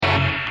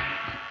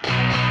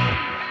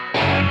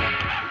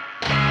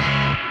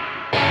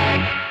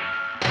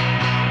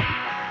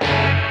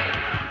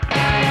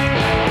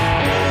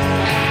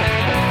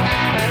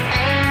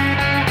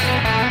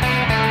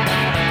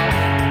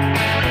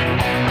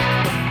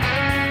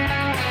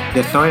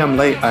Yeah, sorry I'm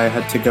late. I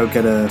had to go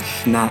get a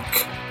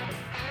snack.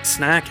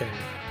 Snacking?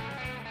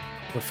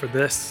 But for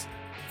this?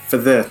 For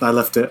this, I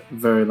left it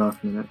very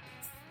last minute.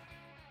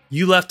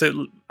 You left it...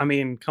 I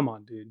mean, come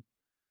on, dude.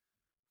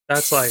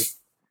 That's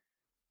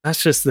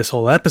just this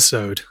whole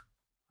episode.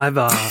 I've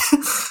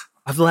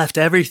left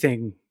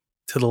everything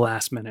to the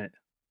last minute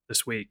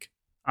this week.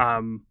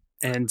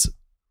 And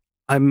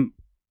I'm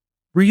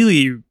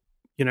really,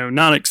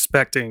 not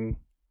expecting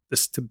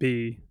this to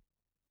be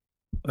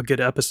a good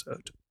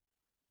episode.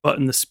 But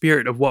in the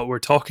spirit of what we're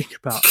talking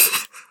about,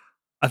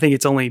 I think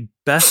it's only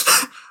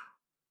best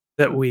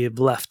that we have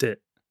left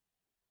it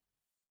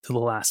to the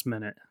last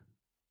minute.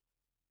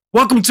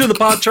 Welcome to the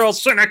Pod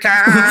Charles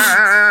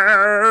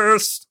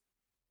Cinecast!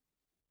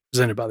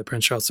 Presented by the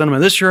Prince Charles Cinema.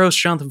 This is your host,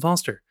 Jonathan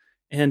Foster.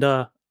 And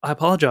I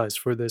apologize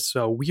for this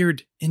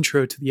weird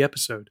intro to the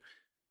episode.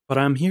 But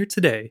I'm here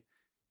today.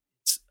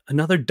 It's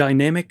another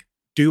dynamic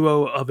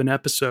duo of an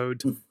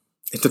episode.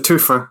 It's a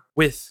twofer.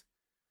 With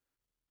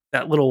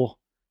that little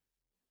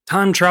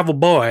time travel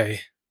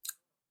boy,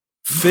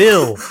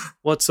 Phil.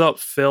 What's up,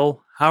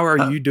 Phil? How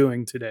are you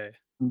doing today?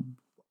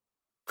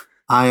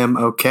 I am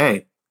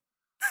okay.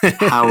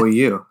 How are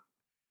you?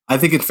 I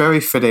think it's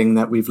very fitting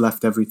that we've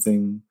left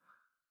everything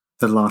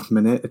to the last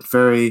minute. It's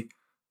very,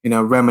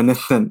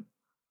 reminiscent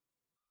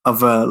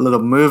of a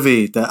little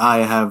movie that I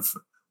have,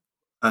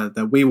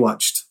 that we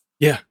watched.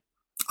 Yeah.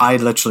 I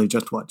literally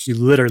just watched. You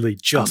literally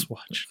just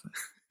watched.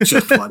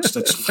 Just watched.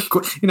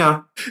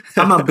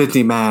 I'm a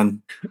busy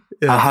man.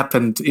 Yeah. I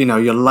happened,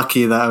 you're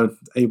lucky that I was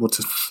able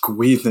to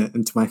squeeze it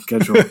into my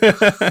schedule.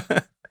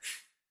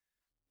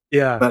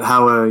 Yeah. But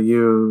how are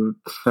you,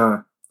 sir?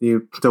 Are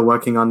you still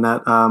working on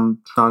that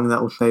song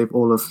that will save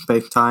all of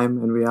space, time,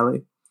 and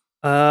reality?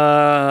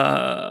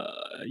 Yeah.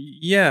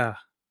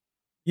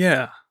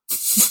 Yeah,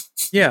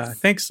 I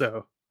think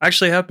so. I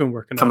actually have been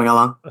working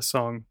on a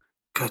song.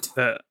 Good.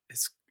 That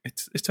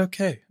it's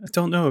okay. I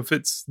don't know if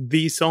it's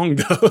the song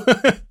though.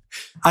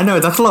 I know,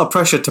 that's a lot of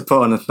pressure to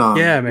put on a song.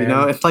 Yeah,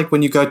 man. It's like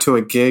when you go to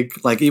a gig,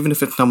 like even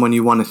if it's someone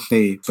you want to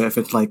see, but if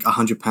it's like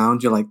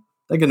 £100, you're like,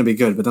 they're going to be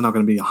good, but they're not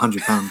going to be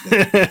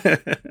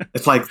 £100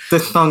 It's like,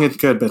 this song is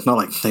good, but it's not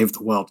like Save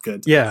the World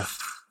good. Yeah.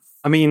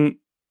 I mean...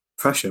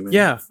 Pressure, man.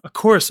 Yeah, of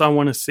course I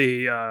want to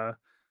see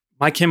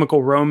My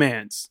Chemical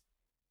Romance.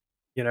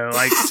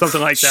 Like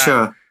something like that.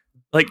 Sure.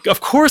 Like, of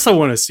course I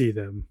want to see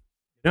them.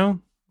 Of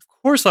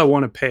course I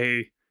want to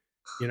pay,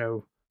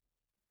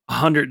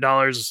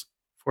 $100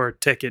 for a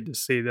ticket to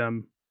see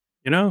them.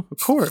 Of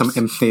course. Some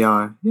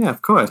MCR. Yeah,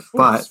 of course.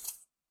 But...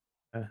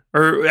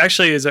 Or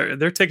actually,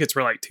 their tickets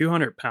were like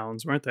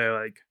 £200, weren't they?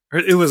 Like,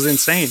 it was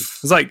insane.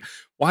 It's like,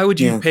 why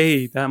would you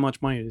pay that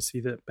much money to see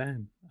that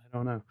band? I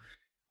don't know.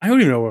 I don't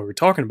even know what we're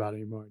talking about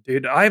anymore,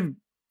 dude. I've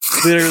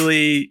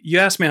literally, you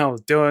asked me how I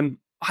was doing.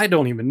 I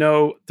don't even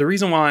know. The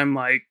reason why I'm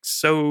like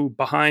so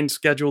behind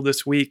schedule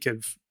this week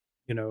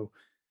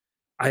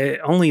I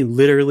only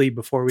literally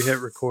before we hit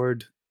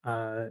record,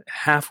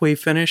 halfway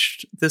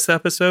finished this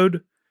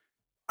episode.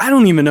 I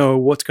don't even know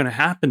what's going to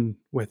happen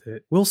with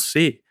it. We'll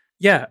see.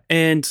 Yeah,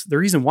 and the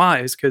reason why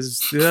is because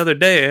the other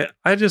day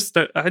I just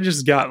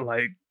got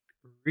like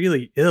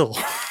really ill.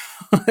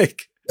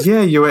 Like,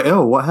 yeah, you were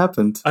ill. What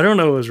happened? I don't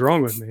know what was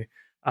wrong with me.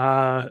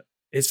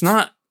 It's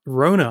not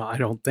Rona, I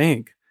don't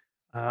think.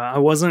 I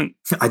wasn't.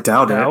 I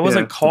doubt it. I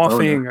wasn't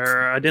coughing,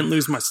 or I didn't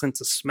lose my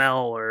sense of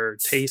smell or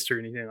taste or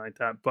anything like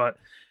that. But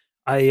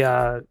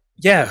I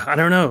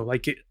don't know.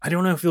 Like, I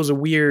don't know if it was a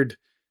weird,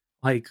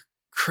 like,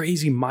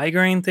 crazy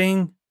migraine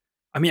thing.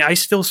 I mean, I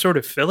still sort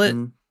of feel it.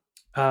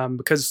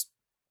 Because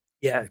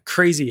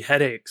crazy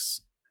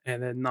headaches.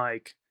 And then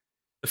like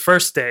the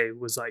first day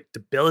was like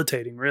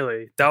debilitating,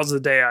 really. That was the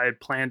day I had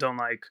planned on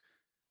like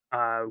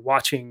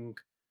watching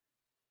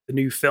the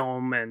new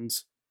film and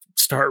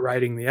start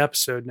writing the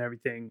episode and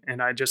everything.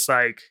 And I just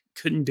like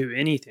couldn't do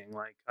anything.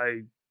 Like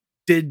I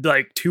did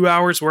like 2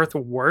 hours worth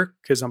of work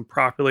because I'm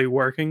properly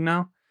working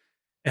now.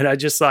 And I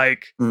just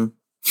like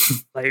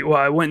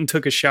I went and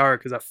took a shower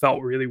because I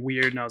felt really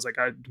weird, and I was like,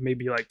 I'd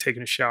maybe like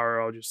taking a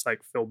shower, I'll just like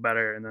feel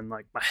better. And then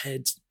like my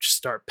head just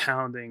start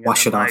pounding.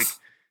 Wash it like, off.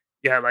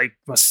 Yeah, like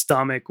my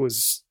stomach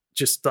was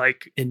just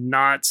like in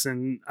knots,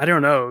 and I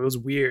don't know, it was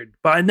weird.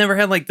 But I never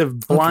had like the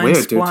blind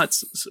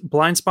spots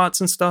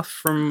and stuff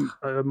from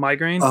a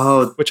migraine,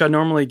 which I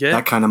normally get.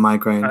 That kind of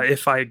migraine.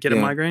 If I get a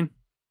migraine,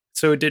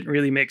 so it didn't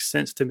really make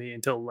sense to me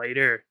until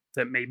later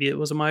that maybe it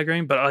was a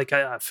migraine. But like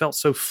I felt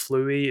so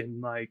fluey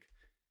and like.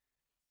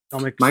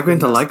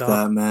 Migraines are like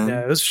that, man. Yeah,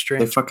 it was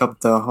strange. They fuck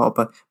up the whole.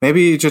 But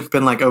maybe you've just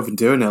been like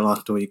overdoing it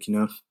last week.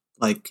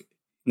 Like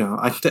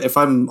if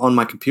I'm on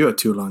my computer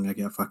too long, I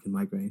get a fucking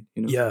migraine.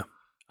 Yeah,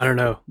 I don't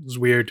know. It was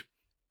weird,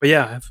 but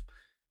yeah,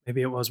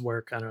 maybe it was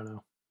work. I don't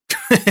know.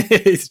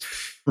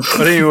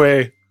 But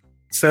anyway,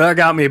 so that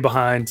got me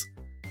behind,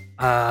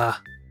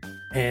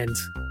 and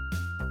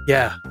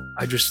yeah,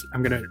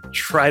 I'm gonna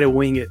try to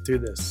wing it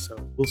through this. So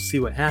we'll see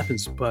what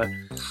happens. But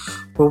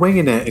we're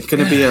winging it. It's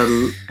gonna be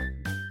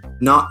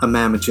not a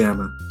mamma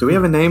jamma. Do we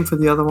have a name for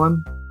the other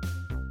one?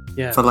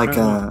 Yeah. For like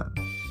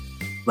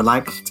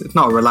relaxed. It's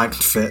not a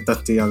relaxed fit.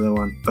 That's the other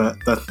one. But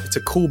it's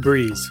a cool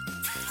breeze.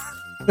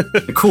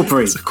 A cool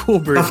breeze. It's a cool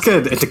breeze. That's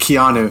good. It's a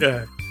Keanu.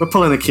 Yeah. We're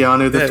pulling a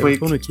Keanu this week.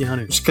 Pulling a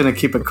Keanu. Just gonna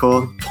keep it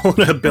cool.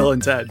 Pulling a Bill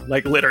and Ted,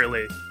 like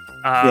literally.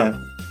 Yeah.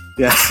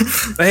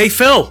 But hey,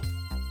 Phil.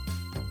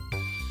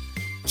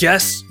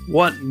 Guess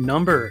what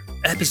number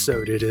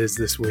episode it is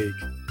this week?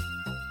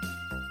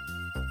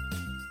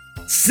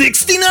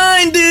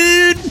 69,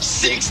 dude!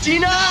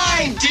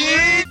 69,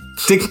 dude!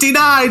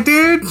 69,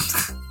 dude!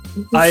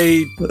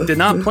 I did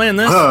not plan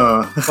this,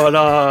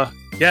 but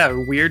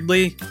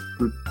weirdly,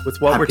 with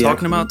what we're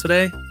talking about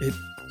today, it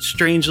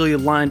strangely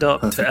lined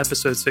up to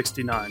episode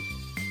 69.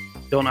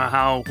 Don't know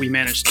how we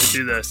managed to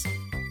do this,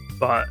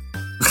 but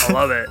I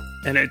love it.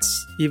 And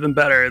it's even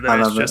better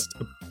that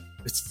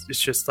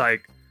it's just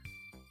like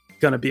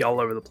gonna be all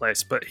over the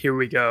place. But here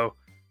we go.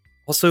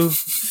 Also,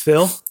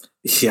 Phil?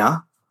 Yeah?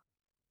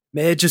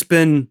 May have just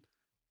been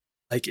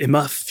like in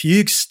my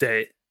fugue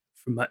state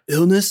from my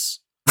illness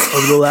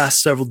over the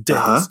last several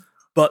days.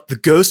 But the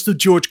ghost of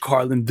George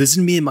Carlin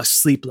visited me in my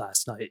sleep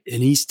last night,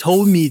 and he's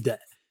told me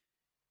that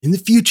in the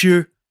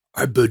future,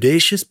 our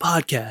bodacious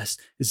podcast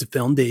is the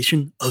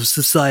foundation of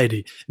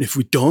society. And if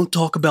we don't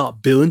talk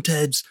about Bill and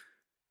Ted's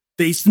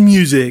Face the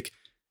Music,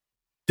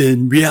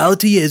 then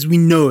reality as we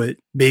know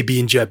it may be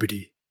in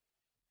jeopardy.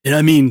 And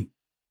I mean,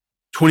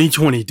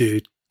 2020,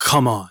 dude,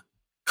 come on.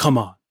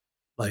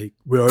 Like,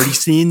 we're already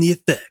seeing the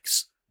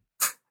effects.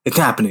 It's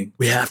happening.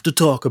 We have to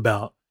talk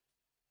about,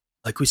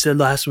 like we said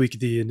last week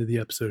at the end of the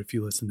episode, if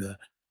you listen to that,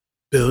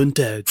 Bill and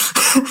Ted's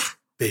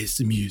Face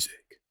the Music.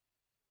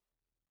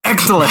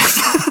 Excellent.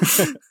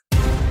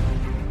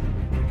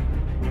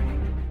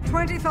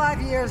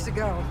 25 years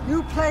ago,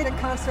 you played a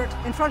concert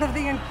in front of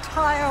the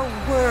entire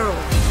world.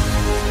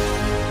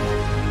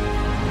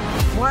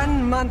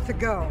 1 month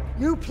ago,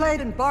 you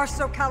played in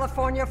Barstow,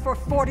 California for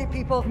 40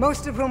 people,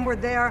 most of whom were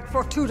there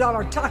for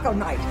 $2 taco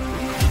night.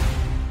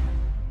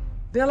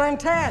 Bill and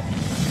Ted,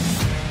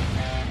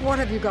 what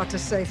have you got to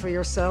say for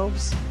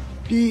yourselves?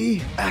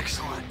 Be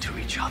excellent to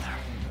each other.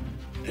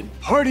 And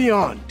party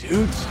on,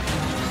 dudes.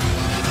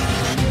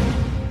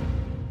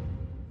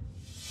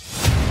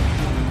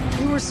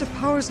 You were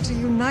supposed to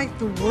unite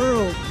the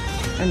world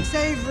and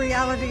save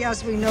reality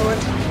as we know it.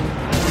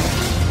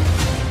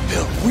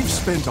 Bill, we've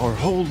spent our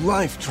whole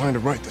life trying to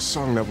write the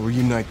song that will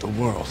unite the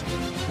world.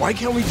 Why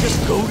can't we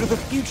just go to the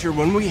future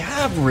when we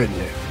have written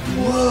it?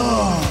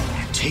 Whoa!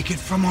 And take it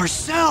from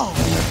ourselves!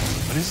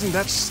 But isn't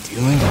that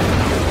stealing?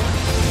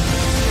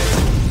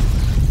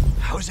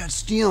 How is that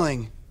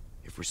stealing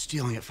if we're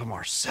stealing it from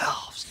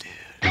ourselves, dude?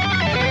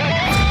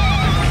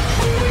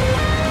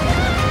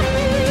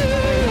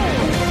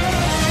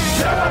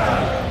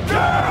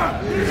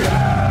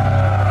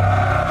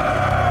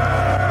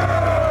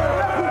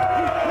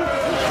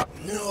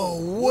 No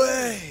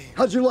way!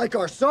 How'd you like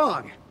our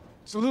song?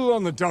 It's a little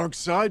on the dark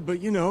side,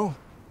 but you know,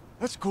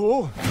 that's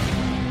cool.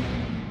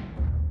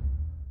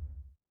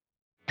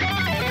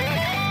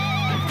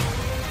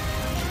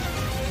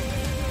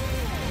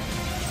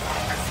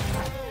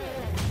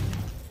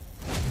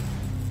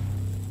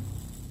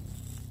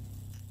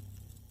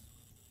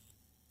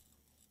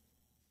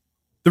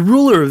 The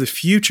ruler of the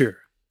future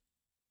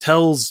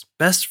tells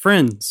best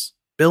friends,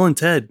 Bill and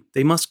Ted,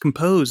 they must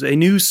compose a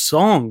new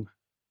song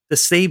to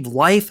save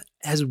life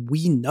as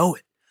we know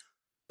it.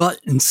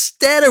 But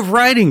instead of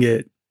writing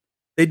it,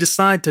 they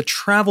decide to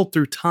travel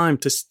through time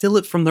to steal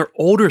it from their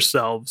older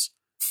selves.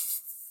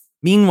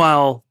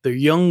 Meanwhile, their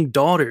young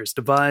daughters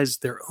devise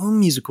their own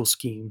musical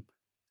scheme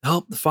to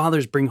help the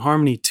fathers bring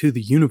harmony to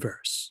the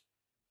universe.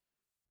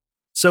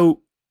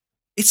 So,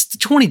 it's the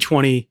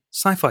 2020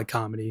 sci-fi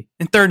comedy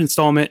and third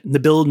installment in the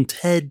Bill and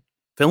Ted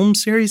film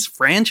series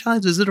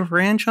franchise. Is it a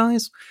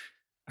franchise?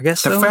 I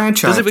guess so.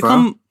 Franchise,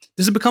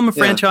 does it become a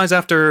franchise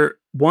after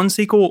one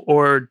sequel,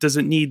 or does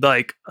it need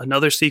like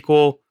another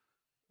sequel?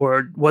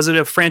 Or was it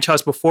a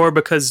franchise before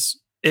because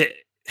it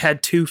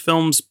had 2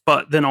 films,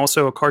 but then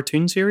also a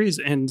cartoon series?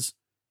 And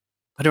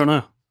I don't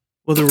know.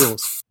 What are the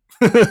rules?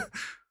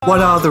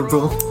 What are the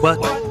rules? What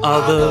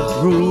are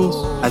the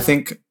rules? I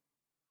think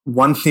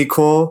one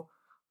sequel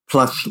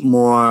plus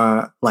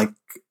more like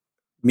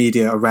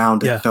media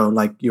around it. Yeah. So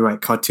like you're right,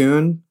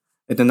 cartoon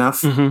is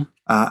enough. Mm-hmm.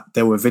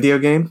 There were video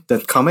games,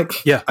 there's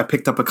comics. Yeah. I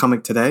picked up a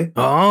comic today.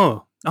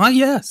 Oh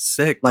yeah,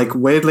 sick. Like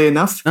weirdly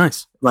enough,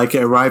 Nice. like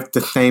it arrived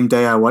the same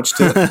day I watched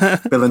it.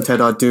 Bill and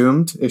Ted Are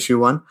Doomed, issue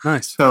 1.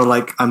 Nice. So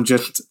like I'm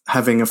just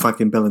having a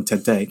fucking Bill and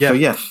Ted day. Yeah. So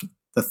yes,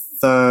 the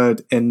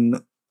third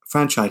in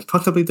franchise,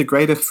 possibly the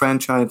greatest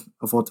franchise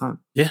of all time.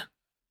 Yeah.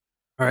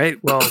 All right.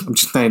 Well, I'm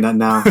just saying that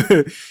now.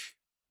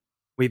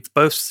 we've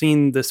both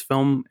seen this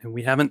film and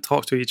we haven't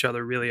talked to each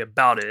other really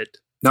about it.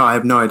 No, I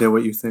have no idea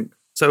what you think.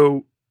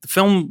 So the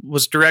film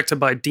was directed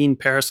by Dean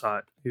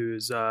Parasite,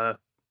 who's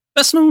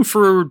best known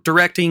for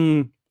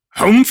directing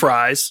Home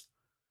Fries,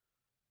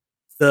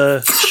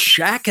 the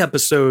Shaq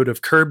episode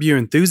of Curb Your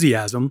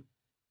Enthusiasm,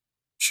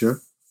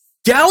 Sure.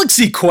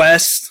 Galaxy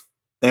Quest.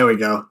 There we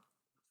go.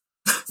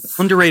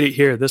 Underrated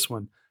here, this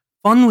one.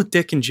 Fun with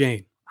Dick and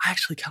Jane. I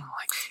actually kind of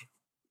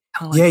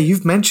kind of like, yeah,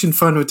 you've mentioned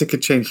Fun with Dick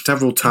and Jane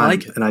several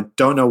times, and I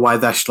don't know why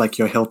that's like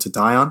your hill to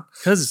die on.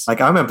 Because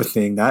like I remember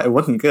seeing that, it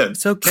wasn't good.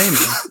 It's okay,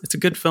 man. It's a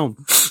good film.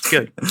 It's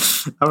good.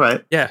 All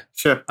right, yeah,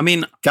 sure. I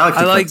mean,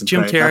 Galaxy I like Quest is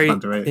Jim great.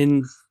 Carrey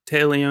and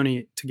Téa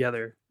Leoni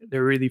together.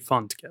 They're really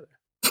fun together.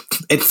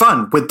 It's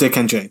fun with Dick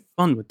and Jane.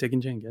 Fun with Dick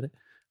and Jane, get it?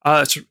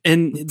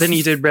 And then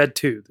he did Red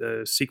 2,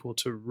 the sequel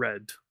to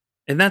Red.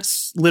 And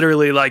that's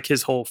literally like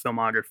his whole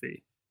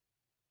filmography.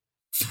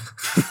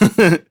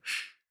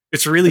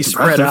 It's really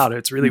spread out.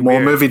 It's really more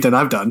weird. movie than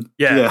I've done.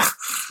 Yeah.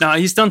 No,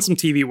 he's done some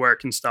TV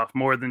work and stuff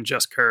more than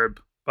just Curb.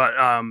 But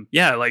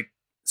yeah, like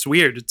it's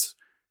weird. It's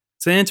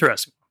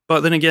interesting. But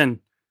then again,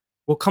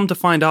 we'll come to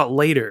find out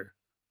later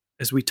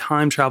as we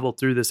time travel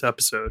through this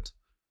episode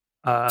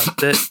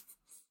that it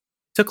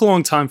took a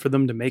long time for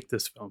them to make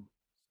this film.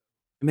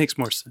 It makes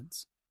more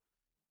sense.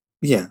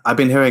 Yeah, I've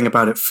been hearing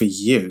about it for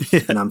years,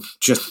 and I'm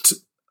just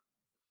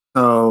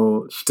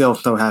still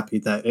so happy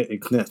that it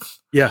exists.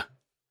 Yeah.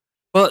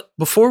 But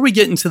before we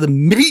get into the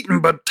meat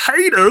and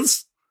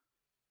potatoes,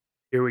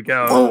 here we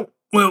go. Oh,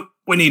 well,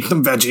 we need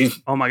some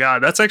veggies. Oh my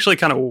God, that's actually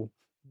kind of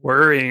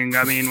worrying.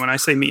 I mean, when I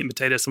say meat and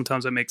potatoes,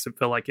 sometimes it makes it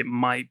feel like it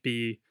might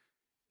be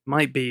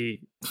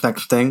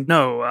sex thing.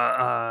 No,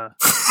 Mamma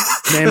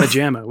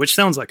Jamma, which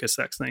sounds like a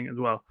sex thing as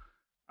well.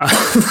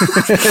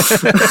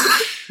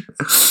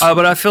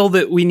 But I feel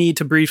that we need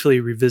to briefly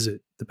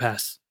revisit the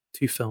past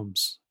 2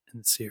 films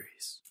in the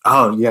series.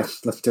 Oh yes,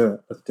 let's do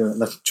it.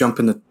 Let's jump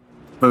in the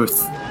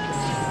booth.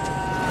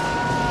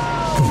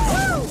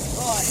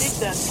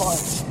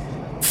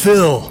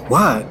 Phil,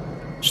 what?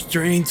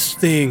 Strange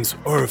things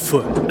are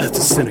afoot at the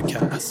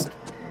Cinecast.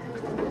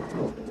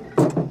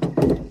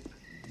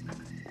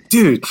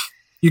 Dude,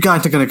 you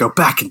guys are gonna go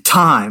back in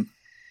time.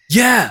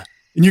 Yeah,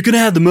 and you're gonna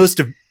have the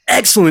most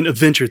excellent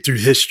adventure through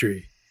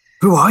history.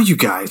 Who are you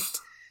guys?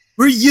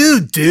 We're you,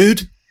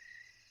 dude.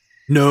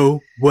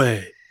 No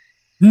way.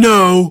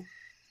 No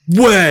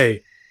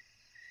way.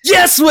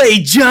 Yes way,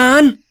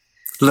 John.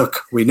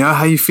 Look, we know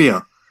how you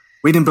feel.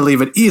 We didn't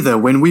believe it either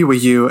when we were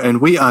you,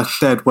 and we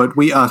said what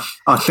we are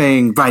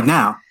saying right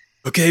now.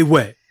 Okay,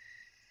 wait.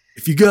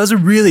 If you guys are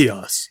really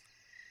us,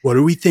 what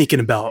are we thinking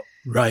about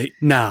right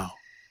now?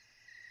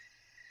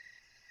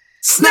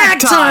 Snack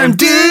time,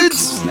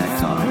 dudes! Snack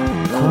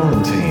time.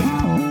 Quarantine.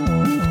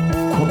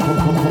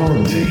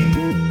 Quarantine.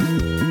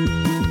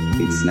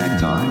 It's snack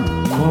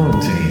time.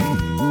 Quarantine.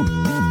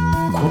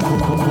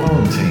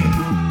 Quarantine.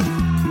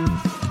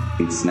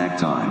 It's snack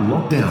time.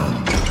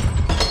 Lockdown.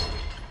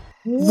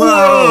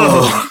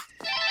 Whoa!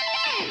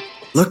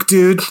 Look,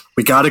 dude,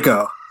 we gotta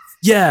go.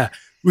 Yeah,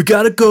 we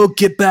gotta go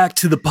get back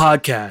to the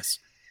podcast.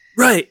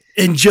 Right,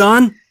 and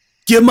John,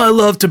 give my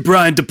love to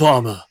Brian De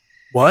Palma.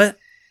 What?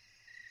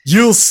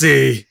 You'll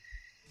see.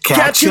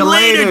 Catch you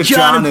later,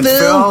 John and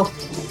Phil.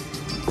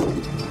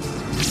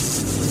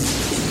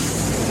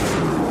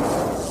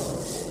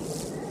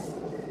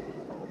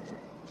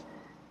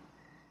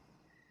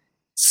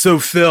 So,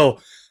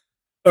 Phil,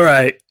 all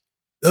right,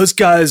 those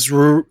guys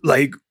were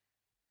like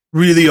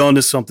really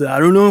onto something. I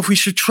don't know if we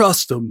should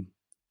trust them,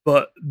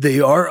 but they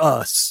are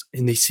us,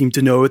 and they seem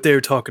to know what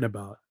they're talking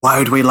about. Why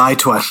would we lie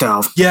to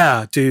ourselves?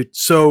 Yeah, dude.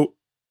 So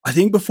I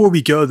think before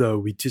we go, though,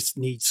 we just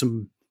need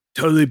some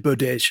totally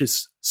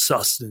bodacious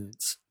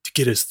sustenance to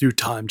get us through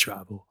time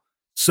travel.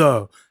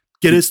 So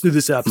get us through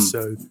this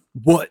episode.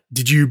 What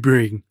did you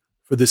bring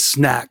for the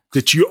snack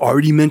that you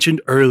already mentioned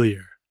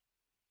earlier?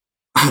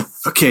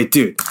 Okay,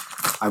 dude.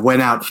 I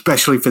went out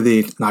especially for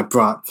these, and I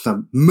brought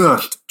some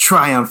most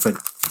triumphant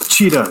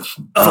Cheetos,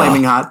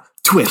 flaming hot,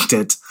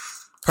 twisted.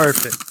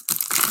 Perfect.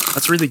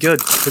 That's really good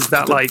because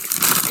that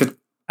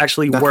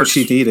actually That's works. what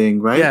she's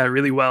eating, right? Yeah,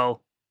 really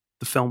well.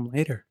 The film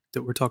later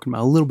that we're talking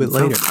about a little bit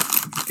later.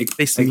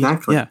 Basically,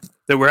 exactly. Yeah,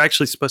 that we're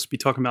actually supposed to be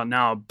talking about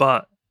now,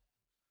 but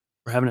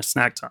we're having a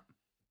snack time.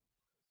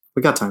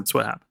 We got time. That's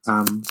what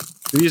happens.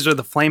 These are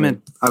the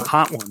flaming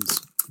hot ones.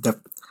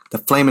 The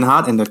flaming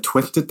hot and the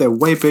twisted, they're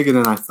way bigger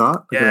than I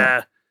thought.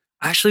 Yeah.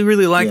 I actually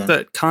really like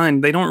that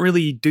kind. They don't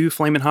really do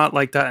flaming hot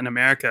like that in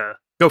America.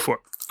 Go for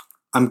it.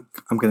 I'm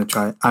gonna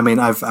try it. I mean,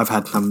 I've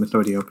had some. It's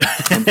already open.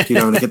 You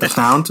don't want to get the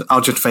sound?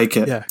 I'll just fake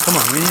it. Yeah, come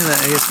on. We need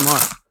that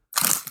ASMR.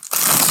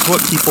 It's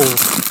what people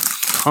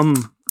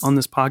come on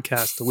this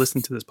podcast to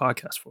listen to this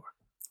podcast for.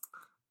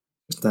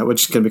 Is that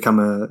which is gonna become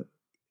a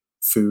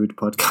food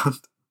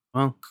podcast?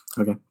 Well,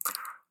 okay.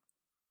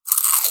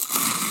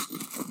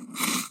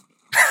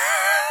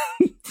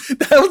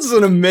 That was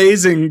an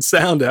amazing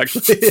sound,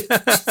 actually.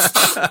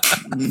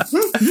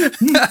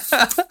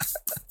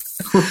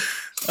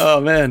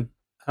 Oh, man.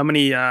 How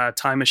many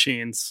time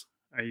machines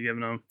are you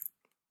giving them?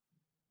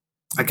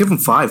 I give them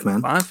 5,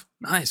 man. 5?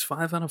 Nice.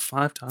 5 out of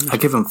 5 time machines. I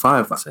give them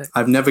 5.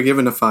 I've never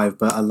given a 5,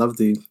 but I love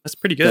these. That's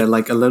pretty good. They're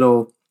like they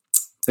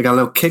got a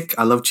little kick.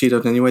 I love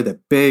Cheetos anyway. They're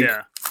big.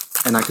 Yeah.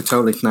 And I could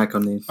totally snack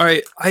on these. All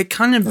right.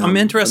 I'm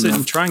interested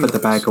in trying Put the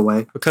bag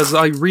away. Because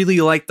I really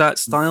like that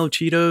style of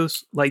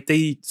Cheetos. Like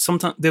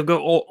sometimes they'll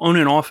go on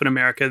and off in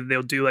America.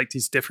 They'll do like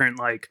these different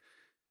like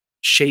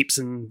shapes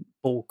and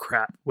bull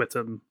crap with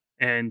them.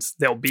 and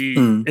they'll be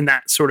in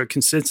that sort of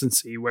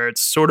consistency where it's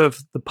sort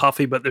of the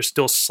puffy, but they're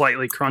still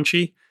slightly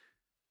crunchy.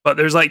 But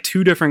there's like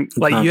two different,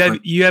 like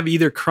you have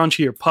either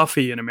crunchy or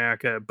puffy in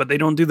America, but they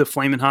don't do the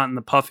flaming hot and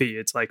the puffy.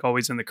 It's like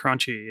always in the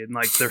crunchy, and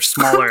like they're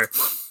smaller.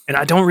 And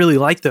I don't really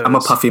like those. I'm a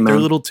puffy man. They're a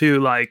little too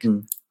like,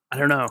 I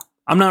don't know.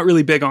 I'm not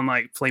really big on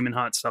like flaming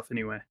hot stuff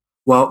anyway.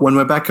 Well, when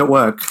we're back at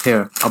work,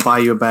 here, I'll buy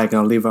you a bag and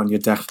I'll leave it on your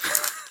desk.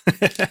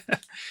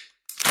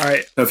 All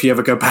right. So if you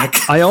ever go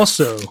back. I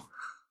also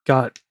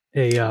got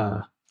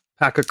a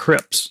pack of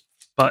Crips,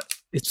 but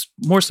it's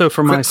more so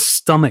for my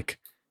stomach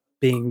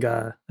being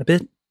a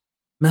bit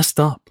messed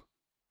up.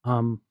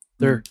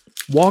 They're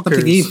Walker's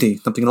something easy,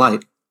 something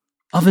light.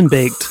 oven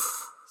baked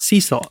sea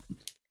salt,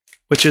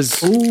 which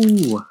is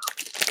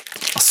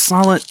a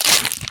solid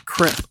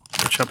Crip,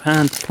 which I've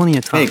had plenty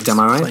of times. Baked, am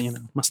I right? But, you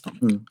know, my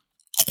stomach.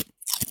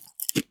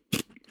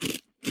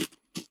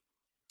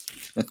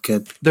 That's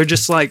good. They're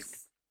just like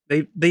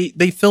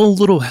they feel a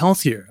little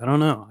healthier. I don't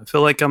know. I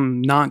feel like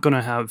I'm not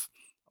gonna have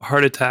a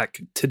heart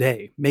attack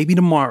today. Maybe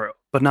tomorrow,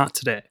 but not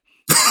today.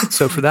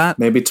 So for that,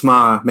 maybe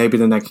tomorrow, maybe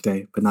the next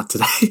day, but not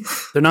today.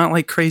 They're not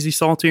like crazy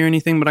salty or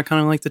anything, but I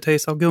kind of like the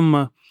taste. I'll give them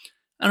I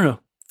don't know,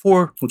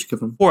 4. What'd you give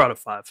them? 4 out of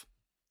 5.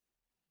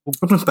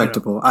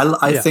 Respectable. You know.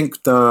 I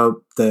think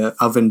the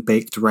oven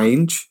baked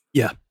range.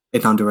 Yeah,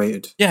 it's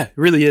underrated. Yeah, it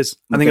really is.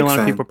 I think a lot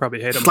of people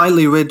probably hate them.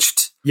 Slightly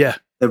ridged. Yeah,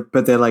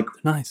 but they're like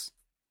nice.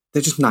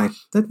 They're just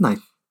nice. They're nice.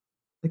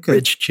 They're good.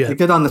 Ridge chip. They're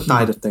good on the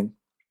side of thing.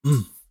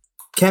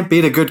 Can't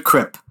beat a good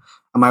Crip.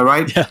 Am I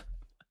right? Yeah.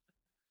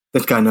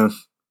 This guy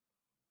knows.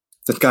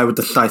 This guy with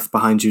the scythe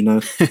behind you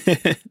knows.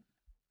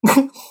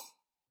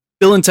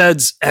 Bill and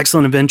Ted's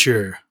Excellent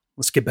Adventure.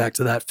 Let's get back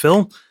to that,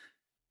 Phil.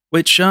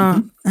 Which,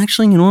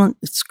 actually, you know what?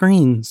 It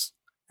screens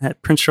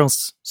at Prince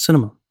Charles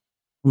Cinema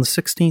on the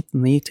 16th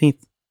and the 18th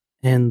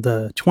and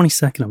the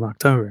 22nd of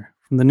October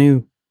from the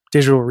new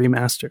digital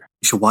remaster.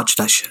 You should watch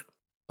that shit.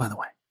 By the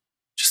way,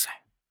 just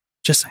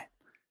saying.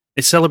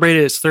 It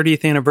celebrated its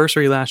 30th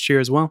anniversary last year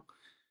as well.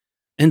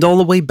 And all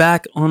the way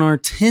back on our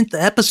 10th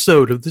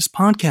episode of this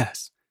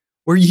podcast,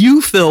 where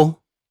you,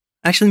 Phil,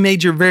 actually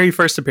made your very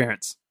first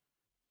appearance.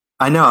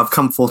 I know, I've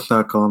come full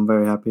circle. I'm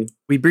very happy.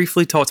 We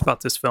briefly talked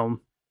about this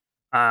film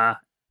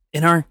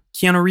in our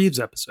Keanu Reeves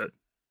episode.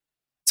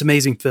 It's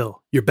amazing,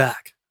 Phil. You're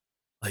back.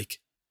 Like,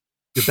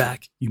 you're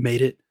back. You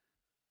made it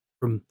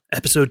from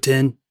episode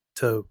 10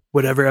 to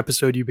whatever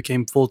episode you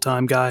became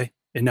full-time guy,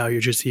 and now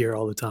you're just here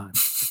all the time.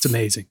 It's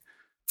amazing.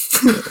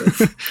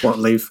 Won't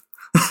leave.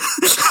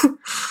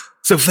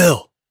 So,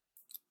 Phil,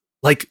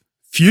 like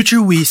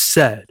Future We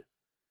said,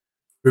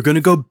 we're going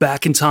to go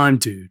back in time,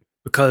 dude,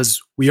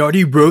 because we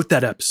already wrote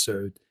that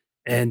episode,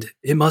 and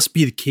it must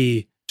be the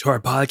key to our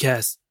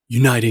podcast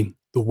uniting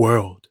the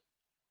world.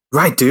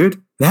 Right,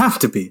 dude. They have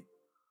to be.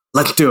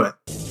 Let's do it.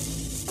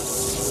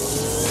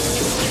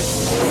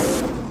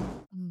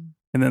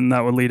 And then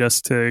that would lead us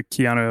to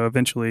Keanu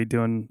eventually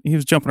he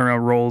was jumping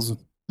around roles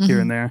here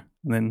and there,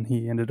 and then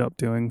he ended up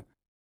doing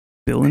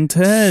Bill and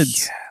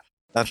Ted's. Yeah.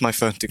 That's my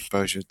first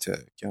exposure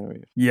to Keanu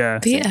Reeves. Yeah.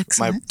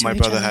 My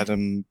brother had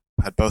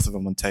both of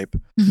them on tape.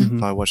 So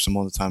I watched them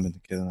all the time as a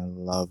kid, and I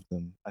loved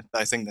them.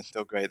 I think they're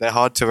still great. They're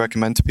hard to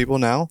recommend to people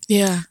now.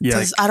 Yeah.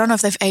 Because I don't know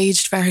if they've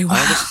aged very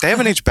well. They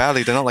haven't aged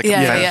badly. They're not like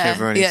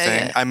offensive or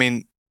anything. Yeah. I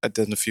mean,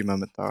 there's a few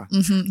moments there.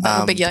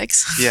 Big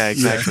yikes. Yeah,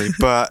 exactly.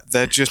 But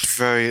they're just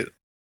very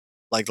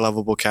like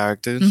lovable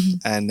characters,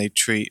 and they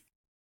treat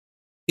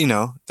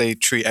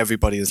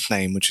everybody the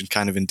same, which is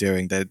kind of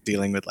endearing. They're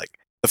dealing with like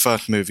the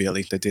first movie, at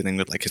least they're dealing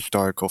with like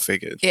historical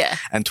figures,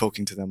 and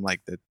talking to them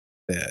like they're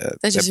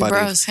just your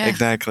bros,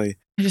 exactly.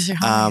 They're just your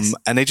homies.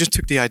 And they just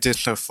took the idea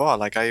so far.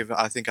 Like I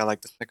think I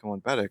like the second one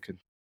better because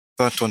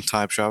first one's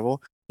time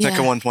travel,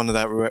 second one's one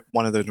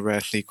of those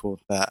rare sequels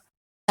that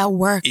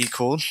work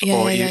equals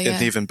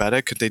is even better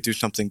because they do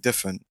something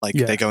different. Like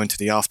they go into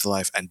the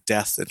afterlife, and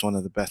Death is one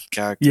of the best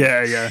characters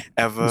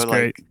ever. That's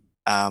like great.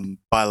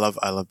 But I love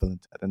Bill and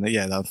Ted,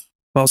 and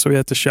also we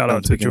have to shout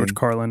out to George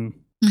Carlin.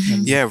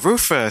 Yeah,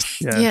 Rufus.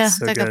 Yeah,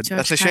 so good.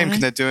 That's a shame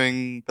because they're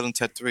doing Bill and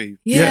Ted 3.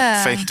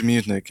 Yeah. Fake the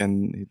music,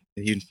 and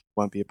he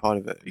won't be a part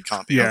of it. He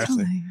can't be,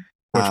 obviously.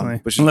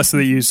 Unless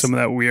they use some of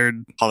that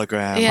weird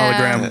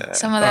hologram.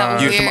 Some of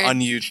that use weird. some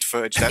unused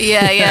footage.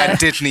 That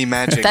Disney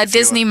magic. That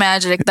Disney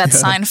magic, that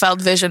Seinfeld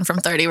vision from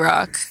 30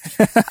 Rock.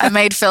 I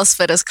made Phil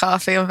spit his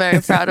coffee. I'm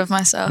very proud of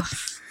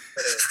myself.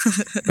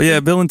 But yeah,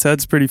 Bill and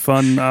Ted's pretty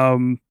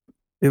fun.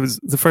 It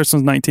was the first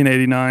one's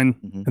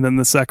 1989, and then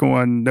the second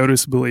one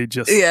noticeably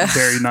just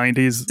very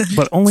 90s,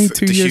 but only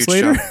 2 years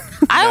later.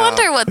 I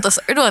wonder what the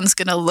third one's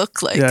gonna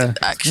look like.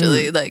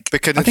 Actually,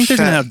 because I think they're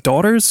gonna have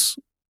daughters.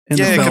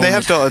 Because they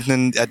have daughters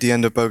at the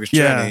end of Bogus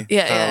Journey.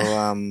 Yeah.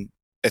 So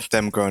it's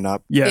them growing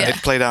up. Yeah. It's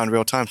played out in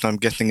real time, so I'm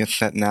guessing it's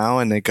set now,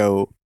 and they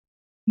go.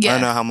 I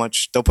don't know how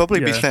much they'll probably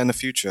be set in the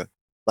future,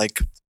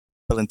 like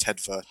Bill and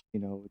Ted first.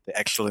 With the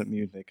excellent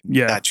music and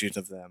statues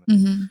of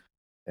them.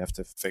 They have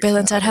to figure Bill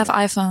and Ted have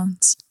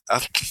iPhones.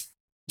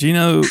 Do you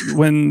know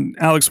when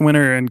Alex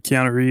Winter and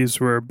Keanu Reeves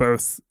were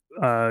both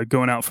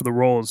going out for the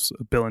roles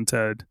of Bill and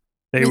Ted,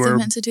 They were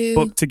meant to do?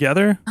 booked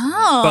together.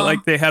 Oh. But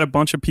like they had a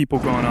bunch of people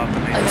going up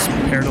and they just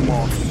paired them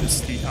off to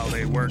see how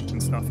they worked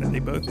and stuff. And they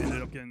both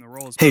ended up getting the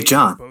roles. Hey,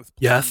 John.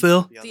 Yeah,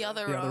 Phil? The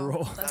other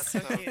role. That's so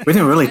cute. We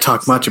didn't really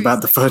talk much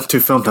about the first two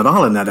films at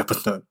all in that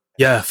episode.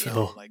 Yeah,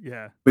 Phil.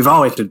 Yeah. We've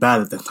always been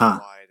bad at this, huh?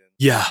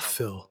 Yeah,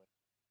 Phil.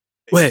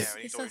 Wait,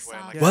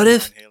 what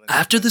if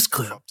after this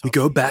clip we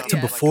go back to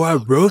before I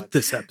wrote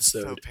this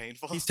episode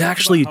to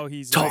actually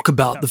talk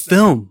about the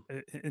film?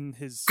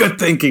 Good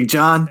thinking,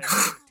 John.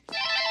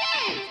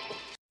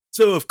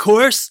 So, of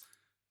course,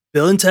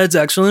 Bill and Ted's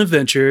Excellent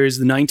Adventure is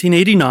the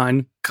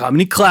 1989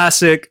 comedy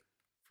classic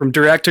from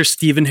director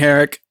Stephen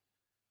Herrick,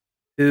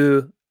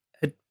 who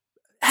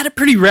had a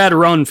pretty rad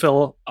run,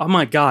 Phil. Oh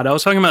my God, I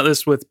was talking about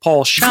this with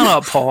Paul. Shout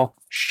out, Paul.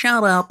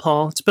 Shout out,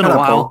 Paul. It's been a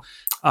while.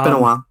 Been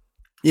a while.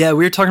 Yeah,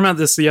 we were talking about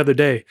this the other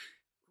day.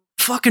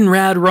 Fucking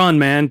rad run,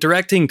 man.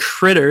 Directing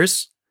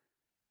Critters,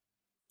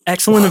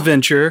 Excellent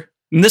Adventure,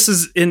 and this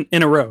is in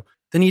a row.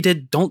 Then he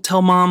did Don't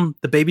Tell Mom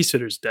the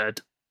Babysitter's Dead.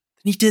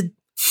 Then he did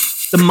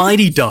The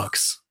Mighty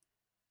Ducks.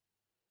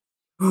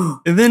 And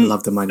then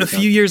a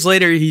few years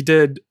later, he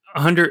did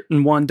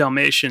 101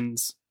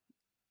 Dalmatians.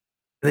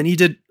 And then he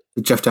did...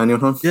 The Jeff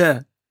Daniels one?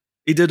 Yeah.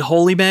 He did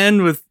Holy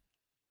Man with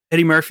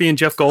Eddie Murphy and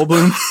Jeff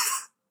Goldblum.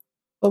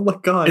 Oh my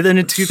God. And then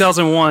in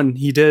 2001,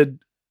 he did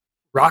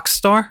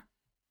Rockstar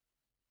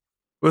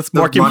with The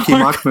Marky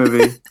Mark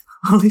movie.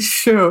 Holy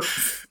shit.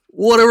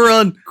 What a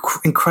run.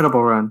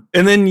 Incredible run.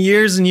 And then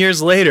years and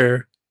years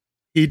later,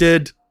 he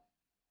did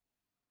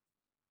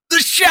The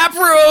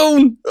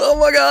Chaperone. Oh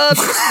my God.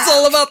 It's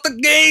all about the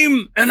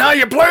game and how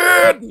you play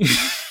it.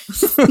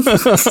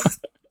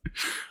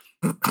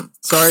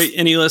 Sorry,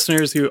 any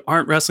listeners who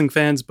aren't wrestling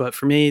fans, but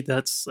for me,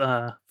 that's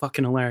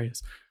fucking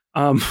hilarious.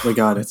 We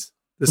got it.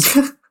 This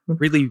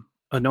really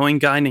annoying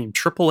guy named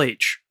Triple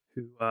H,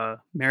 who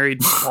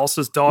married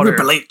Walsh's daughter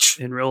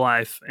in real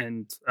life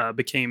and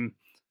became,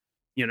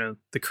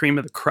 the cream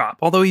of the crop.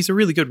 Although he's a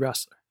really good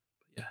wrestler.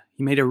 Yeah,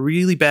 he made a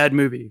really bad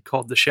movie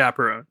called The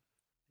Chaperone.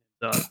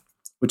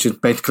 Which is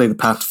basically The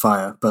Path to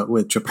Fire, but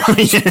with Triple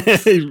H.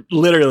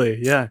 Literally,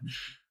 yeah.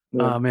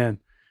 Oh, man.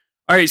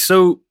 All right,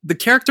 so the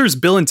characters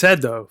Bill and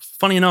Ted, though,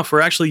 funny enough,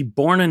 were actually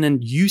born in an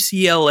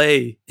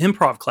UCLA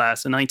improv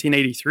class in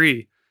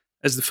 1983.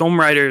 As the film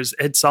writers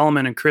Ed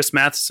Solomon and Chris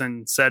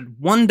Matheson said,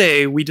 one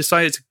day we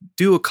decided to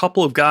do a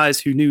couple of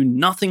guys who knew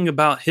nothing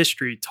about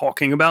history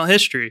talking about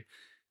history.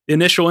 The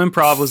initial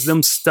improv was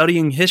them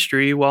studying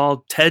history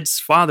while Ted's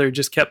father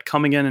just kept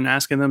coming in and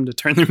asking them to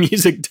turn their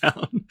music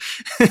down.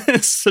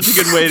 It's such a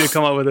good way to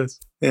come up with this.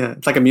 Yeah,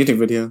 it's like a music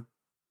video.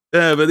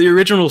 Yeah, but the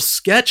original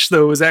sketch,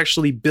 though, was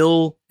actually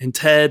Bill and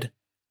Ted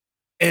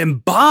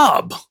and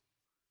Bob.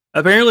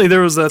 Apparently,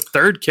 there was a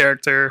third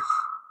character,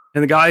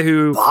 and the guy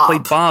who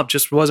played Bob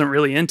just wasn't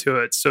really into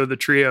it, so the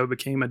trio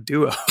became a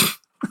duo.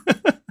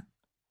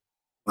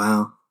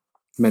 Wow.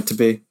 Meant to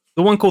be.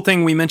 The one cool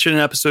thing we mentioned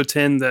in episode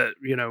 10 that,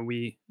 in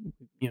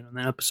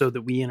the episode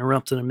that we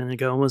interrupted a minute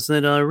ago was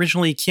that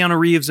originally Keanu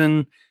Reeves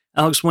and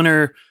Alex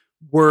Winter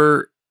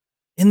were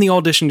in the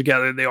audition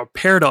together. They are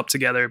paired up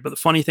together, but the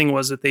funny thing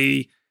was that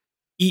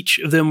each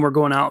of them were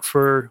going out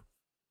for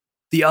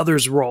the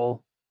other's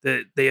role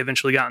that they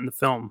eventually got in the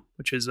film,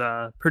 which is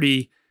a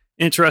pretty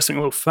interesting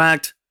little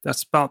fact.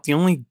 That's about the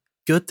only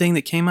good thing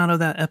that came out of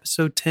that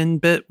episode 10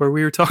 bit where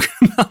we were talking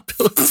about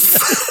Bill and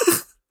Ted.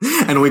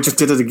 And we just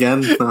did it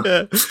again.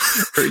 Yeah.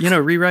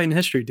 Or, rewriting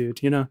history, dude.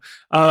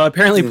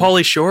 Apparently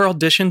Pauly Shore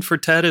auditioned for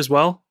Ted as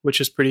well, which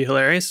is pretty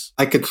hilarious.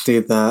 I could see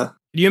that.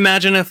 Can you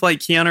imagine if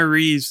Keanu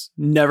Reeves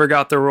never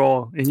got the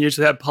role and you just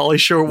had Pauly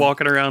Shore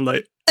walking around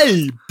like,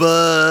 hey,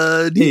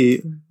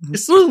 buddy, Hey,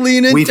 it's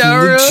Lena with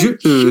Dara the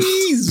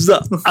cheese.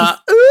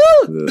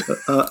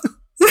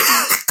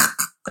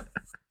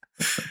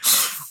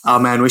 Oh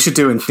man, we should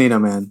do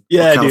Encino Man.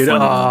 Yeah, dude.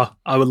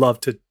 I would love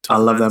to talk I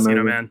love about that Encino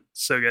movie. Man.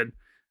 So good.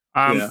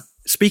 Yeah.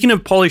 Speaking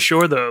of Pauly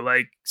Shore, though,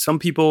 some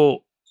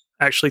people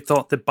actually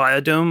thought that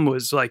Biodome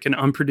was like an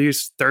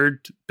unproduced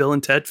third Bill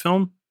and Ted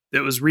film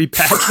that was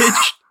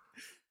repackaged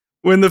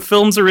when the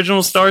film's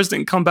original stars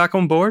didn't come back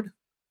on board.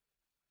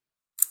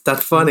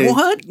 That's funny.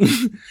 What?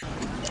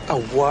 A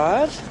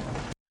what?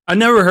 I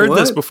never heard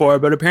this before,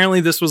 but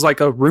apparently this was like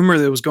a rumor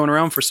that was going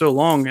around for so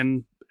long,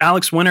 and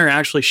Alex Winter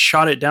actually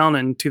shot it down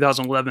in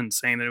 2011,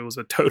 saying that it was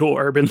a total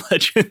urban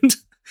legend.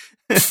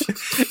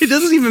 It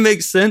doesn't even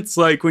make sense,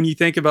 when you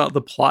think about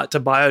the plot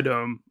to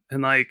Biodome,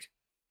 and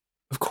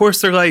of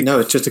course they're No,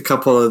 it's just a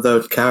couple of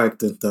those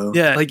characters, though.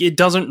 Yeah, it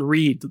doesn't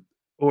read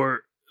or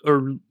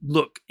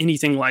look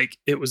anything like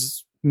it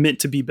was meant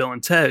to be Bill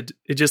and Ted.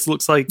 It just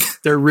looks like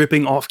they're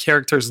ripping off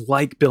characters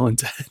like Bill and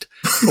Ted,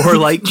 or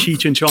like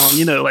Cheech and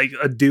Chong, like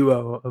a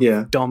duo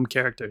of dumb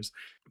characters.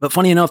 But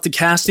funny enough, the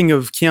casting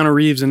of Keanu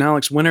Reeves and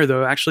Alex Winter,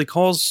 though, actually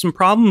caused some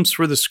problems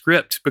for the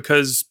script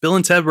because Bill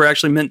and Ted were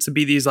actually meant to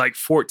be these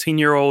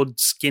 14-year-old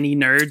skinny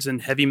nerds in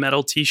heavy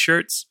metal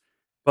t-shirts.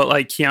 But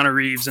Keanu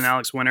Reeves and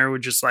Alex Winter were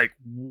just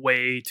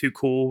way too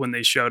cool when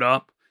they showed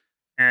up.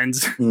 And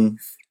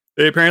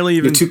They apparently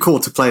even... You're too cool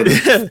to play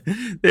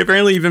it. They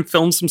apparently even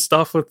filmed some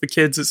stuff with the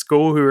kids at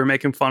school who were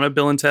making fun of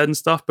Bill and Ted and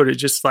stuff, but it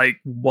just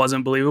like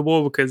wasn't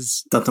believable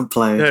because... Doesn't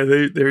play.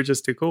 Yeah, they were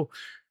just too cool.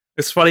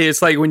 It's funny.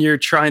 It's like when you're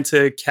trying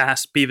to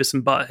cast Beavis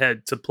and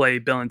Butthead to play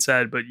Bill and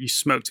Ted, but you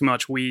smoke too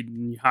much weed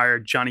and you hire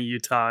Johnny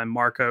Utah and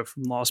Marco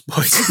from Lost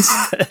Boys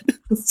instead.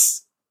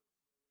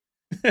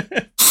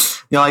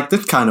 You're like,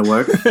 this kind of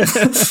work.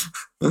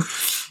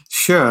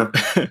 Sure.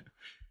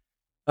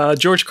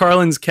 George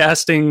Carlin's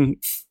casting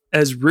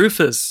as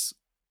Rufus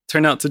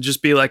turned out to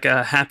just be like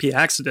a happy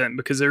accident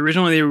because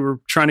originally they were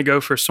trying to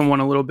go for someone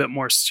a little bit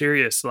more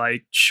serious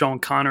like Sean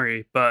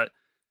Connery, but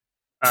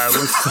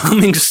when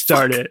filming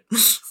started,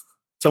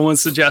 someone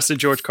suggested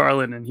George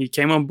Carlin and he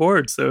came on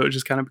board, so it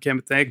just kind of became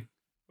a thing,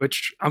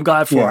 which I'm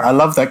glad for. Yeah, I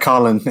love that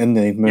Carlin in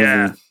the movie.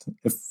 Yeah.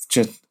 It's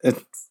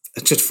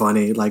just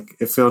funny. Like,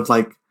 it feels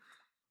like,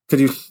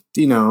 could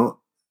you know,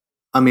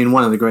 I mean,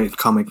 one of the greatest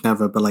comics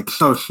ever, but like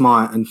so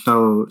smart and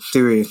so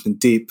serious and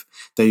deep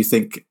that you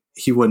think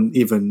he wouldn't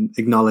even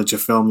acknowledge a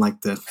film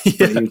like this.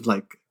 Yeah. That he'd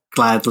like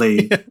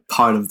gladly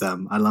part of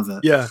them. I love it.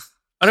 Yeah.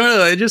 I don't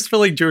know. I just feel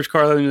like George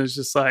Carlin is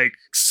just like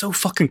so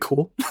fucking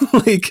cool.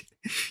 Like,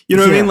 you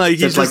know what I mean? Like,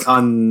 he's just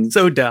like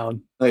so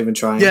down. Not even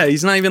trying. Yeah.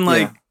 He's not even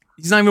like,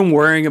 he's not even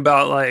worrying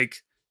about like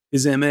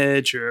his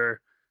image or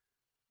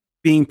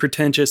being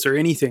pretentious or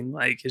anything.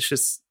 Like, it's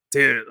just,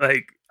 dude,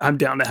 like, I'm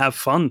down to have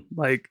fun.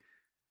 Like,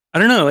 I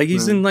don't know, like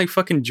he's in like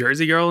fucking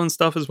Jersey Girl and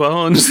stuff as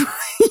well, and just,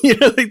 you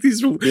know, like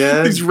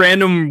these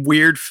random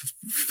weird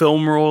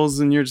film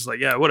roles, and you're just like,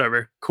 yeah,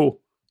 whatever,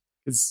 cool.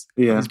 He's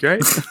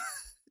great.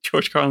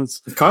 George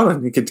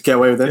Carlin, you could get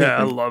away with anything. Yeah,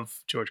 I love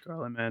George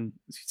Carlin, man.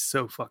 He's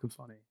so fucking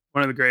funny.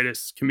 One of the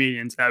greatest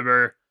comedians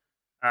ever.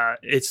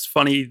 It's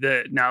funny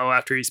that now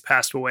after he's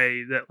passed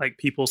away, that like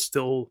people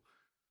still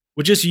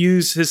would just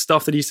use his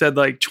stuff that he said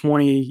like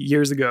 20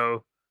 years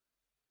ago.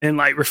 And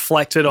like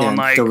reflected on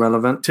like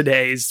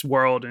today's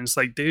world, and it's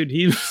like, dude,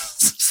 he was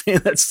saying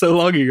that so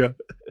long ago.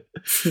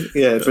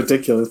 Yeah, it's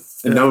ridiculous,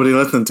 and nobody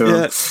listened to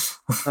him.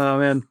 Oh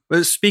man!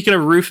 But speaking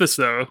of Rufus,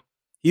 though,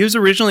 he was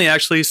originally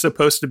actually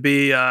supposed to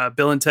be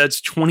Bill and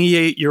Ted's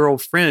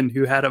 28-year-old friend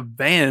who had a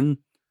van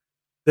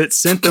that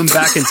sent them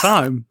back in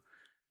time.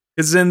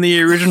 Because in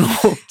the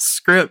original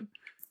script,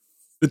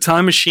 the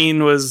time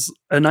machine was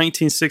a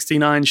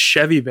 1969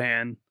 Chevy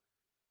van.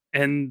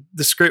 And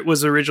the script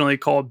was originally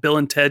called Bill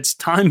and Ted's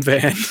Time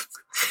Van.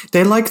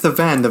 They like the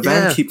van. The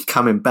van keeps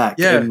coming back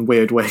in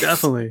weird ways.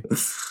 Definitely.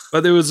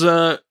 But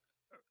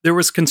there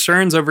was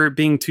concerns over it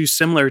being too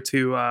similar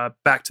to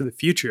Back to the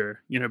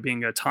Future, you know,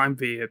 being a time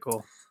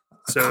vehicle.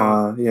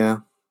 So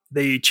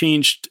they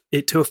changed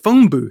it to a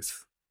phone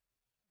booth.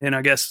 And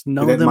I guess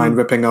none of them mind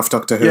ripping off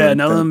Doctor Who. Yeah,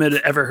 none of them had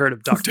ever heard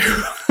of Doctor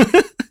Who.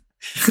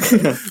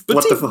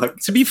 What the fuck?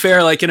 To be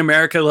fair, like in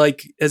America,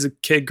 like as a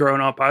kid growing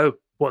up, I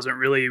wasn't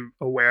really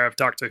aware of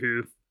Doctor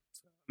Who. I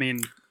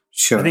mean,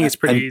 sure. I think it's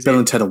pretty easy. Bill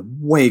and Ted are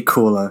way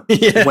cooler,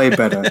 way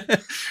better.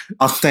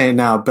 I'll say it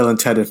now, Bill and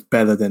Ted is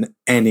better than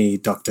any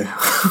Doctor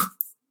Who.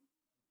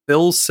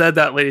 Bill said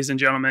that, ladies and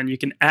gentlemen. You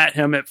can at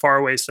him at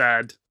Faraway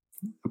Sad.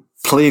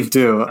 Please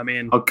do. I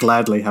mean, I'll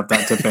gladly have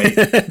that debate.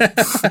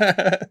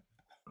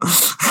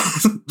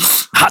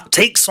 Hot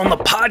takes on the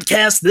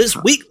podcast this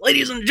week,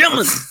 ladies and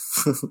gentlemen.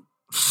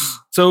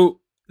 So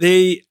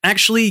they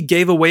actually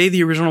gave away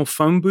the original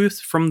phone booth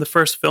from the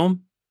first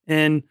film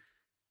in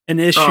an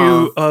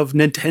issue of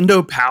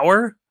Nintendo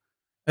Power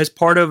as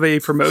part of a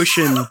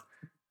promotion.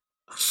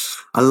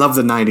 I love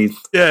the 90s.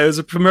 Yeah, it was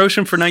a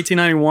promotion for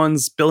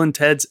 1991's Bill and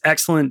Ted's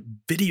Excellent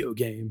video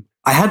game.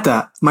 I had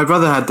that. My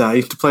brother had that. I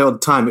used to play all the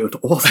time. It was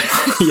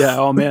awesome. Yeah,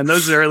 oh man,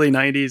 those early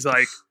 90s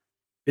like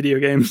video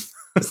games.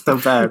 It's so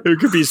bad. It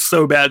could be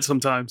so bad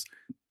sometimes.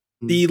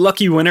 The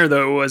lucky winner,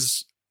 though,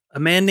 was a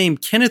man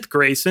named Kenneth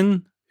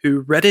Grayson,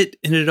 who Reddit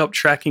ended up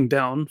tracking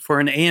down for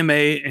an AMA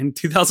in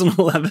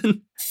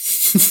 2011.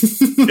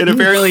 And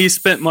apparently he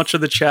spent much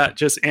of the chat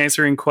just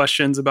answering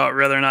questions about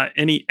whether or not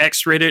any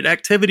X-rated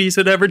activities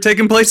had ever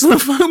taken place in the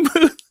phone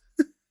booth.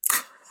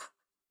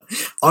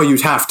 Oh,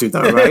 you'd have to,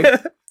 though,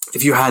 right?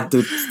 If you had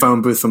the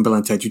phone booth from Bill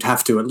and Ted, you'd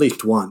have to at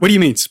least one. What do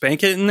you mean,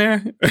 spank it in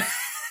there?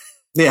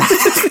 Yeah.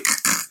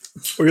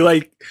 Or you're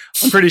like,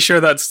 I'm pretty sure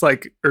that's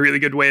like a really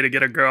good way to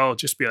get a girl.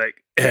 Just be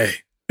like, hey,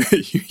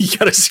 you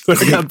gotta see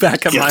what I got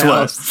back at my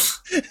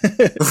house.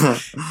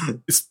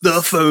 It's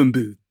the phone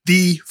booth.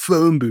 The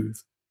phone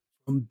booth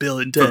from Bill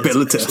and Ted's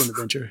Excellent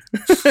Adventure.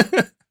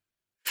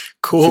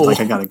 Cool. Like,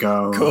 I gotta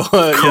go.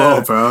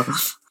 Cool, bro.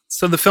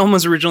 So the film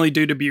was originally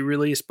due to be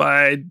released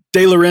by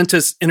De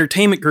Laurentiis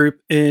Entertainment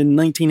Group in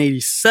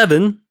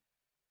 1987,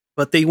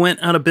 but they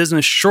went out of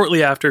business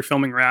shortly after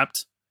filming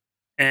wrapped.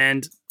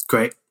 And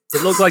great.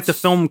 It looked like the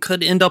film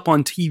could end up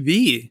on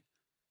TV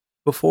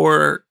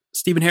before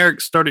Stephen Herrick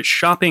started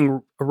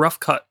shopping a rough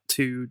cut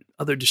to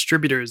other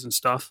distributors and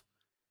stuff.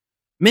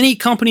 Many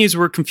companies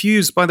were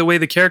confused by the way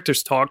the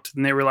characters talked,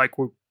 and they were like,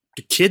 well,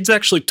 do kids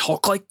actually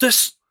talk like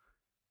this?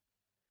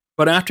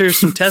 But after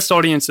some test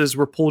audiences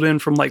were pulled in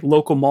from like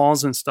local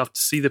malls and stuff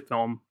to see the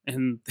film,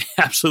 and they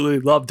absolutely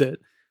loved it.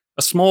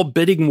 a small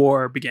bidding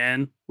war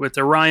began, with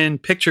Orion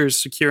Pictures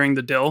securing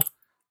the deal to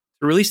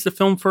release the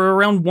film for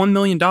around $1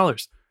 million.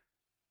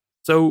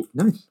 So,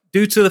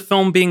 due to the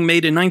film being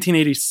made in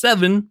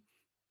 1987,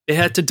 it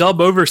had to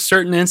dub over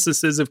certain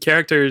instances of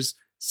characters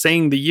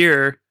saying the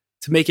year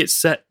to make it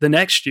set the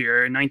next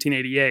year in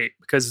 1988,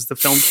 because the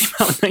film came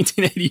out in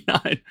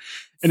 1989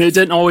 and it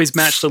didn't always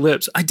match the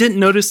lips. I didn't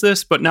notice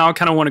this, but now I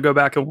kind of want to go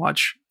back and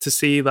watch to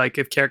see like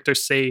if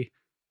characters say,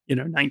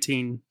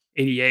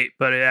 1988,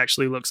 but it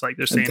actually looks like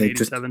they're saying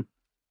 87.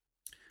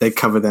 They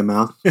cover their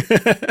mouth.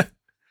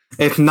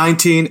 It's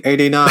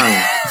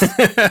 1989.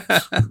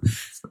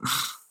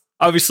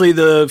 Obviously,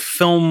 the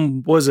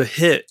film was a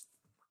hit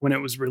when it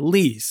was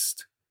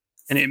released,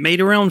 and it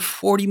made around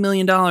 $40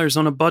 million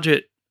on a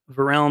budget of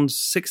around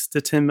 $6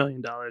 to $10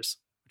 million,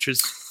 which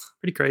is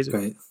pretty crazy.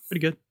 Right. Pretty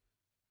good.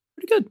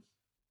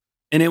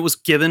 And it was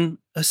given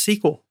a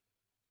sequel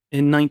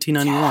in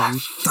 1991.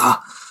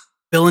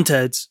 Bill and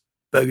Ted's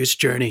Bogus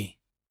Journey.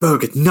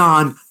 Bogus,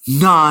 non-heinous.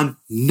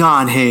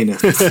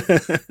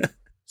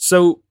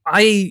 So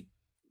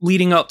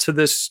leading up to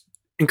this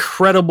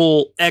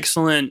incredible,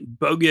 excellent,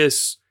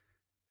 bogus,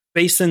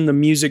 facing the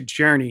music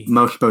journey.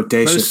 Most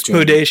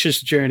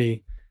bodacious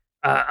journey.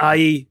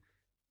 I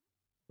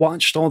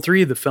watched all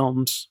three of the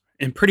films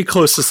in pretty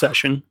close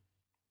succession.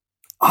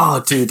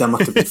 Oh, dude, that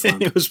must have been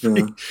fun. It was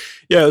pretty,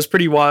 it was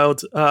pretty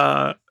wild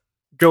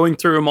going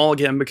through them all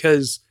again,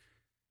 because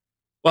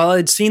while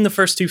I'd seen the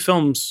first two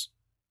films,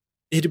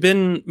 it had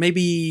been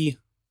maybe,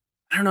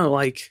 I don't know,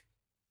 like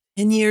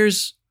 10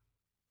 years,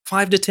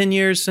 5 to 10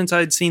 years since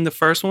I'd seen the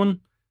first one.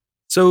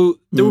 So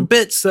there were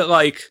bits that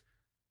like,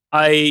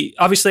 I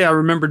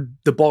remembered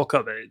the bulk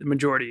of it, the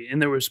majority.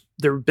 And there were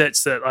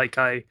bits that like,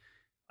 I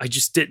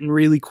just didn't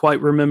really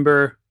quite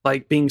remember,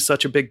 like being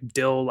such a big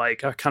deal.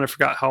 Like I kind of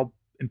forgot how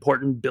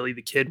important Billy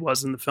the Kid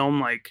was in the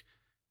film. Like,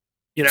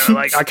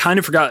 like I kind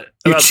of forgot.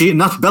 You're cheating,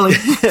 not Billy.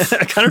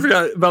 I kind of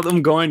forgot about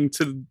them going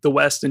to the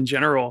West in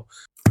general.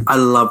 I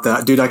love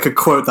that, dude. I could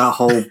quote that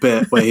whole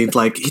bit where he's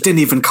like, he didn't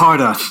even card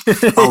us.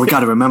 Oh, we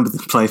got to remember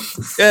this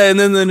place. Yeah, and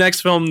then the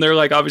next film, they're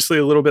like obviously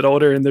a little bit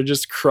older and they're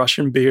just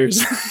crushing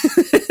beers.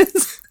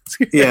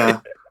 Yeah.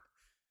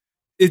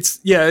 It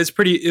was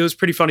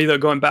pretty funny though,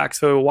 going back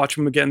to watch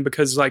them again,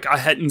 because like I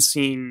hadn't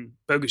seen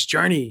Bogus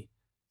Journey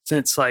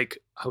since like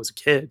I was a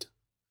kid.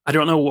 I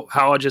don't know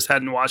how I just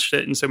hadn't watched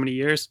it in so many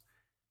years.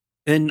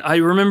 And I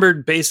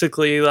remembered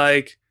basically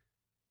like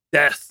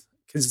death,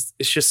 because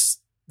it's just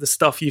the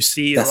stuff you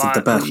see a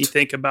lot when you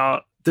think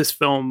about this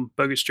film,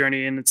 Bogus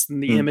Journey, and it's in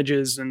the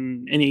images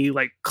and any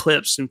like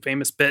clips and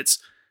famous bits.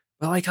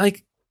 But like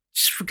I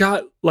just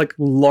forgot like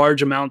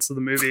large amounts of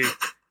the movie.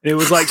 And it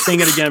was like seeing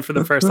it again for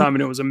the first time,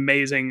 and it was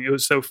amazing. It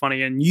was so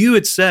funny. And you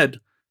had said to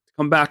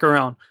come back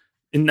around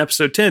in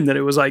episode 10 that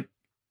it was like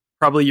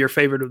probably your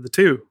favorite of the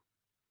two.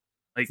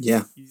 Like,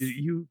 yeah,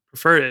 you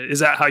preferred it. Is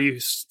that how you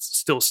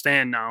still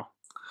stand now?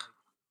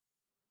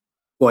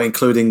 Well,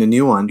 including the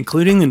new one.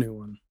 Including the new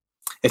one.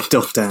 It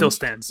still stands. Still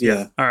stands.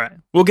 Yeah. All right.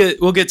 We'll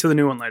get to the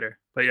new one later.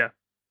 But yeah.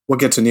 We'll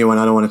get to the new one.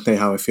 I don't want to say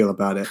how I feel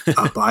about it.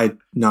 But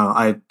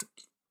I'm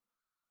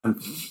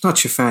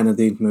such a fan of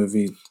these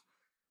movies.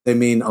 They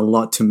mean a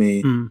lot to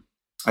me.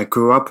 I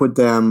grew up with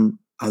them.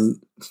 I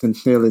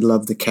sincerely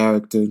love the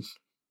characters.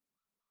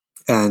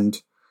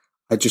 And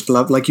I just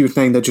love, like you were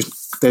saying,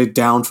 they're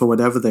down for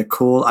whatever. They're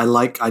cool.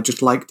 I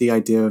just like the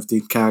idea of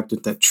these characters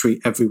that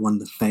treat everyone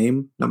the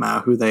same, no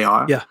matter who they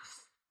are. Yeah.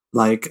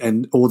 Like,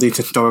 and all these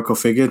historical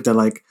figures, they're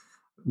like,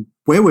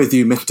 we're with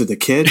you, Mr. the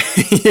Kid,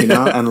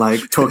 and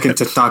like talking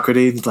to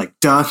Socrates, like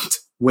dust,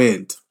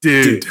 wind,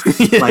 dude.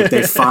 Like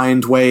they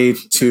find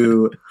ways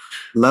to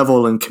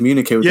level and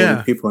communicate with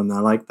other people, and I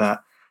like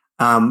that.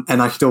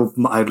 And I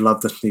love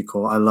the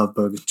sequel. I love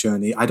Bogus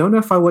Journey. I don't know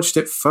if I watched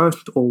it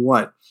first or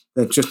what.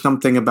 There's just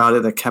something about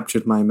it that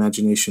captured my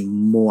imagination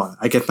more.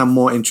 I guess I'm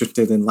more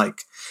interested in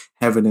like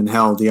heaven and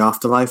hell, the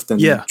afterlife, than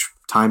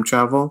time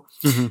travel.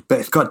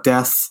 But it's got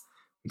death.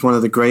 It's one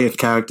of the greatest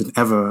characters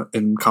ever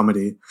in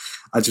comedy.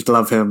 I just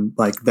love him,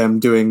 like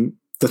them doing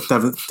the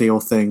Seventh Seal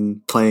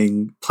thing,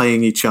 playing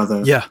each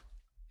other. Yeah.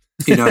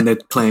 And they're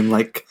playing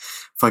like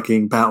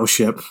fucking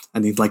Battleship,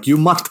 and he's like, you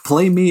must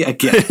play me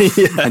again.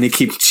 And he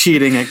keeps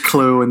cheating at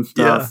Clue and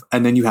stuff.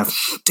 And then you have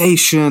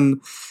Station.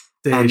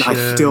 And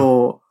I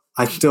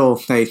still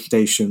say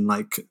Station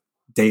like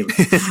daily.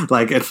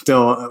 Like it's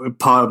still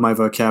part of my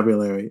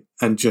vocabulary.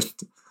 And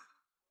just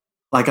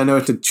like, I know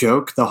it's a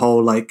joke, the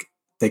whole like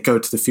they go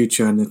to the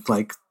future and it's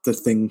like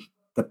the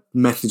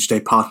message they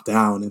pass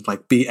down is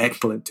like be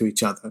excellent to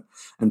each other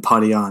and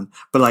party on.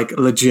 But like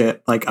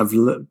legit, like I've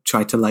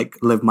tried to like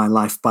live my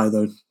life by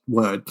those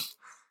words.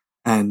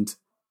 And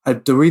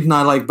the reason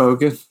I like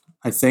Bogus,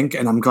 I think,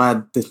 and I'm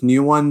glad this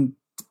new one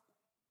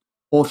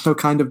also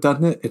kind of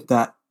does it, is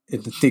that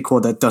it's a sequel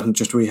that doesn't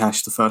just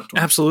rehash the first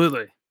one.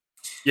 Absolutely.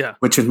 Yeah.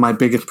 Which is my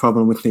biggest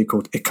problem with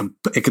sequels. It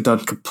could do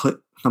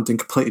something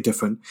completely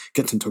different.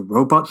 Gets into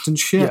robots and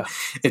shit. Yeah.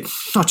 It's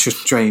such a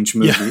strange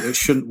movie. Yeah. It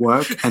shouldn't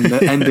work. And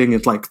the ending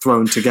is like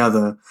thrown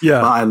together.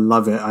 Yeah. But I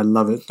love it. I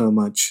love it so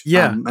much.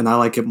 Yeah. And I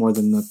like it more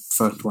than the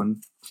first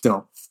one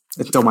still.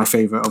 It's still my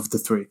favorite of the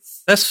three.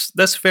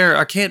 That's fair.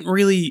 I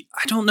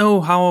don't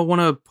know how I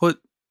want to put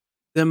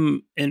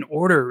them in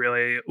order,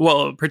 really.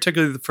 Well,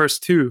 particularly the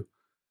first two.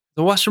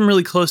 I watched them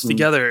really close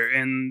together,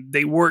 and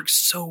they work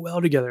so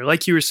well together.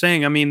 Like you were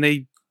saying, I mean,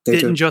 they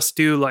didn't just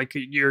do like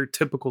your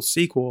typical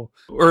sequel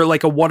or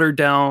like a watered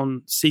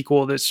down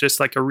sequel that's just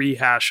like a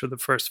rehash of the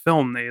first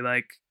film. They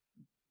like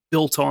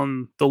built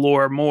on the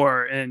lore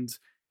more and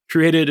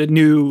created a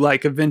new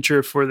like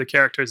adventure for the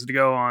characters to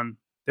go on.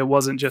 It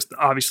wasn't just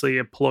obviously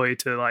a ploy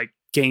to like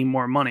gain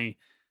more money.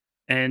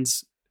 And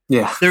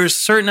there's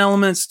certain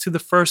elements to the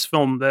first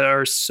film that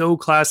are so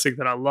classic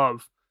that I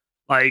love.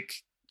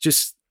 Like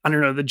just, I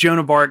don't know, the Joan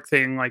of Arc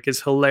thing like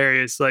is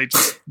hilarious. Like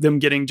just them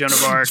getting Joan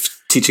of Arc.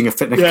 Teaching a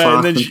fitness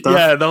class. And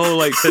then, the whole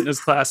like fitness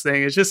class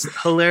thing. It's just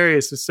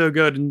hilarious. It's so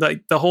good. And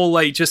like the whole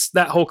like just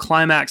that whole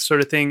climax sort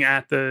of thing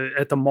at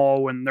the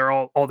mall when they're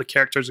all the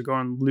characters are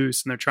going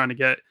loose and they're trying to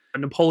get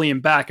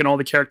Napoleon back and all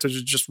the characters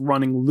are just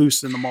running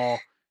loose in the mall.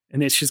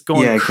 And it's just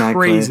going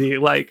crazy.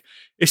 Like,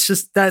 it's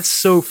just, that's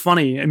so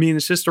funny. I mean,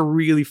 it's just a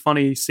really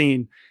funny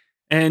scene.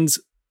 And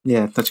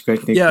yeah, that's a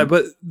great thing. Yeah,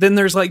 but then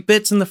there's like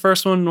bits in the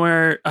first one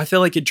where I feel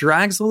like it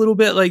drags a little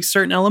bit, like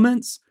certain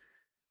elements.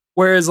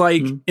 Whereas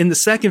like in the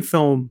second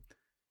film,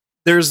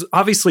 there's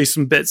obviously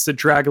some bits that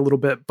drag a little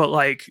bit, but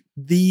like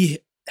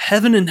the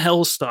heaven and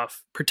hell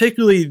stuff,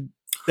 particularly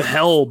the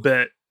hell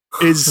bit,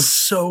 is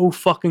so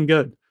fucking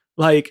good.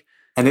 Like,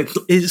 and it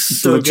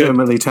is so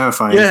legitimately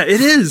terrifying. Yeah,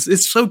 it is.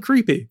 It's so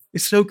creepy.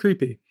 It's so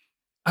creepy.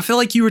 I feel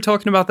like you were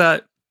talking about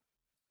that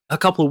a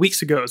couple of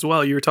weeks ago as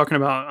well. You were talking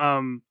about,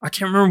 I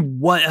can't remember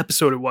what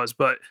episode it was,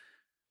 but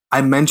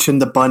I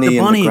mentioned the bunny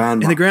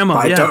and the grandma.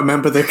 I don't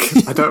remember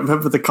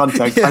the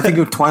context. I think it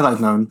was Twilight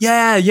Zone.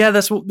 Yeah,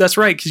 that's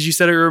right. Because you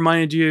said it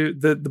reminded you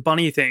the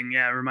bunny thing.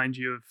 Yeah, it reminded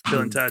you of Bill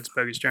and Ted's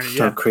Bogus Journey.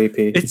 So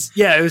creepy.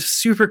 It was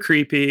super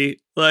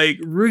creepy. Like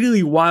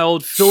really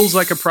wild. Feels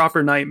like a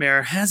proper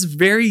nightmare. Has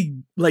very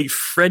like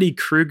Freddy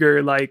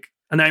Krueger, like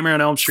a Nightmare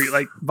on Elm Street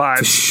like vibes.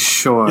 For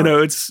sure. You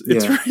know, it's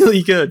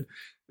really good.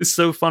 It's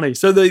so funny.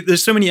 So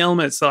there's so many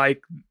elements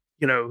like,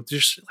 you know,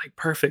 just like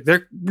perfect.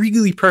 They're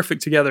really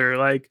perfect together.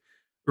 Like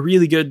a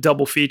really good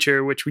double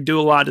feature, which we do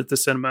a lot at the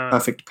cinema.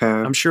 Perfect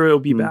pair. I'm sure it'll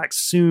be back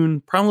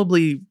soon,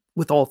 probably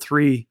with all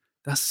three.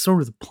 That's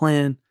sort of the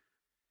plan.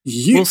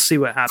 Yeah. We'll see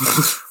what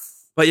happens.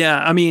 But yeah,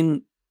 I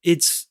mean,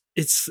 it's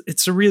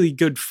a really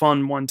good,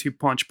 fun 1-2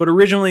 punch. But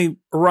originally,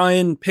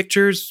 Orion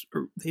Pictures,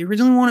 they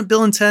originally wanted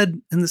Bill and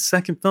Ted in the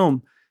second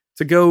film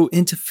to go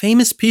into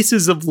famous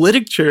pieces of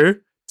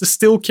literature to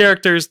steal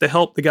characters to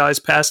help the guys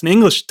pass an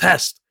English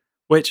test,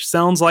 which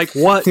sounds like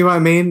what? See what I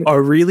mean?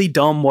 A really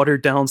dumb,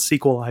 watered down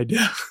sequel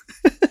idea.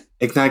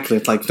 Exactly.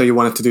 It's like, so you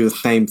wanted to do the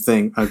same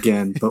thing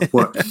again, but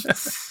what?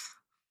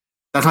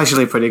 That's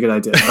actually a pretty good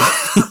idea.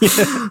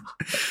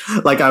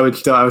 Like I would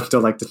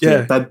still like to see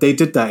it. But they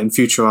did that in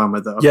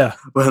Futurama though. Yeah.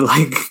 Where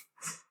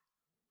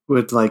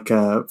with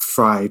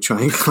Fry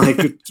trying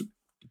like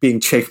being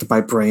chased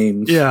by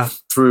Brain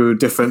through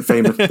different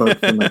famous books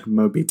and like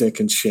Moby Dick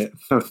and shit.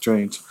 So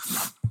strange.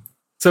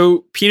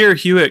 So Peter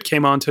Hewitt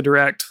came on to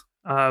direct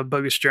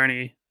Bogus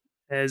Journey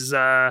as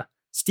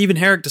Stephen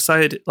Herrick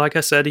decided, like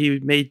I said, he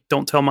made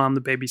Don't Tell Mom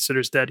the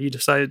Babysitter's Dead. He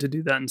decided to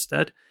do that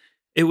instead.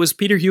 It was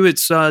Peter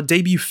Hewitt's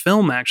debut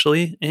film,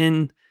 actually,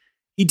 and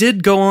he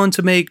did go on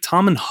to make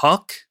Tom and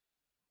Huck.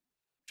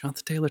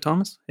 Jonathan Taylor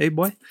Thomas, hey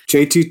boy.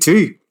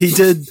 JTT. He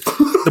did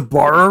The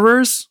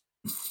Borrowers.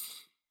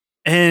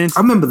 And I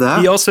remember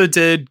that. He also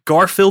did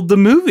Garfield the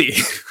movie.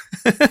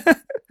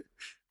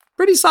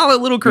 Pretty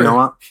solid little career. You know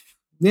what?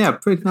 Yeah,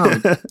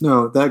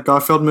 no, that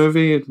Garfield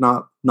movie is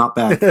not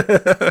bad.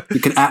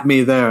 You can at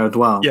me there as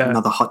well. Yeah.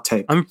 Another hot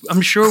take.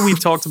 I'm sure we've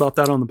talked about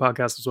that on the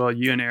podcast as well.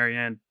 You and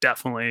Ariane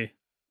definitely.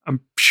 I'm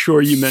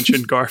sure you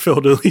mentioned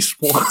Garfield at least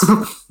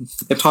once.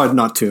 It's hard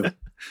not to.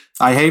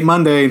 I hate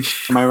Mondays.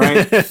 Am I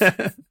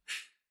right?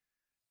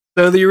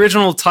 So the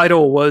original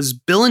title was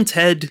Bill and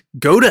Ted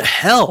Go to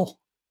Hell,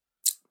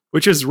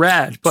 which is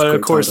rad, but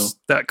of course title.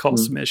 That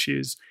caused some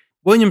issues.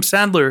 William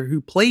Sadler,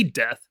 who played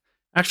Death,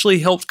 actually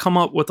helped come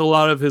up with a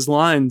lot of his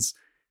lines.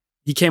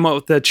 He came up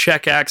with the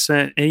Czech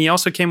accent, and he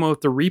also came up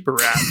with the Reaper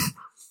rap.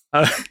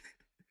 Oh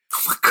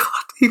my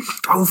god, he's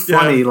so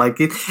funny! Yeah. Like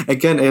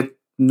it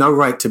no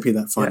right to be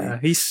that funny. Yeah,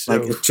 he's so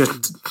like it's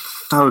just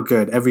so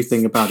good.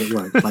 Everything about it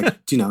works.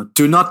 Like do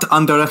not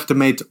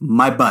underestimate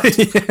my butt.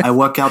 Yeah. I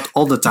work out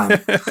all the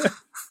time.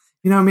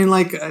 You know what I mean?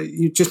 Like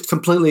you just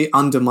completely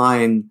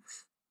undermine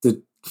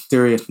the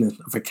seriousness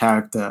of a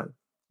character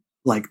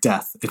like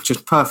Death. It's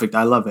just perfect.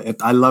 I love it.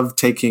 I love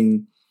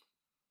talking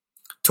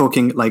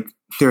like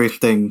serious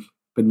things,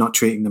 but not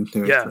treating them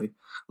seriously. Yeah.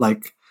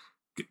 Like,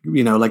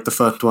 like the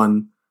first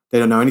one, they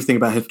don't know anything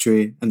about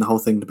history and the whole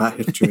thing about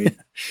history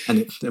and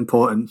it's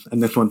important.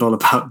 And this one's all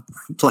about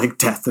like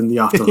death and the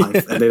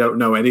afterlife and they don't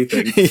know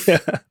anything. Yeah,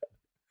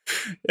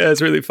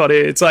 it's really funny.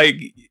 It's like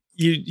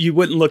you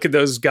wouldn't look at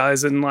those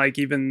guys and like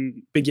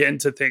even begin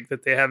to think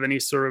that they have any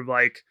sort of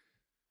like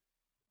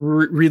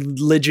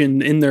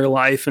religion in their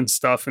life and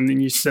stuff, and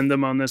then you send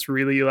them on this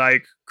really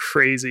like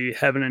crazy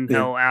heaven and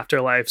hell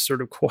afterlife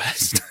sort of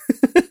quest.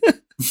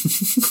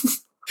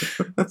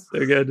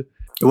 So good.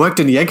 It worked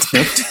in The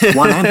Exit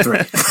 1 and 3.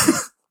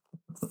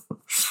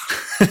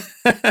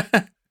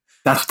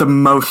 That's the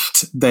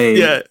most they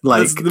can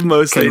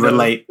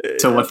relate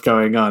to what's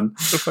going on.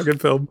 The fucking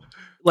film.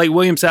 Like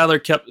William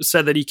Sadler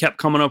said that he kept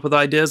coming up with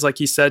ideas. Like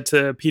he said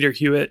to Peter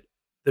Hewitt,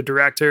 the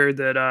director,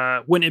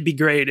 that wouldn't it be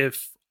great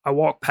if I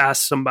walk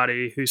past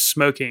somebody who's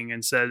smoking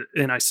and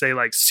I say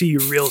like, see you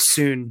real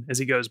soon as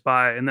he goes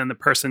by. And then the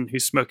person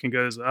who's smoking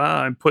goes,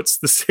 and puts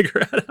the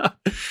cigarette out.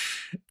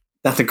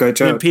 That's a great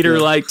joke. And Peter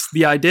liked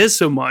the ideas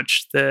so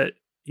much that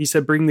he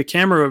said, bring the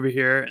camera over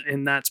here.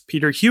 And that's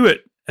Peter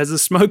Hewitt as a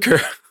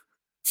smoker.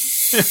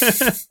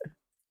 So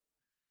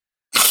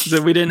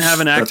we didn't have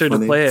an actor to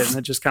play it. And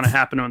it just kind of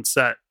happened on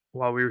set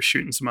while we were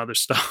shooting some other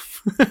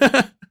stuff.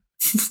 Good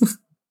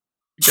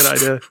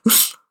idea.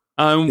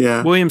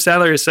 William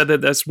Sadler has said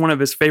that that's one of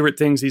his favorite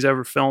things he's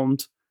ever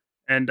filmed.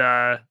 And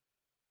the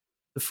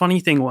funny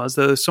thing was,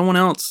 though, someone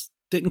else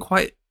didn't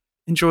quite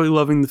enjoy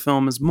loving the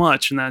film as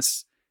much, and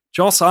that's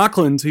Joss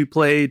Ackland, who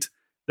played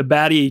the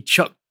baddie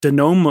Chuck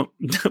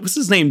what's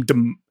his name?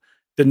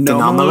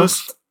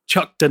 Denomalos?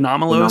 Chuck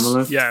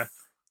Denomalos? Yeah.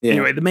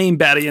 Anyway, the main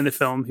baddie in the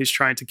film who's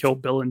trying to kill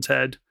Bill and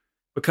Ted.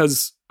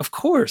 Because, of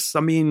course,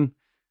 I mean,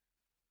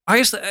 I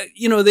guess,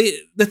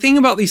 the thing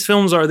about these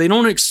films are they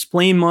don't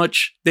explain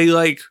much. They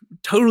like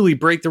totally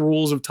break the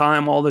rules of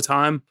time all the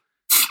time.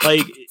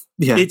 Like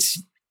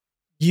it's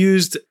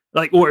used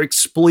like or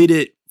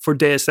exploited for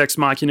Deus Ex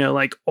Machina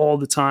like all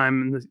the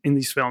time in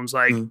these films.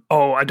 Like,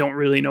 I don't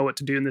really know what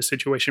to do in this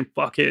situation.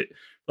 Fuck it.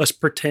 Let's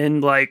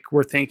pretend like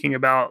we're thinking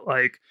about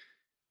like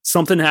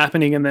something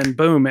happening and then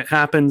boom, it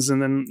happens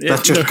and then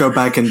let's just go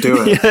back and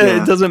do it.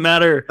 It doesn't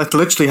matter. That's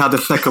literally how the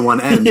second one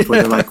ends,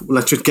 where they're like,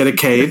 let's just get a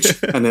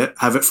cage and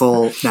have it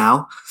fall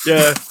now.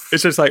 Yeah.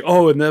 It's just like,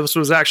 and this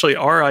was actually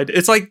our idea.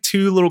 It's like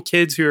two little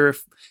kids who are,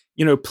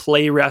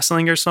 play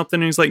wrestling or something.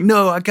 And he's like,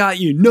 no, I got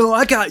you. No,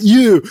 I got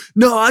you.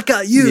 No, I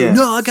got you. Yeah.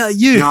 No, I got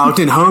you. No, I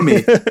didn't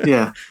homie.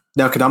 Yeah.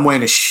 No, because I'm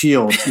wearing a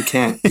shield. You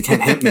can't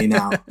hit me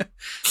now.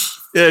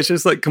 Yeah, it's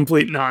just like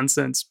complete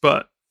nonsense.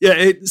 But yeah,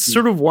 it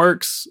sort of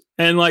works.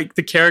 And like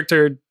the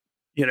character,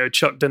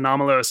 Chuck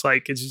Denomalos,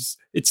 like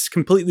it's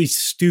completely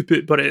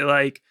stupid, but it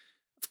like,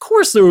 of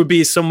course there would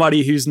be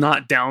somebody who's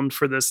not down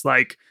for this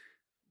like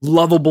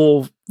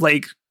lovable,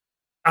 like,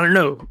 I don't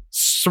know,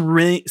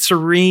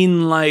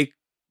 serene like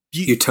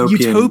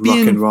utopian rock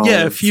and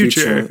roll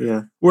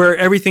future where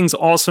everything's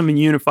awesome and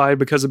unified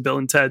because of Bill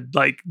and Ted.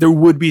 Like there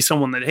would be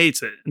someone that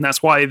hates it. And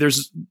that's why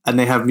and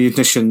they have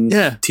musicians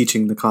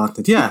teaching the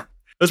content. Yeah.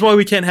 That's why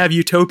we can't have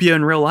utopia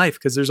in real life,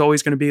 because there's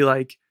always going to be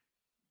like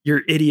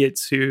your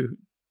idiots who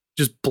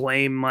just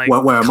blame like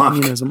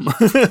communism.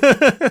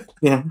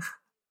 Yeah.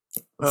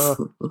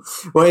 Well,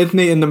 isn't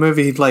he in the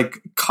movie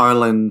like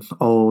Carlin's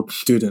old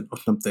student or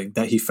something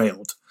that he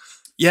failed?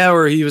 Yeah,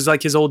 or he was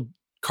like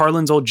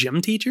Carlin's old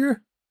gym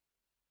teacher.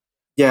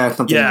 Yeah,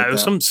 something. Yeah, like it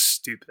was that. something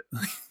stupid,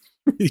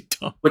 really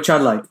dumb. Which I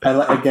like.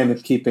 Again,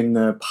 it's keeping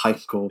the high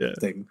school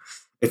thing.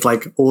 It's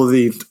like all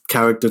the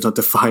characters are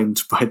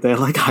defined by their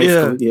like high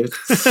school years,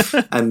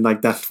 and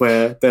like that's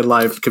where their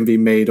lives can be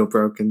made or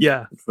broken.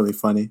 Yeah, it's really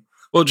funny.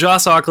 Well,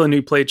 Joss Ackland,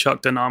 who played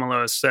Chuck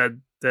Denomalos,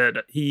 said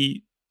that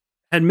he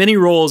had many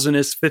roles in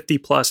his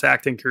 50-plus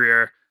acting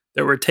career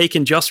that were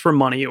taken just for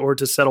money or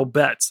to settle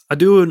bets. I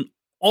do an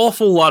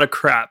awful lot of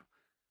crap,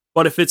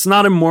 but if it's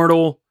not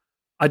immortal,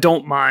 I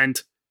don't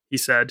mind, he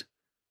said.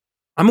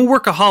 I'm a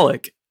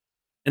workaholic,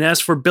 and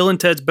as for Bill and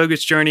Ted's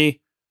Bogus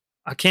Journey,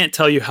 I can't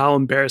tell you how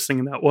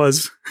embarrassing that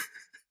was.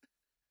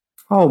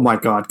 Oh my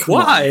God.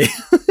 Why?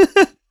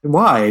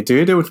 Why,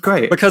 dude? It was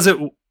great. Because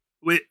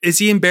is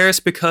he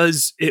embarrassed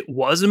because it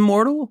was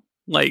immortal?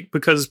 Like,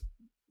 because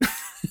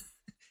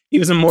he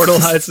was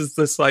immortalized as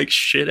this like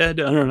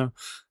shithead? I don't know.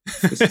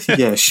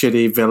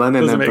 Shitty villain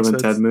in that Bill and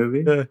Ted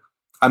movie. Yeah.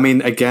 I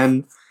mean,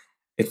 again,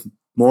 it's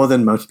more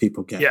than most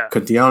people get. Yeah.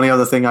 Because the only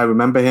other thing I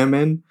remember him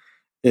in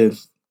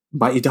is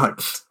Mighty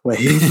Ducks, where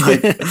he's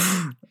like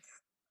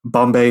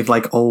Bombay's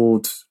like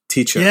old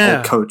teacher,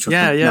 old coach.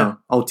 No,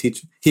 old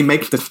teacher. He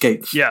makes the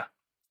skates. Yeah.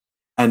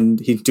 And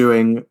he's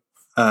doing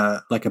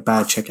like a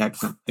bad Czech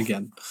accent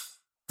again.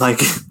 Like,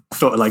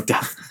 sort of like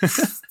that.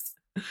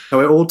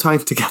 So it all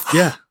ties together.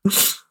 Yeah.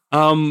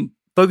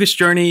 Bogus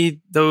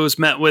Journey, those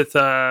met with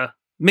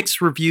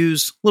mixed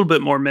reviews, a little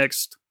bit more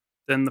mixed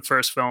than the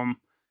first film.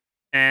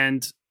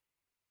 And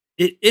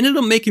it ended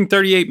up making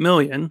 $38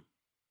 million.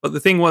 But the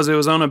thing was, it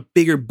was on a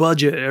bigger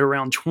budget at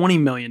around $20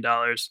 million.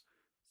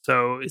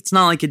 So it's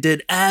not like it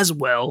did as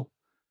well.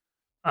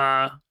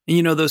 And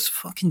those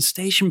fucking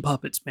station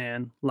puppets,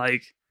 man.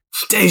 Like,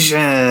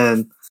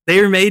 Station!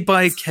 They were made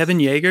by Kevin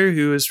Yeager,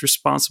 who is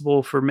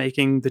responsible for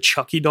making the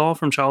Chucky doll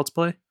from Child's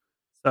Play.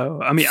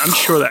 So, I mean, I'm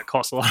sure that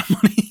costs a lot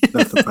of money.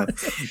 That's the plan.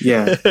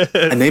 Yeah.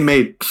 And they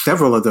made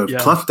several of those. Yeah.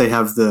 Plus, they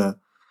have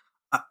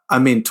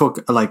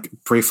talk like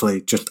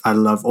briefly, I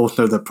love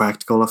also the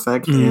practical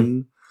effect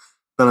in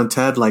Bill and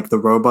Ted, like the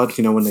robots,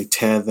 when they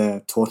tear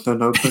their torso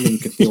open and you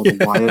can see all the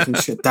wires and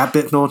shit. That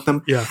bit's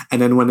awesome. Yeah. And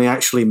then when they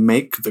actually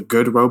make the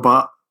good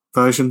robot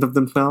versions of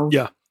themselves.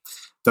 Yeah.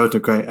 those are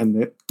great, and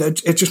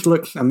it just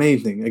looks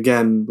amazing.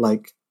 Again,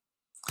 like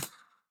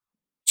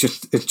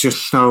it's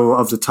just so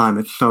of the time.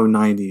 It's so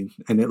 90s,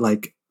 and it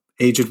like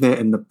ages it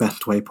in the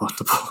best way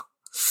possible.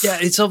 Yeah,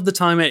 it's of the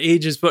time, it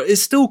ages, but it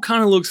still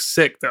kind of looks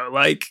sick though.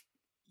 Like,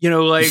 you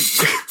know, like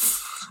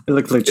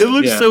it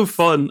looks so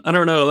fun. I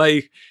don't know,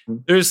 like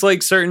there's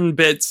like certain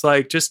bits,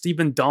 like just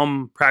even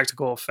dumb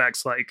practical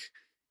effects, like,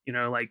 you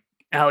know, like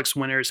Alex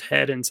Winter's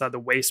head inside the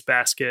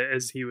wastebasket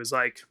as he was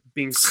like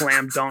being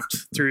slam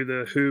dunked through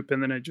the hoop,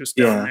 and then it just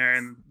down there,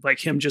 and like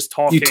him just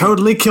talking. You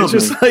totally killed me.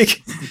 Just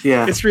like,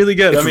 it's really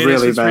good. It's I mean,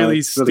 really it's just bad.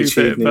 really stupid,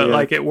 cheesy, but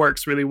like it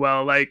works really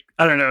well. Like,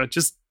 I don't know,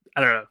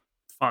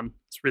 fun.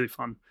 It's really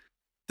fun.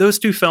 Those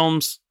two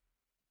films,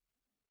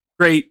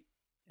 great.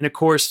 And of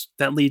course,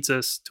 that leads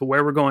us to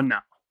where we're going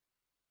now.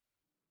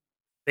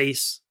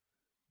 Face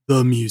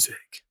the music.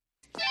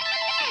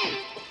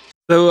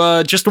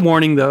 So just a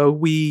warning, though,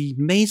 we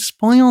may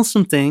spoil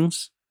some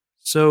things.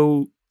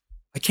 So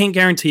I can't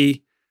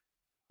guarantee.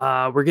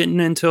 We're getting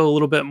into a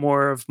little bit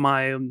more of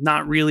my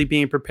not really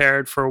being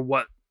prepared for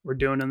what we're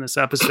doing in this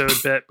episode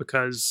bit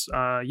because,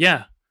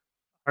 I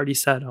already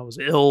said I was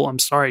ill. I'm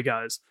sorry,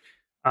 guys.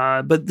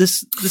 But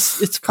this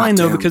it's fine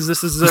though, because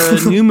this is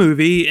a new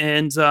movie,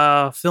 and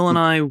Phil and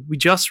I, we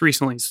just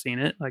recently seen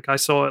it. Like, I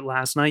saw it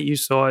last night. You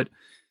saw it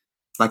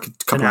like a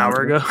couple an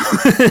hour ago.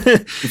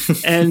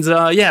 And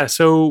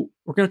so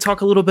we're going to talk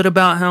a little bit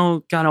about how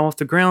it got off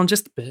the ground,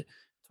 just a bit.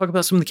 Talk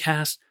about some of the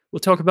cast. We'll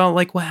talk about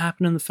like what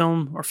happened in the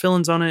film, our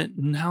feelings on it,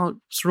 and how it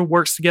sort of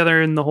works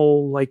together in the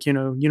whole, like, you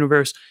know,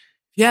 universe.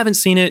 If you haven't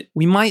seen it,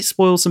 we might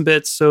spoil some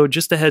bits, so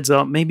just a heads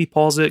up, maybe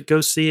pause it,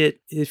 go see it.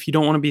 If you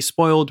don't want to be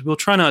spoiled, we'll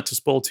try not to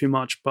spoil too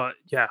much, but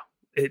yeah,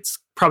 it's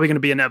probably going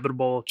to be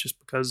inevitable just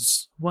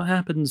because what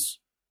happens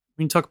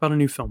when you talk about a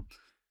new film.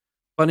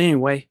 But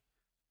anyway,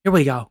 here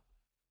we go.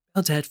 Bill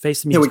and Ted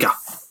Face the Music. Here we go.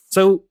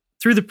 So,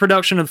 through the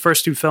production of the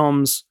first two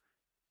films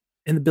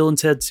in the Bill and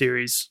Ted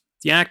series,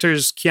 the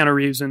actors Keanu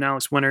Reeves and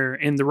Alex Winter,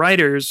 and the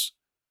writers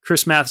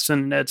Chris Matheson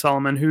and Ed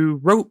Solomon, who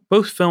wrote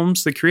both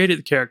films that created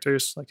the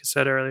characters, like I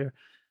said earlier,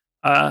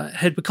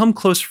 had become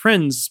close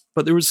friends,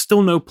 but there was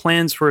still no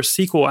plans for a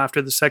sequel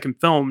after the second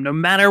film, no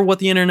matter what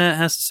the internet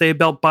has to say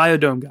about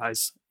Biodome,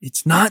 guys.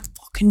 It's not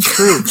fucking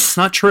true. It's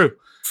not true.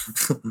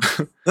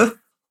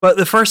 But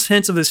the first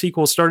hints of the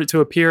sequel started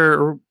to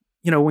appear,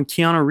 you know, when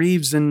Keanu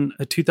Reeves in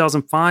a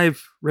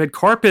 2005 red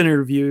carpet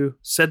interview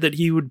said that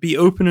he would be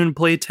open and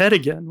play Ted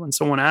again when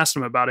someone asked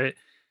him about it.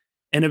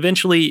 And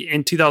eventually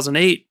in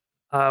 2008,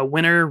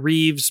 Winter,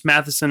 Reeves,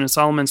 Matheson, and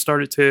Solomon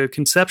started to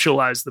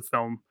conceptualize the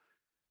film.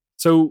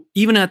 So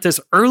even at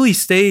this early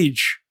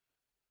stage,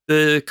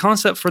 the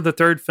concept for the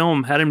third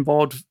film had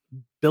involved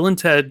Bill and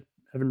Ted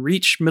having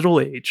reached middle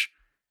age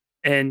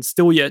and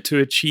still yet to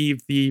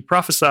achieve the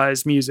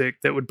prophesized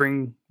music that would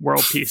bring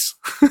world peace.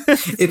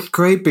 It's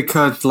great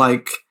because,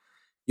 like,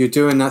 you're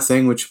doing that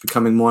thing which is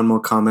becoming more and more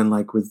common,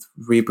 like with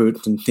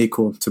reboots and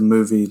sequels to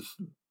movies,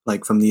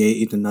 like from the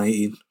 80s and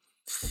 90s.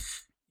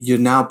 You're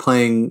now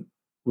playing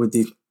with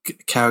these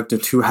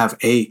characters who have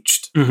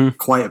aged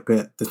quite a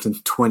bit. This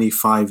is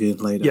 25 years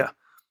later. Yeah.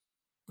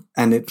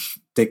 And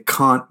they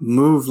can't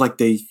move like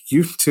they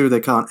used to. They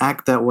can't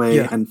act that way.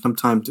 Yeah. And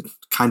sometimes it's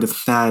kind of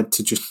sad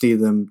to just see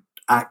them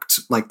act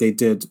like they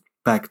did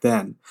back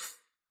then.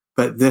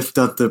 But this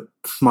does the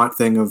smart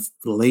thing of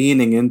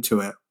leaning into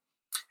it,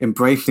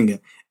 embracing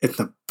it. It's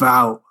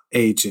about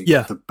aging.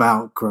 Yeah. It's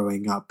about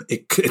growing up.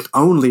 It's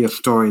only a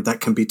story that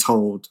can be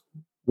told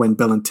when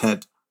Bill and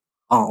Ted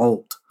are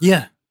old.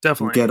 Yeah,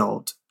 definitely. Get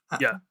old.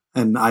 Yeah.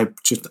 And I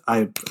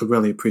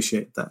really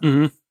appreciate that.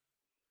 Mm-hmm.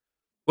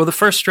 Well, the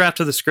first draft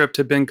of the script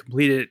had been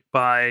completed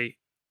by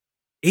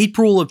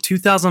April of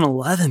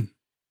 2011.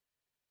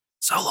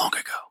 So long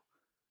ago.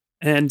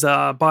 And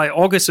by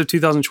August of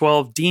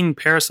 2012, Dean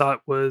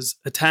Parasot was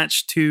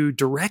attached to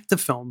direct the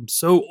film.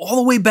 So all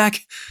the way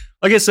back,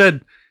 like I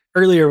said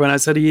earlier when I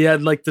said he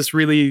had like this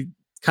really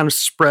kind of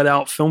spread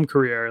out film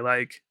career,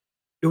 like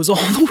it was all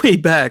the way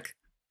back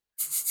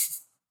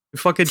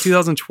fucking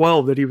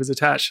 2012 that he was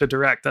attached to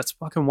direct. That's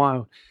fucking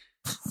wild.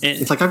 And,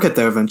 it's like, I'll get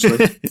there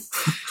eventually.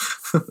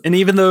 And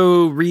even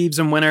though Reeves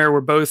and Winter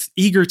were both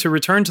eager to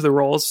return to the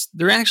roles,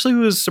 there actually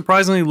was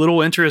surprisingly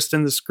little interest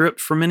in the script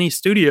from many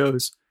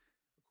studios.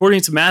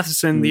 According to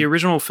Matheson, the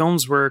original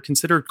films were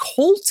considered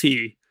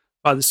culty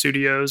by the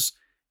studios,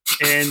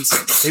 and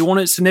they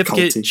wanted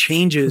significant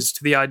changes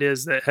to the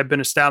ideas that had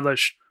been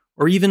established,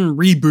 or even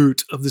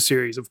reboot of the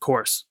series, of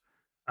course.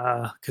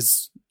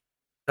 Because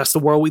that's the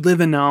world we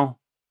live in now.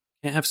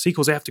 Can't have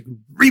sequels, they have to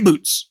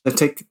reboots. They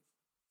take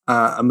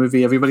a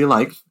movie everybody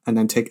likes and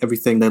then take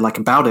everything they like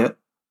about it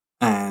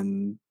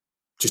and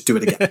just do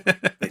it again,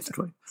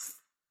 basically.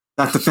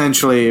 That's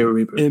essentially a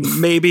reboot.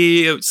 And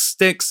maybe it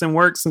sticks and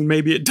works and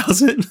maybe it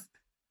doesn't.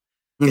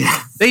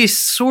 Yeah. They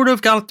sort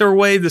of got their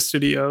way, the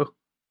studio,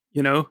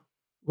 you know?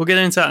 We'll get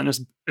into that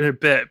in a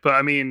bit, but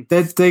I mean...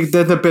 There's a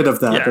bit of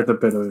that. Yeah. There's a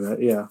bit of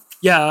that, yeah.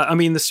 Yeah, I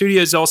mean, the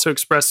studios also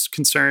expressed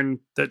concern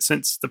that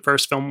since the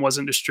first film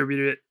wasn't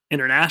distributed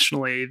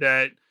internationally,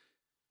 that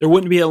there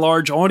wouldn't be a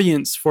large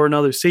audience for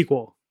another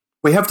sequel.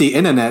 We have the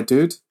internet,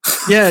 dude.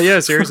 Yeah,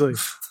 seriously.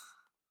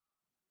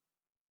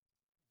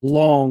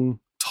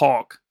 Long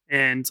talk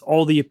and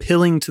all the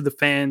appealing to the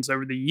fans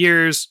over the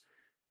years to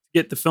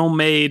get the film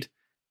made,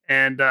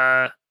 and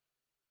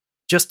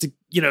just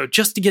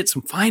to get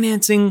some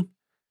financing,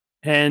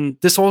 and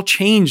this all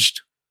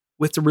changed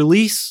with the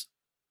release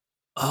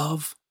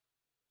of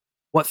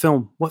what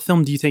film? What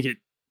film do you think it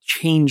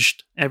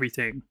changed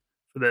everything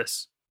for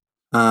this?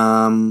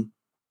 John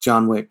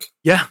Wick.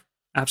 Yeah,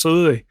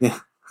 absolutely. Yeah.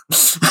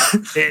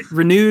 It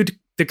renewed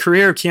the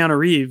career of Keanu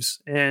Reeves,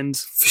 and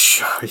for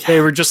sure, yeah. They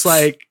were just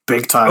like,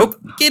 big time.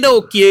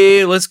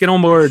 Okay, let's get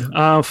on board.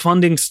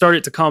 Funding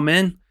started to come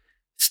in.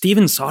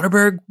 Steven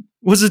Soderbergh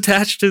was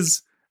attached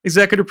as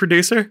executive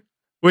producer,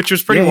 which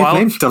was pretty wild.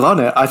 His name's still on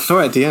it. I saw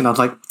it at the end. I was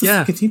like, what the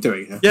fuck is he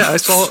doing here? Yeah, I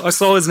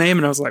saw his name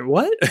and I was like,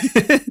 what?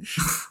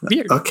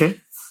 Weird.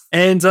 Okay.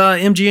 And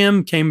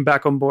MGM came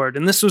back on board,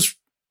 and this was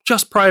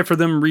just prior for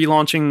them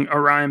relaunching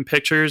Orion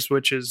Pictures,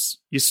 which is,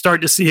 you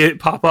start to see it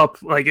pop up.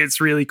 Like,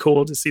 it's really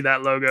cool to see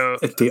that logo.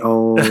 It's the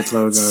old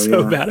logo.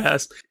 So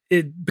badass.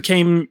 It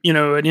became,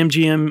 an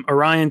MGM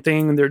Orion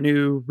thing, their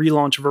new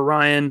relaunch of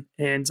Orion.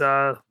 And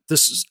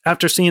this,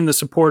 after seeing the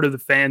support of the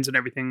fans and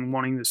everything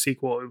wanting the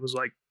sequel, it was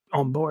like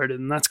on board.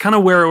 And that's kind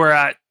of where we're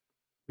at.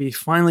 We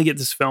finally get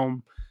this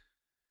film.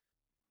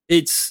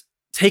 It's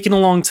taken a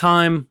long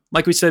time.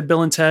 Like we said,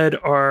 Bill and Ted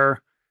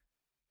are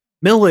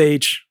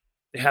middle-aged.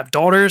 They have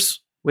daughters,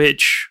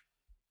 which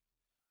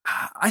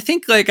I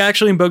think, like,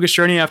 actually in Bogus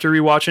Journey, after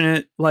rewatching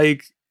it,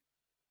 like,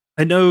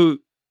 I know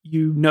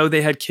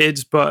they had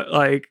kids, but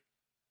like,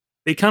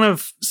 they kind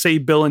of say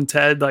Bill and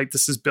Ted, like,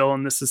 this is Bill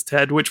and this is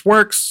Ted, which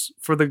works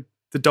for the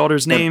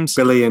daughters' names.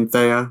 Billy and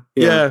Thea.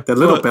 Yeah. They're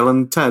little Bill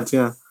and Ted,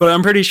 yeah. But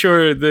I'm pretty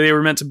sure they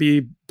were meant to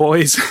be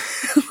boys,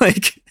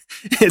 like,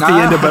 at the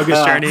end of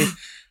Bogus Journey.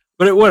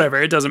 But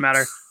whatever, it doesn't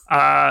matter.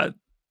 So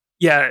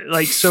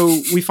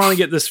we finally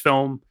get this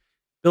film.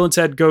 Bill and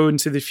Ted go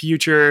into the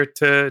future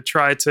to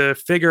try to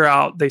figure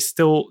out, they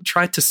still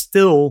try to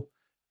steal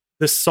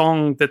the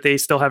song that they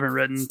still haven't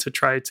written to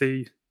try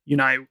to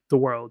unite the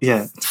world.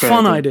 Yeah.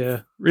 Fun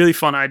idea. Really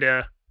fun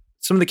idea.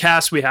 Some of the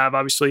cast we have,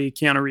 obviously,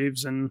 Keanu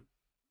Reeves and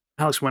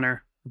Alex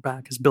Winter are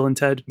back as Bill and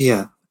Ted.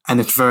 Yeah. And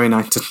it's very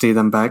nice to see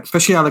them back,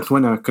 especially Alex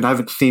Winter, because I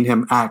haven't seen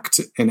him act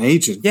in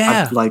ages.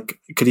 Yeah.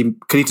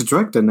 He's a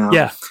director now.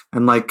 Yeah.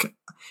 And like,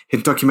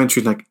 his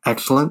documentary is like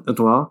excellent as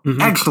well.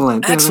 Mm-hmm.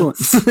 Excellent.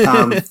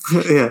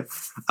 Yeah.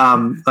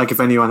 Like, if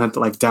anyone had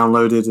like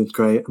downloaded, it's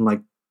great. And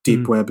like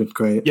Deep Web is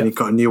great. Yep. And he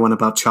got a new one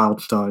about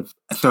child stars.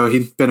 So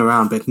he's been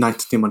around, but it's nice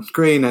to see him on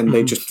screen. And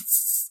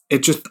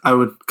I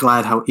was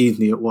glad how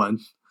easy it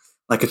was.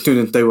 Like, as soon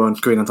as they were on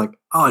screen, I was like,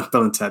 oh, it's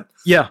Bill and Ted.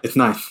 Yeah. It's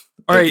nice.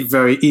 All right.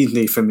 Very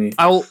easy for me.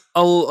 I'll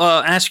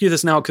ask you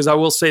this now, because I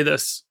will say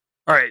this.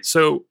 All right.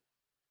 So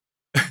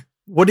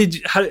all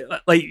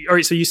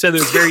right. So you said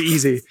it was very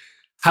easy.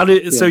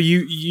 So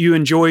you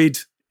enjoyed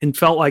and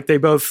felt like they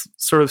both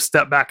sort of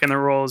stepped back in their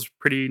roles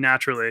pretty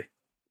naturally?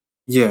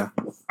 Yeah.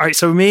 All right.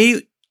 So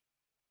me,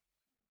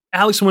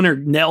 Alex Winter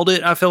nailed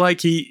it. I feel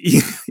like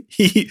he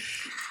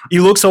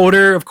looks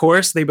older, of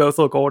course. They both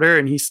look older,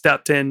 and he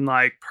stepped in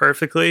like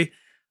perfectly.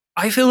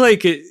 I feel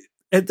like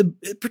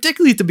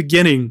particularly at the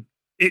beginning,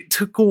 it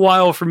took a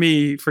while for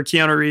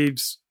Keanu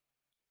Reeves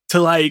to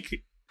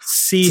like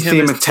see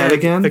him as Ted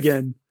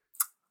again.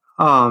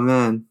 Oh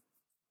man.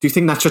 Do you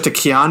think that's just a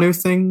Keanu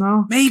thing,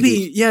 though?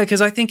 Maybe, yeah,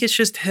 because I think it's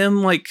just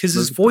him, like, because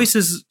his voice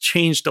has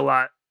changed a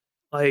lot.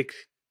 Like,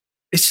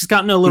 it's just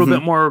gotten a little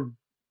bit more,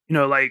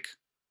 like...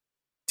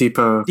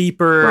 Deeper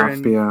raspier.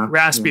 And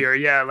raspier,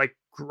 yeah, like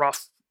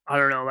gruff, I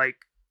don't know, like,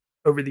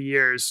 over the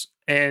years.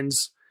 And,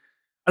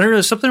 I don't know,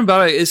 something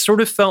about it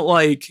sort of felt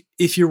like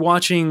if you're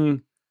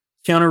watching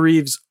Keanu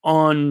Reeves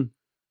on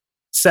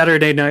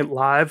Saturday Night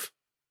Live,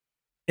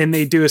 and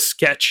they do a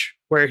sketch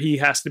where he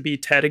has to be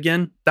Ted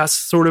again. That's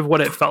sort of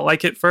what it felt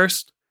like at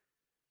first.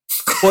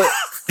 But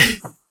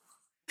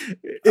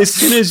as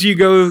soon as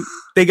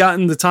they got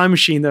in the time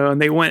machine, though, and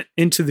they went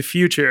into the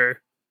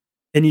future,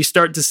 and you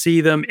start to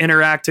see them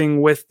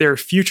interacting with their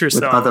future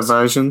selves.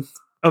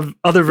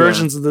 Other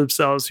versions of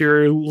themselves who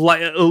are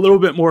like a little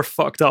bit more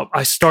fucked up.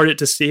 I started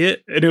to see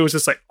it, and it was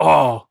just like,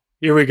 oh,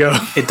 here we go.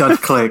 It does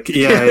click.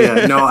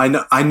 Yeah. No,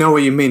 I know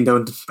what you mean.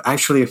 Though,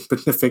 actually a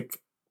specific,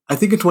 I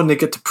think it's when they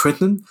get to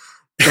prison.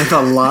 There's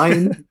a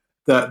line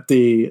that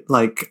the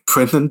like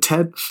prison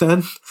Ted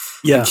said.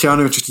 Yeah. And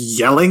Keanu just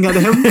yelling at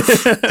him.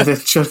 And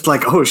it's just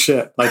like, oh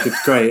shit. Like,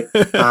 it's great.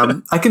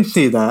 I can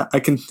see that.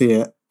 I can see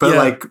it. But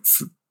like,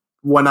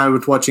 when I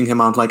was watching him,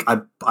 I was like,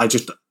 I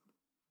just,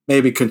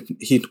 maybe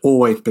he'd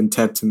always been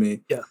Ted to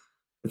me. Yeah.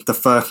 It's the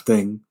first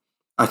thing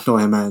I saw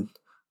him in.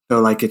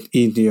 So like, it's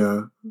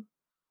easier.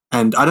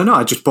 And I don't know,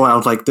 I just thought, I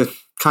was like, this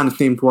kind of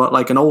seemed what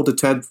like an older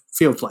Ted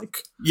feels like.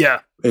 Yeah.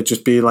 It'd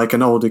just be like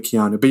an older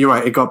Keanu. But you're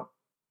right, it got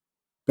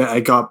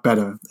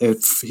better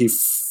if he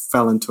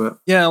fell into it.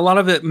 Yeah, a lot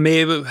of it may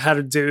have had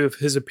to do with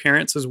his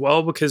appearance as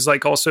well, because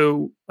like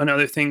also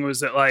another thing was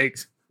that like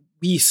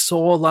we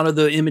saw a lot of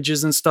the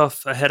images and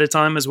stuff ahead of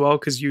time as well,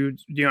 because you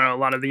know a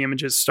lot of the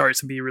images start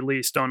to be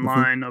released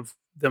online of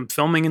them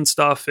filming and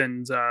stuff,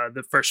 and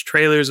the first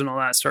trailers and all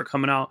that start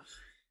coming out.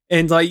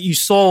 And like you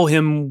saw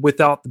him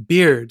without the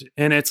beard,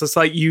 and it's just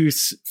like you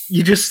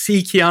just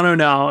see Keanu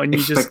now, and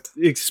you just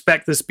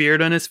expect this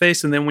beard on his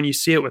face, and then when you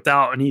see it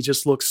without, and he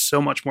just looks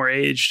so much more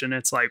aged, and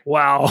it's like,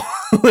 wow,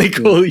 like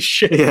holy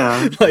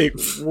shit, like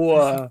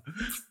whoa,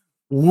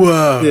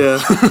 yeah,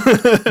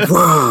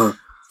 whoa.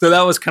 So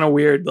that was kind of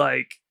weird,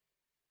 like,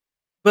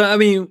 but I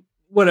mean,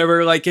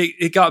 whatever. Like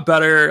it got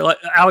better. Like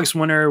Alex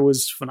Winter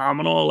was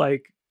phenomenal,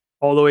 like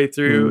all the way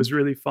through. It was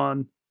really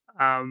fun.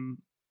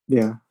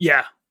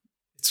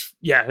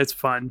 It's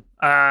fun.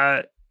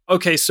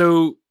 Okay,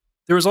 so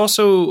there was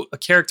also a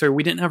character.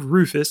 We didn't have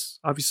Rufus,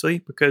 obviously,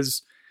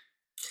 because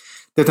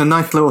there's a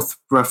nice little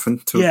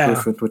reference to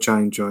Rufus, which I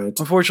enjoyed.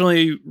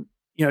 Unfortunately,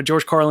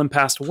 George Carlin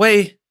passed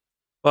away,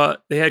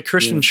 but they had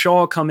Kristen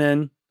Shaw come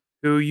in,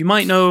 who you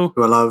might know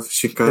who I love.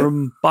 She's great.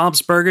 From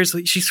Bob's Burgers.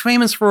 She's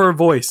famous for her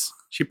voice.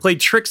 She played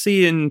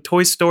Trixie in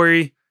Toy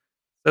Story.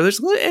 So there's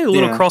a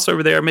little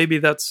crossover there. Maybe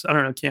that's, I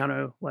don't know,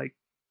 Keanu like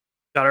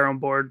got her on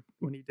board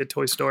when he did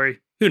Toy Story.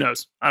 Who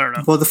knows? I don't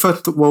know.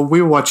 Well, we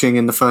were watching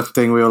in the first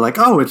thing, we were like,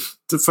 oh, it's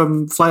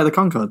from Flight of the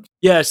Conchords.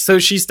 Yeah, so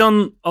she's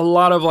done a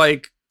lot of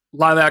like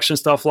live action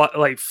stuff,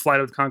 like Flight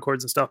of the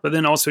Conchords and stuff, but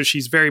then also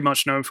she's very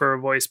much known for her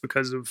voice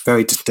because of...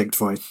 Very distinct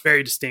voice.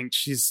 Very distinct.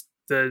 She's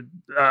the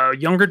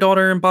younger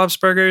daughter in Bob's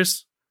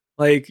Burgers.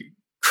 Like,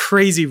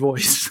 crazy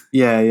voice.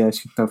 Yeah,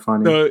 she's so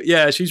funny. So,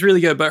 yeah, she's really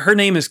good, but her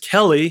name is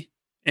Kelly,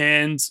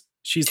 and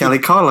she's... Kelly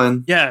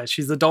Carlin. Yeah,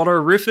 she's the daughter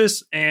of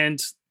Rufus,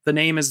 and... the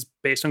name is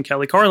based on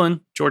Kelly Carlin,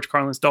 George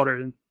Carlin's daughter,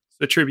 and it's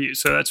a tribute.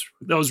 So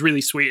that was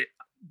really sweet.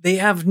 They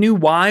have new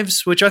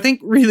wives, which I think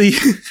really,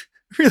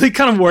 really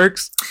kind of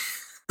works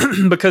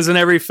because in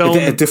every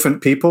film,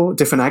 different people,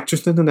 different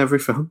actresses in every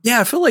film. Yeah,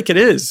 I feel like it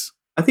is.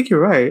 I think you're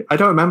right. I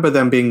don't remember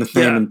them being the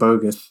same in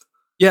Bogus.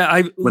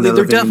 Yeah,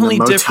 they're definitely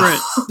different.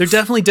 They're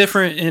definitely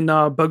different in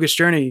Bogus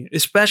Journey,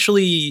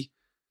 especially.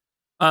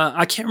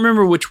 I can't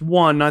remember which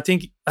one. I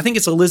think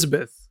it's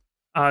Elizabeth,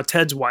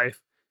 Ted's wife.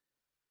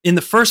 In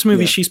the first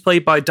movie, she's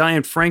played by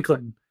Diane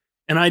Franklin,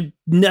 and I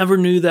never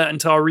knew that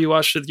until I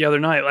rewatched it the other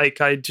night. Like,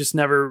 I just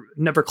never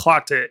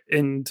clocked it.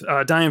 And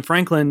Diane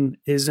Franklin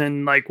is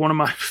in like one of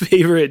my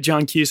favorite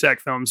John Cusack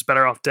films,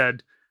 Better Off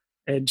Dead,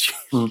 and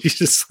she's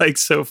just like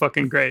so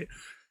fucking great.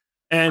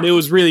 And it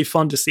was really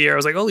fun to see her. I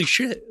was like, holy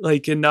shit!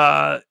 Like, and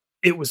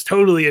it was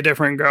totally a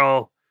different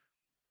girl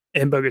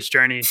in Bogus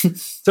Journey.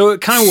 So it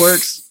kind of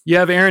works. You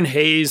have Erin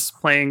Hayes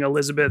playing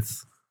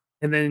Elizabeth,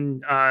 and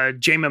then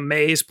Jayma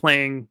Mays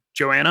playing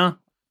Joanna.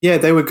 Yeah,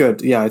 they were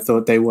good. Yeah, I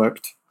thought they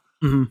worked.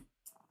 Mm-hmm.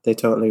 They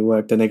totally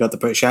worked, and they got the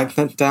British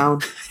accent down.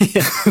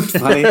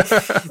 Funny.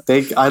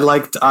 I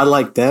liked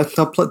their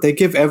subplot. They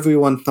give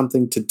everyone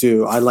something to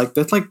do.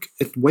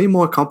 It's way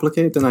more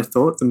complicated than I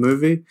thought, the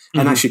movie,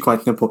 and actually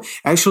quite simple.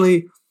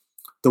 Actually,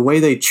 the way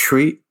they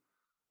treat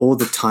all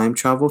the time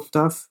travel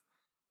stuff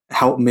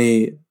helped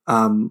me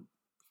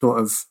sort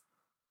of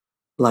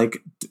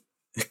like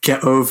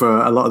get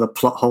over a lot of the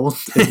plot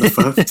holes in the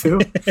first two.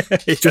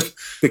 Just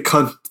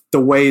because the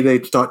way they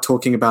start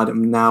talking about it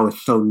now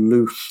is so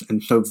loose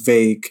and so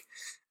vague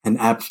and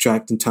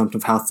abstract in terms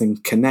of how things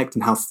connect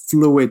and how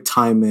fluid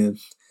time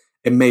is.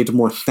 It made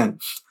more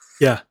sense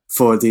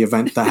for the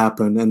event that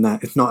happened, and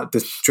that it's not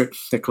this strict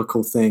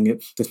cyclical thing.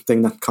 It's this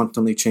thing that's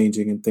constantly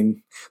changing and things.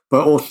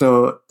 But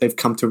also they've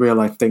come to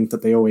realize things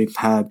that they always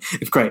had.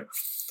 It's great.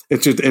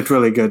 It's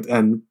really good.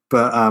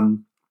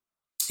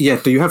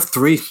 So you have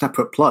 3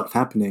 separate plots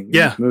happening in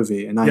this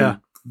movie, and I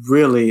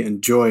really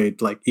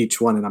enjoyed like each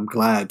one, and I'm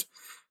glad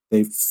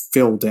they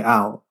filled it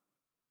out.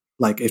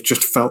 Like, it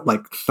just felt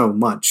like so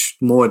much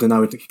more than I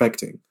was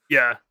expecting.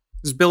 Yeah,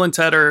 because Bill and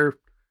Ted are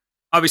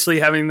obviously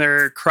having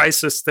their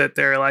crisis that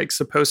they're like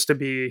supposed to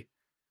be,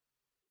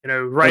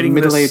 writing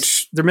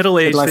this. They're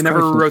middle-aged. They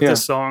never wrote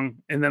this song,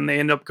 and then they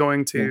end up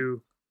going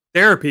to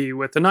therapy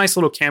with a nice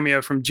little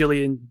cameo from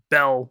Jillian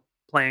Bell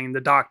playing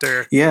the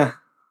doctor. Yeah,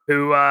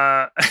 who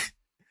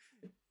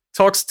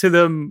talks to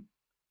them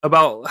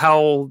about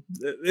how,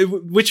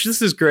 which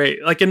this is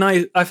great. Like, and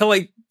I felt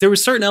like there were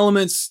certain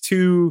elements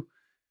to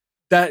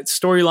that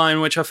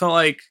storyline which I felt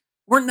like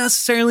weren't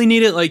necessarily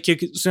needed. Like, you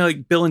could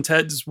like Bill and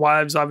Ted's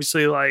wives,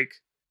 obviously, like,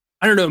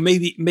 I don't know,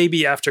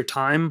 maybe after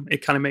time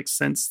it kind of makes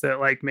sense that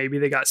like maybe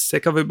they got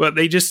sick of it, but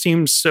they just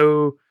seem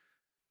so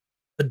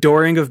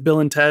adoring of Bill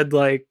and Ted,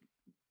 like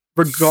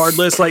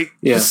regardless, like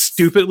just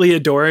stupidly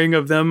adoring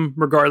of them,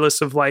 regardless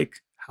of like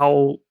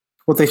how.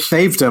 Well, they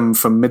saved them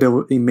from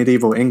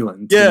medieval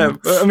England. Yeah,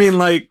 I mean,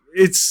 like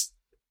it's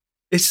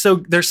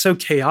so, they're so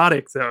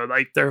chaotic though.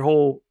 Like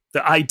the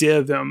idea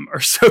of them are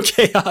so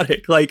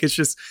chaotic. Like, it's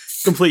just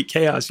complete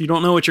chaos. You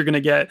don't know what you're going to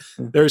get.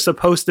 They're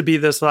supposed to be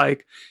this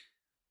like,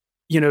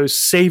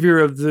 savior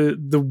of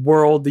the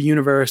world, the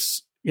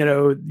universe,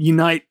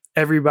 unite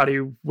everybody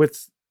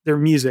with their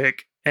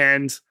music,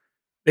 and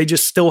they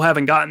just still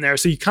haven't gotten there.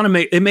 So you kind of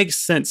it makes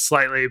sense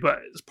slightly, but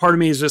part of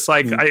me is just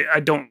like, I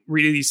don't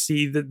really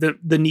see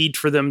the need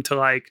for them to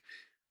like,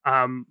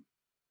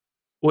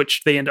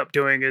 which they end up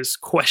doing is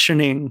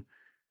questioning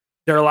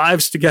their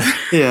lives together.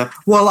 Yeah.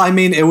 Well, I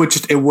mean, it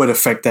would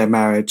affect their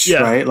marriage,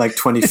 right? Like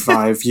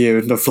 25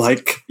 years of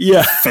like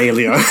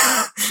failure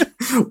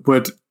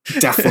would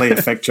definitely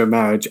affect your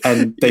marriage,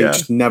 and they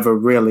just never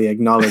really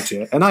acknowledge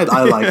it. And I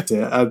liked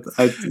it.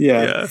 But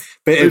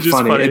it's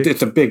funny.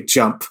 It's a big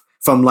jump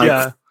from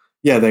like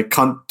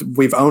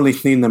we've only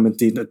seen them as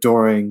these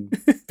adoring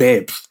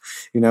babes,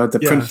 the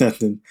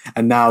princess,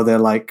 and now they're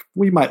like,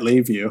 we might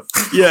leave you.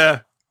 Yeah,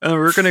 and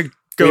we're gonna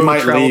go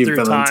travel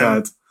through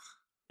time.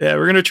 Yeah,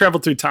 we're gonna travel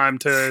through time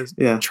to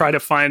try to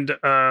find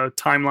a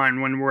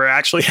timeline when we're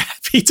actually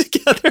happy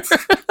together.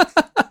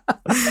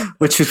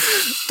 Which is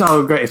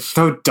so great. It's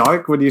so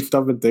dark when you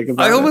stop and think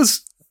about it.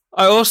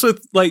 I also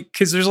like,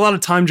 because there's a lot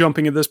of time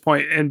jumping at this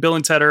point, and Bill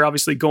and Ted are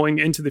obviously going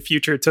into the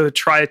future to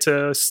try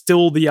to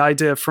steal the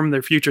idea from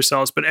their future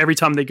selves. But every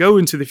time they go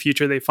into the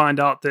future, they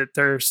find out that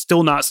they're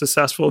still not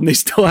successful and they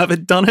still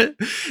haven't done it.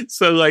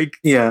 So like,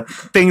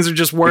 things are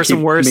just worse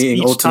and worse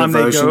each time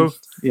they go.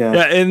 Yeah,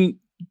 and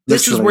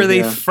this is where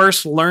they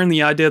first learn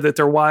the idea that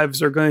their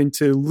wives are going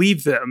to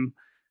leave them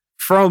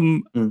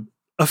from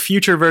a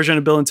future version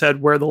of Bill and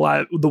Ted where the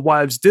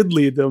wives did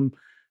leave them.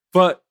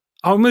 But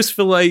I almost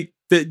feel like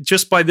that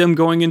just by them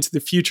going into the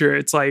future,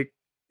 it's like,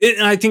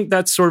 and I think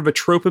that's sort of a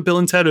trope of Bill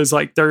and Ted, is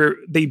like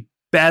they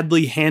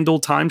badly handle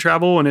time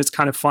travel, and it's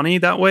kind of funny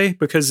that way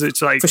because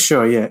it's like, for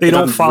sure, they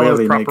don't follow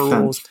really proper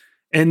rules.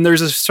 And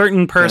there's a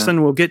certain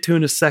person we'll get to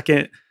in a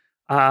second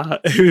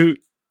who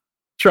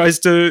tries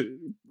to,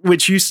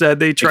 which you said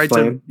they tried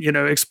to,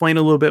 explain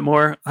a little bit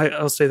more.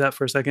 I'll say that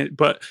for a second,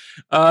 but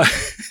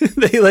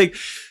they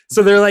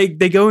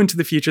go into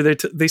the future.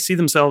 They see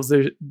themselves,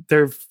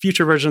 their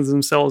future versions of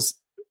themselves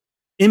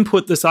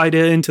input this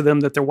idea into them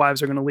that their wives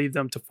are going to leave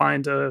them to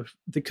find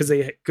because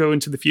they go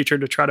into the future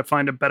to try to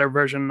find a better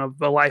version of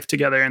a life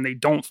together, and they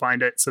don't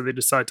find it. So they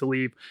decide to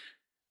leave.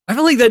 I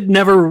feel like that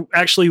never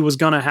actually was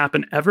going to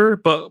happen ever,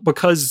 but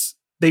because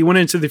they went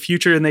into the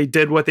future and they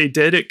did what they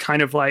did, it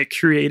kind of like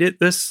created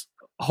this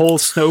whole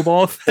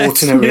snowball effect.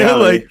 Alternate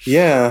reality.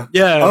 Yeah.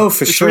 Oh,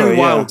 for sure. Really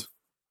wild.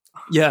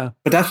 Yeah.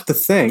 But that's the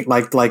thing.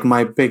 Like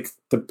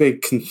the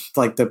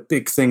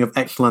big thing of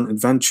Excellent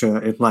Adventure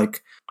is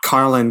like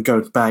Carlin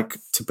goes back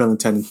to Bill and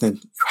Ted and says,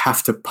 you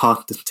have to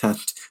pass this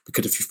test,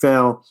 because if you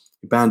fail,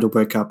 your band will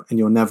break up and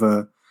you'll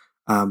never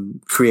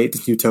create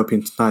this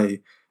utopian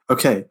society.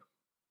 Okay.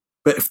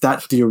 But if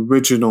that's the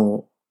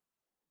original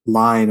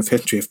line of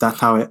history, if that's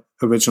how it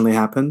originally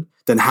happened,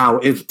 then how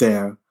is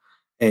there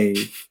a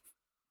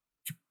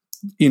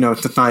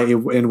society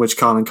in which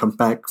Carlin comes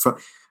back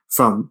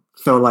from?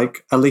 So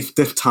like, at least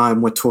this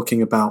time we're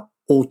talking about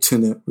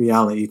alternate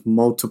reality,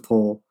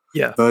 multiple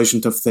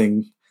versions of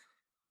things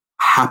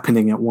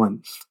happening at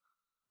once.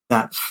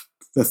 That's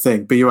the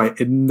thing. But you're right,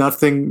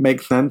 nothing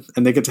makes sense,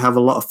 and they get to have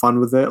a lot of fun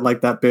with it,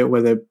 like that bit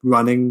where they're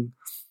running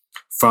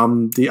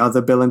from the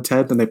other Bill and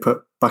Ted and they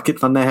put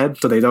buckets on their head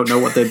so they don't know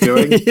what they're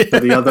doing. So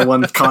the other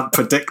ones can't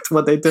predict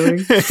what they're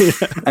doing.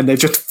 And they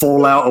just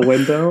fall out a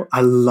window.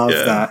 I love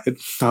that.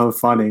 It's so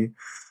funny.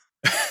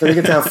 So they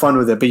get to have fun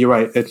with it, but you're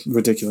right, it's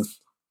ridiculous.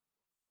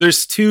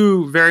 There's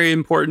two very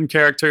important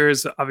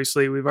characters.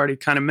 Obviously, we've already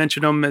kind of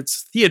mentioned them.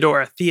 It's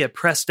Thea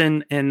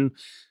Preston and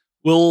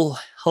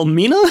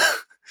Wilhelmina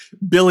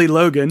Billy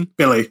Logan.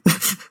 Billy.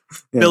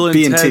 Bill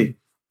and Ted.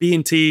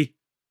 B&T.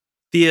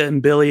 Thea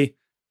and Billy.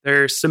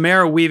 There's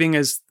Samara Weaving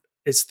as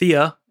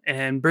Thea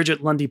and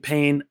Bridget Lundy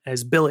Payne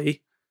as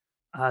Billy,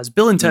 as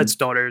Bill and Ted's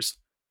daughters.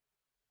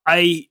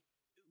 I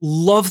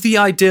love the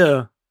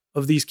idea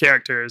of these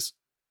characters.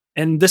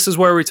 And this is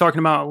where we were talking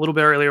about a little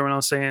bit earlier when I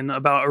was saying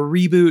about a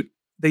reboot.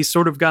 They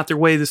sort of got their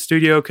way to the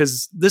studio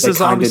because this is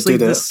obviously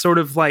this sort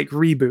of like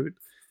reboot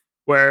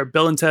where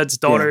Bill and Ted's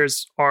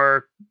daughters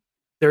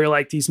they're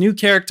like these new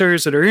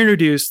characters that are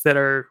introduced that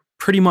are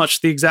pretty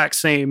much the exact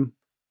same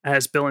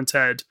as Bill and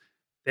Ted.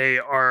 They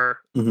are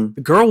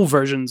the girl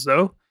versions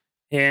though,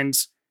 and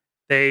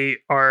they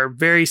are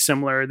very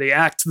similar. They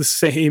act the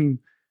same.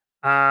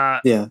 They're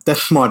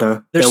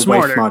smarter. They're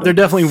smarter. Way smarter. They're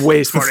definitely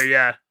way smarter.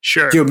 Yeah,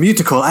 sure. Your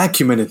musical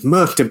acumen is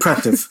most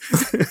impressive.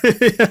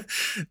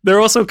 They're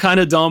also kind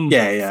of dumb.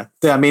 Yeah.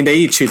 I mean, they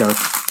eat Cheetos.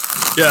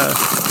 Yeah,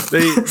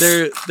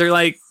 they're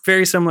like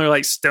very similar,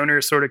 like stoner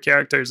sort of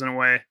characters in a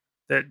way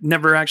that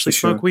never actually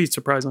smoke weed.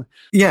 Surprisingly.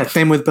 Yeah,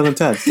 same with Bill and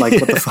Ted. Like,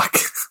 what the fuck?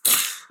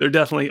 They're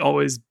definitely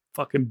always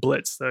fucking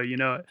blitz, though. You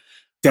know it.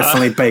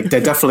 Definitely baked. They're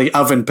definitely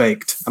oven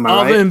baked. Am I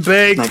right? Oven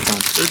baked.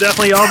 They're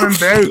definitely oven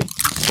baked.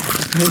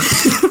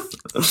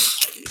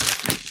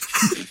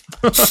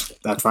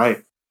 That's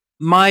right.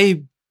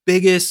 My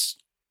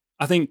biggest,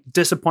 I think,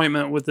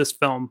 disappointment with this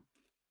film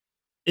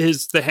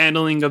is the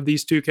handling of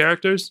these two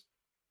characters.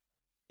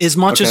 As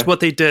much as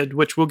what they did,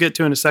 which we'll get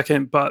to in a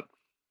second, but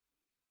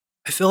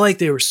I feel like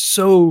they were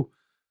so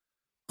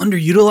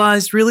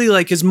underutilized, really.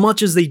 Like, as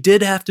much as they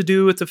did have to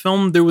do with the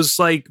film, there was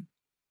like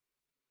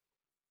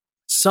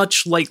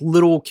such like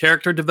little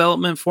character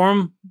development for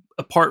them,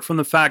 apart from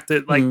the fact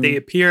that like they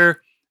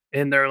appear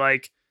and they're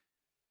like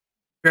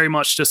very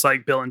much just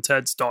like Bill and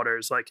Ted's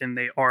daughters, like, and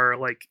they are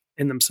like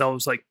in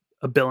themselves like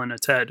a Bill and a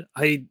Ted.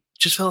 I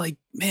just felt like,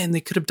 man, they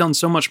could have done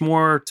so much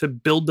more to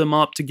build them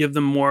up, to give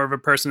them more of a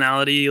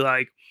personality.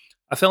 Like,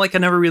 I felt like I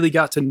never really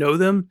got to know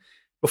them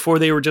before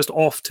they were just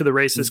off to the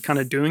races kind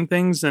of doing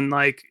things. And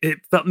like,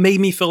 made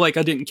me feel like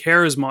I didn't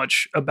care as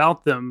much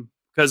about them,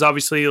 because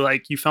obviously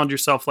like you found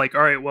yourself like,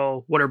 all right,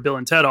 well, what are Bill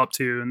and Ted up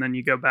to? And then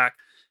you go back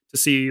to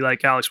see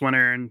like Alex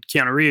Winter and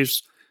Keanu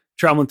Reeves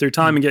traveling through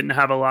time and getting to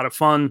have a lot of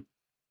fun.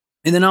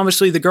 And then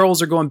obviously the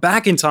girls are going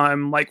back in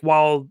time, like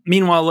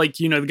meanwhile,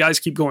 like, you know, the guys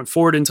keep going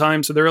forward in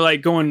time. So they're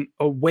like going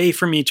away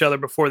from each other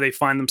before they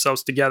find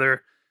themselves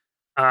together.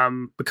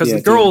 Because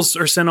the girls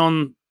are sent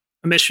on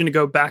a mission to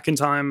go back in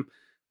time.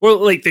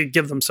 Well, like they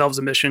give themselves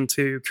a mission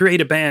to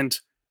create a band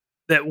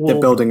that will... They're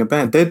building a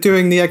band. They're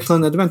doing the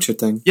Excellent Adventure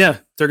thing. Yeah.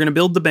 They're going to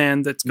build the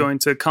band that's going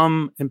to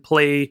come and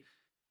play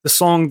the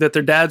song that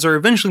their dads are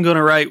eventually going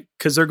to write,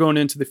 because they're going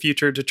into the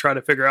future to try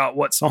to figure out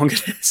what song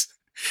it is.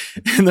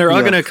 And they're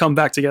all going to come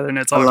back together, and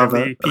it's all going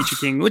to be Peachy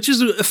King, which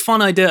is a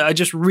fun idea. I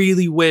just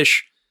really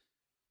wish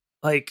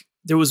like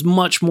there was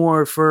much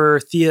more for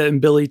Thea and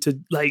Billy to,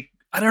 like,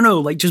 I don't know,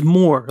 like just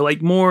more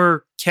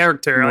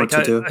character. More like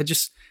I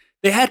just,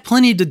 they had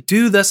plenty to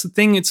do. That's the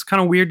thing. It's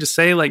kind of weird to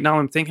say, like, now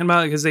I'm thinking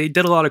about it, because they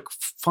did a lot of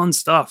fun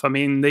stuff. I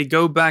mean, they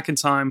go back in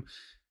time.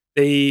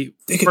 They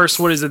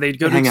first, what is it? They'd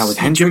go to hang out with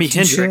Jimi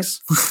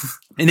Hendrix.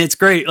 And it's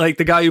great. Like,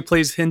 the guy who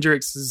plays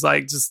Hendrix is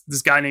like just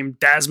this guy named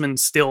Desmond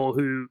Still,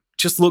 who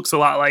just looks a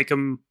lot like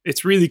him.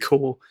 It's really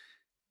cool.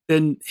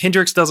 Then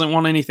Hendrix doesn't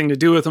want anything to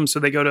do with him, so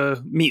they go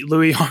to meet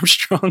Louis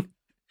Armstrong.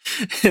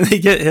 And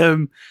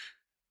they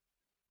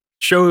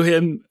show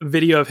him a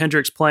video of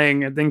Hendrix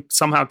playing, and then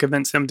somehow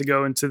convince him to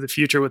go into the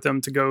future with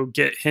them to go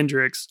get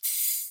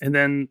Hendrix. And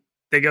then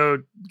they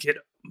go get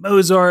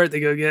Mozart. They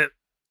go get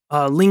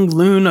Ling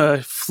Loon,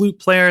 a flute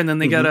player, and then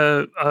they got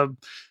a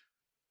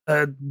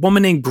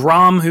woman named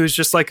Grom, who's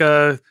just like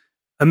a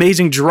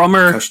amazing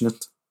drummer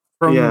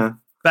from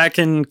back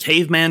in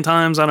caveman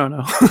times. I don't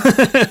know.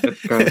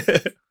 That's great.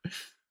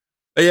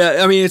 But yeah,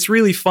 I mean, it's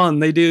really fun.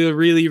 They do a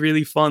really,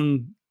 really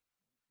fun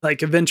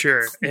like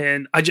adventure,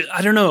 and I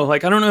don't know,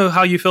 like, I don't know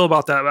how you feel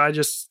about that, but I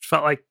just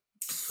felt like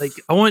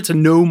I wanted to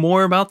know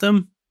more about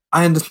them.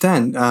 I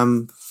understand. I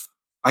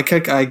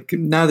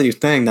now that you're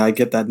saying that, I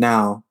get that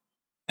now.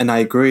 And I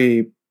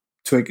agree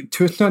to a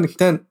certain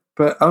extent,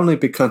 but only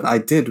because I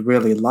did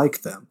really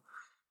like them.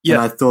 Yeah,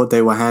 and I thought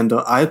they were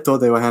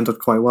handled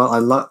quite well.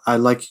 I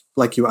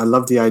like you. I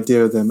love the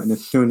idea of them. And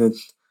as soon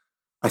as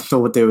I saw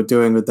what they were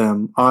doing with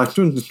them, or as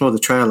soon as I saw the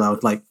trailer, I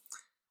was like,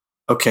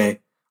 okay,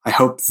 I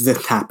hope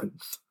this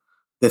happens.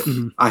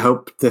 I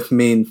hope this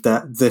means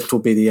that this will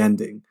be the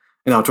ending.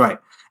 And I was right.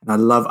 And I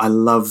love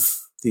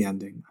the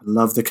ending. I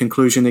love the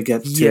conclusion it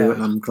gets to,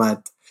 and I'm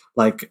glad.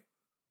 Like,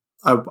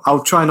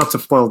 I'll try not to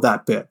spoil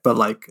that bit, but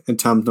like in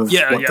terms of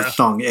what the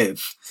song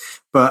is.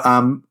 But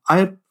I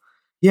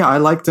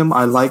liked them.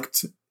 I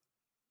liked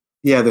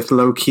this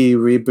low key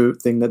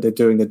reboot thing that they're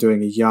doing. They're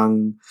doing a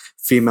young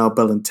female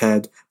Bill and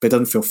Ted, but it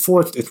doesn't feel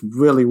forced. It's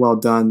really well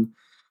done.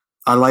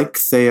 I like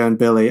Thea and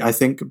Billy. I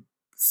think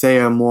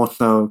Thea more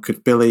so because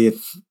Billy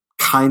is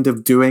kind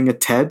of doing a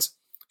Ted.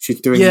 She's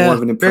doing more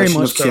of an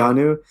impression of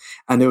Keanu,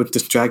 and it was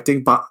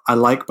distracting, but I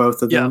like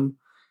both of them.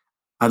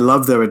 I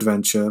love their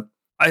adventure.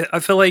 I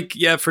feel like,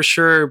 for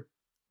sure,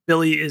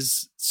 Billy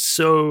is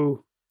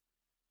so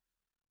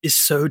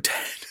dead.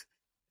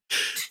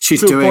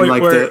 She's doing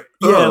like where,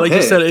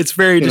 you said, it's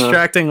very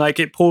distracting. Like,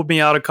 it pulled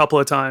me out a couple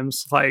of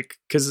times, like,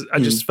 because I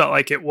just felt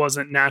like it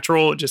wasn't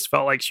natural. It just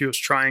felt like she was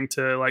trying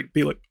to like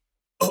be like,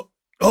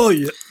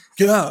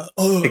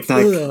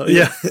 exactly.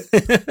 Yeah.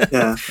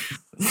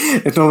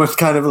 It's almost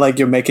kind of like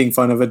you're making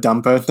fun of a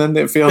dumb person.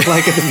 It feels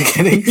like at the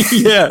beginning.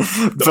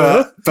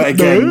 But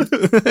again,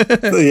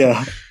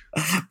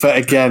 But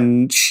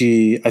again,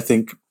 I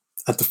think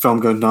as the film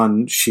goes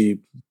on, she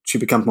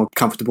becomes more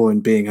comfortable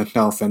in being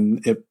herself,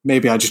 and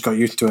maybe I just got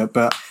used to it,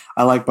 but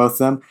I like both of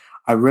them.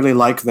 I really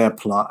like their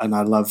plot, and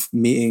I love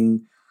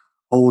meeting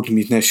old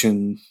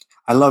musicians.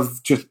 I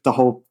love just the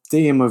whole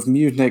theme of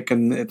music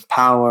and its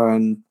power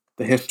and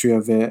the history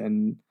of it,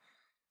 and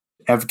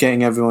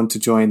getting everyone to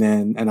join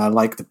in. And I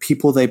like the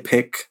people they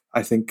pick.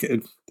 I think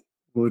it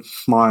was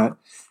smart,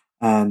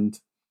 and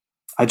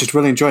I just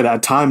really enjoyed it.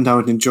 At times, I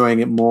was enjoying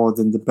it more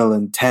than the Bill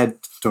and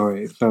Ted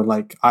story. So,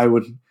 like, I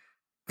was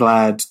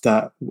glad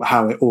that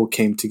how it all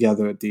came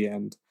together at the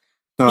end.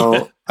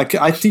 So,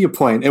 I see your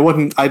point. It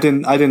wasn't. I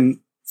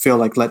didn't feel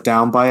like let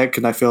down by it,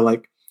 because I feel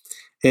like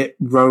it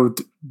rode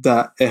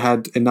that it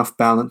had enough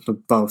balance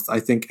of both. I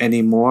think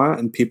any more,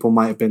 and people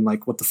might have been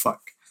like, "What the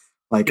fuck?"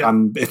 Like,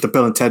 it's a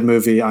Bill and Ted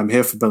movie. I'm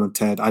here for Bill and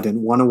Ted. I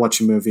didn't want to watch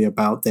a movie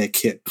about their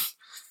kids.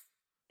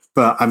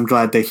 But I'm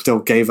glad they still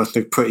gave us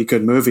a pretty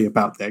good movie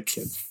about their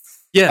kids.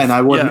 Yeah, and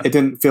it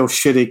didn't feel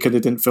shitty because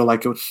it didn't feel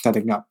like it was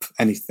setting up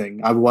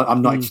anything.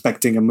 I'm not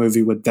expecting a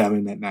movie with them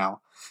in it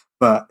now,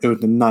 but it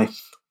was a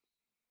nice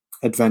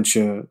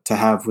adventure to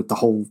have with the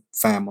whole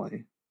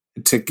family.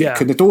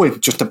 Because it's always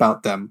just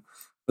about them,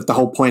 but the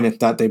whole point is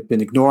that they've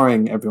been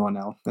ignoring everyone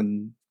else,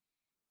 and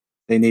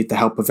they need the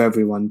help of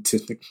everyone to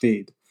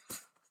succeed.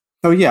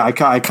 So I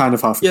kind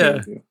of half agree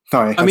with you.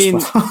 Sorry,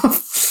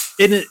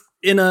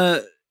 in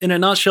a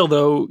nutshell,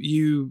 though,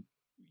 you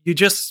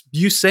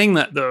saying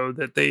that, though,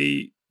 that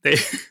they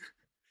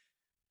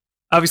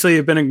obviously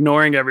have been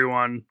ignoring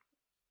everyone,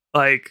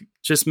 like,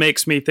 just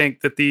makes me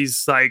think that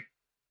these, like,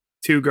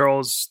 two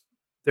girls,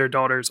 their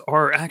daughters,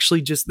 are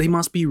actually they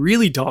must be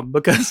really dumb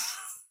because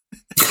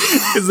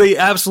they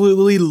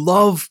absolutely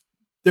love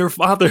their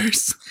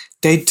fathers.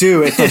 They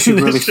do. It's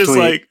actually really just sweet.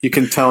 Like, you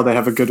can tell they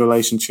have a good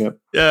relationship.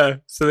 Yeah.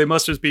 So they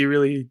must just be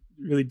really,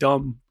 really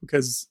dumb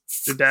because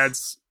their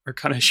dads are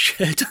kind of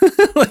shit.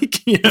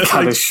 Like, you know,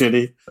 kind of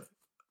shitty.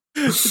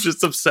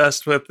 Just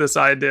obsessed with this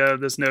idea,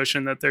 this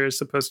notion that there's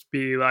supposed to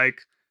be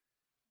like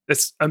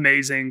this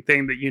amazing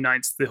thing that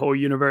unites the whole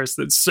universe.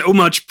 That's so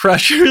much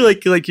pressure.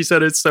 Like you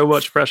said, it's so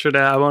much pressure to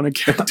have on a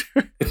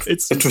character.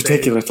 It's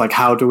ridiculous. Like,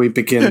 how do we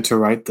begin to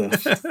write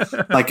this?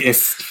 Like, if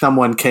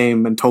someone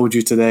came and told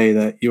you today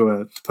that you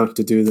were supposed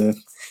to do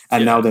this,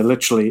 and now they're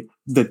literally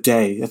the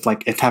day, it's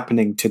like it's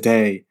happening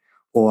today,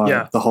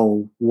 or the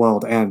whole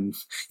world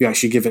ends. You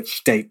actually give it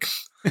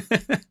stakes.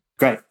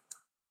 Great.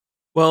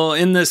 Well,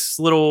 in this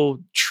little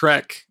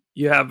trek,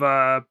 you have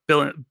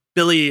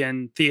Billy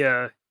and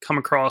Thea come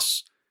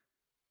across,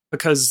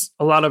 because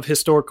a lot of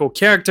historical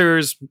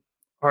characters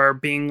are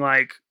being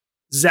like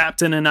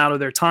zapped in and out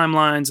of their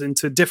timelines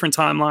into different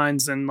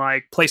timelines and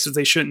like places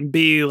they shouldn't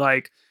be.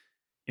 Like,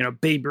 you know,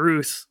 Babe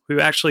Ruth,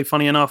 who actually,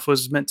 funny enough,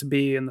 was meant to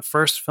be in the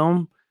first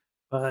film,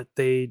 but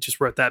they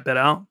just wrote that bit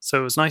out. So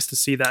it was nice to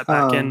see that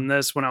back in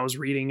this when I was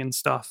reading and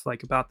stuff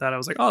like about that. I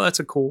was like, oh, that's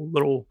a cool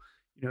little,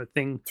 you know,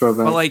 thing.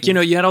 Throwback. But like, you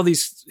know, you had all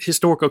these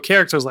historical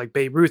characters like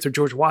Babe Ruth or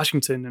George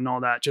Washington and all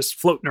that just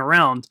floating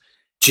around.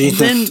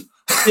 Jesus.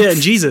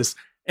 Jesus.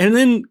 And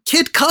then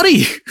Kid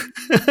Cudi.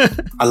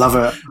 I love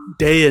it.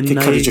 Day and Kid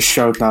night. Cudi just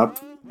showed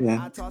up.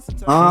 Yeah.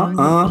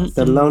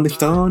 The lonely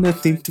stoner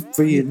seems to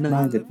free at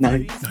night at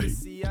night.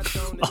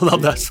 I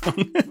love that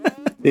song.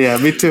 Yeah,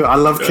 me too. I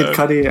love Kid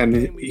Cudi, and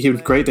he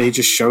was great that he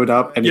just showed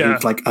up, and he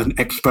was like an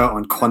expert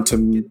on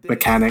quantum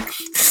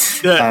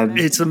mechanics. Yeah, and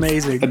it's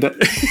amazing. And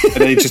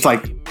then he just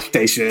like,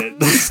 Station.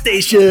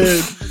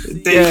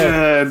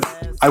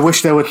 I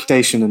wish there was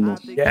Station in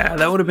this. Yeah,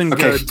 that would have been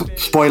good.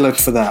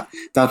 Spoilers for that.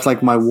 That's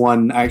like my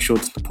one actual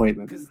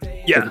disappointment.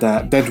 Yeah.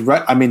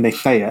 I mean, they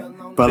say it,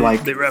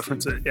 but they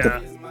reference it,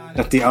 yeah.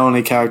 That's the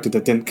only character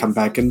that didn't come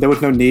back, and there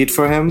was no need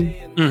for him,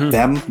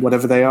 them,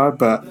 whatever they are,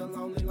 but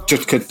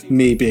just because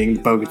me being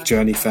the Bogus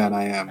Journey fan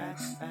I am,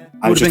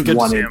 I just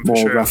wanted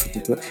more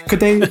references to it. Could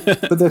they?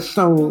 But there's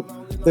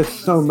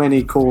so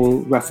many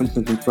cool references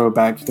and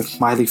throwbacks. The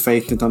smiley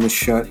faces on his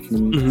shirt,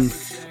 and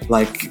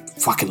like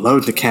fucking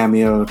loads of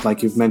cameos.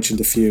 Like you've mentioned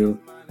a few.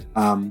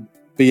 But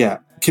yeah,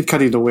 Kid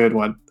Cudi's the weird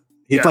one.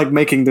 He's like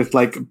making this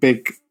like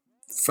big.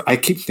 I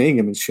keep seeing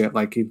him and shit.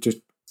 Like he just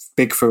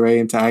big foray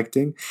into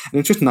acting, and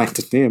it's just nice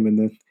to see him in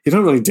this. He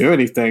don't really do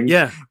anything,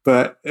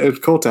 but it's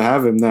cool to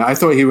have him there. I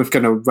thought he was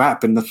going to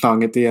rap in the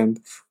song at the end,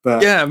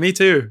 but yeah, me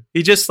too.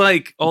 He just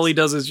like all he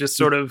does is just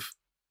sort of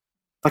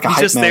like he's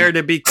just there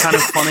to be kind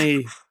of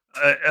funny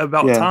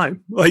about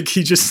time. Like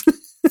he just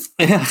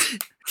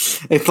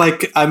It's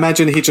like, I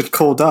imagine he just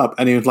called up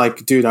and he was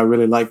like, dude, I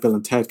really like Bill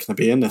and Ted. Can I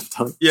be in this?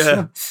 Like,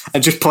 yeah.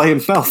 And just play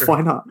himself. Sure.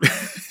 Why not?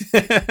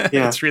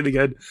 Yeah. It's really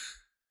good.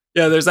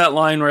 Yeah, there's that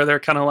line where they're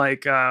kind of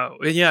like,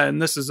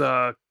 and this is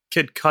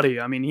Kid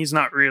Cudi. I mean, he's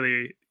not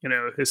really, you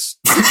know, his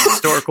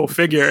historical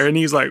figure. And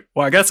he's like,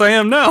 well, I guess I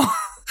am now.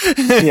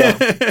 Yeah.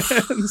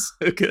 It's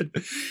so good.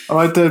 I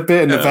like the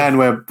bit in the van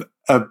where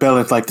Bill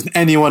is like, did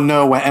anyone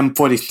know where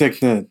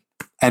M46 is?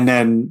 And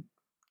then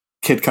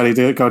Kid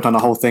Cudi goes on a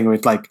whole thing where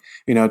it's like,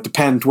 you know, it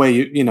depends where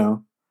you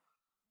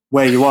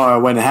are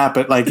when it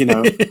happened. Like, you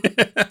know,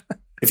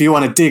 if you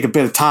want to dig a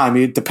bit of time,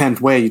 it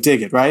depends where you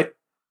dig it, right?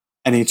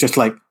 And he's just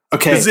like,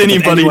 okay, does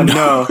anybody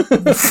know?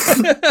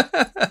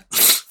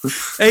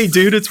 Hey,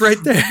 dude, it's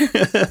right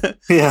there.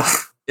 Yeah.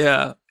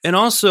 Yeah. And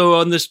also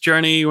on this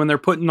journey, when they're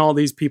putting all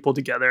these people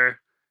together,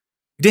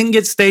 we didn't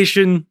get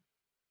Station,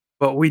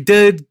 but we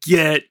did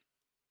get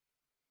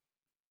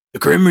the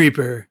Grim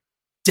Reaper,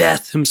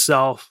 Death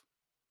himself.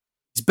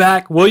 He's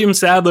back. William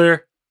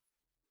Sadler.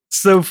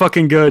 So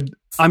fucking good.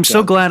 I'm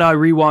so glad I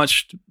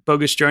rewatched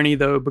Bogus Journey,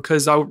 though,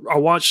 because I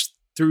watched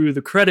through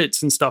the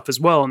credits and stuff as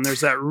well. And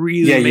there's that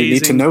really amazing... you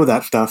need to know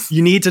that stuff.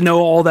 You need to know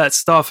all that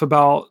stuff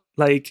about,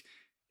 like,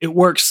 it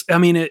works. I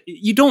mean,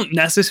 you don't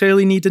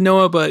necessarily need to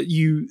know it, but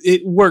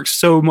it works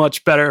so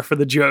much better for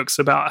the jokes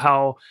about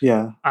how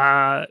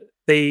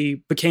they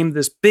became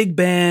this big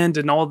band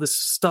and all this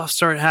stuff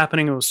started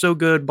happening. It was so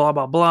good, blah,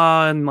 blah,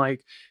 blah. And,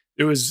 like,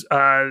 it was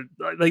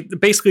like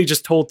basically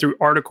just told through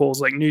articles,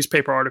 like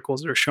newspaper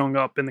articles that are showing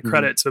up in the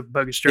credits of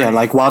Bogus Journey. Yeah,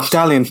 like Wyld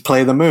Stallyns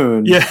play the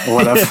moon, or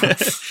whatever.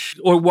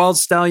 Or Wyld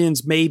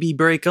Stallyns maybe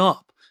break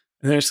up.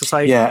 And it's just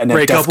like, and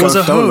breakup was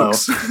a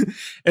hoax.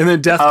 And then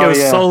Death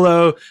goes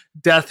solo.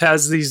 Death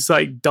has these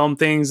like dumb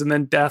things, and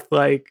then Death,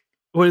 like,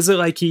 what is it,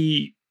 like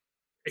he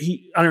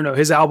I don't know,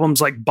 his albums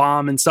like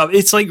bomb and stuff.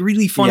 It's like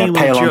really funny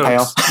little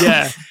jokes.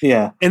 Yeah.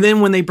 Yeah. And then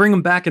when they bring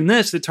him back in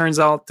this, it turns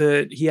out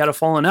that he had a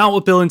falling out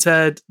with Bill and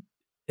Ted,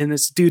 and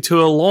it's due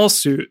to a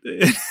lawsuit.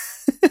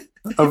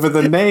 over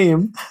the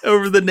name.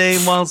 Over the name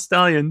Wyld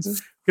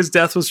Stallyns, because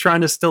Death was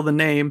trying to steal the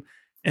name,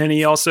 and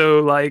he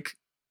also like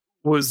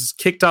was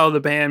kicked out of the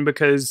band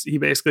because he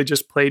basically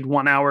just played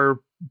 1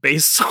 hour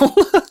bass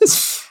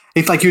solos.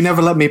 He's like, you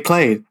never let me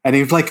play. And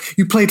he was like,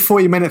 you played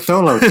 40-minute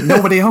solos.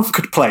 Nobody else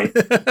could play.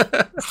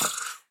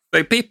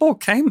 The people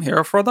came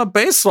here for the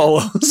bass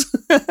solos.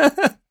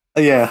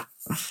 Yeah.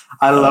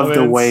 I love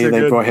the way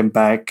they brought him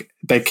back.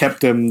 They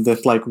kept him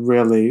this like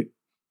really...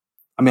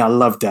 I mean, I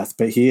love Death,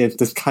 but he is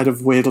this kind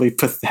of weirdly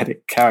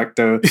pathetic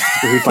character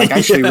who's like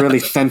actually really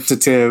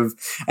sensitive,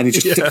 and he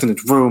just sits in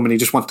his room and he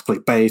just wants to play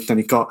bass, and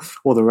he got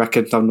all the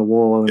records on the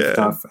wall and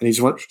stuff, and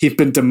he's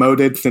been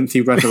demoted since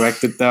he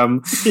resurrected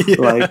them.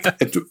 Like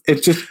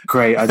it's just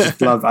great. I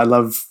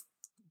love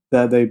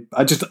that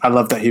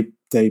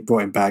they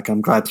brought him back.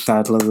 I'm glad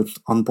Sadler was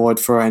on board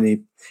for it, and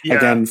he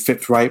again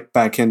fits right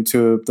back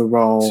into the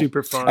role.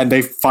 Super fun. And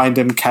they find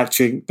him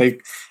catching.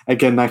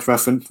 Nice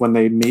reference when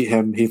they meet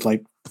him. He's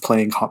like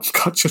playing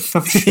hopscotch or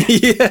something.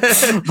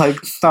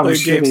 Like some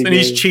games, and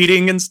he's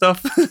cheating and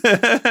stuff.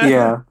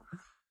 Yeah,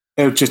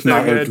 it was just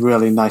it was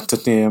really nice to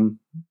see him.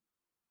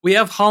 We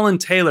have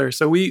Holland Taylor.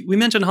 So we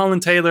mentioned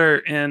Holland Taylor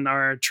in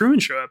our Truman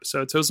Show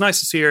episode. So it was nice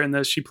to see her in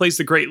this. She plays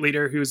the great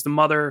leader, who's the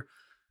mother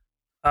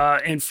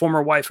and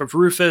former wife of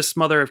Rufus,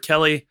 mother of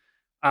Kelly.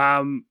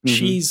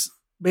 She's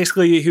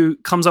basically who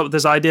comes up with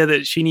this idea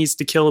that she needs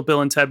to kill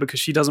Bill and Ted because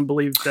she doesn't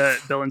believe that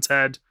Bill and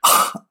Ted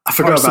I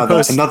forgot about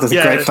that. Another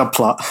great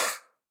subplot.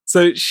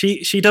 So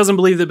she doesn't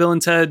believe that Bill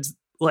and Ted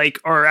like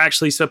are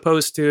actually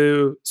supposed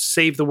to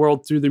save the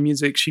world through their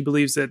music. She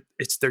believes that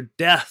it's their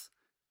death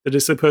that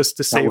is supposed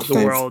to save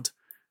the world.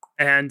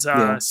 And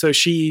so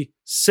she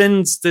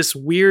sends this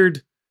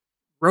weird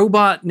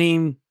robot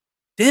named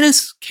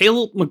Dennis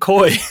Caleb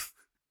McCoy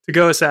to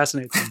go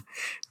assassinate them.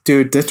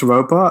 Dude, this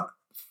robot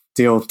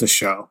steals the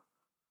show.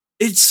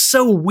 It's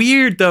so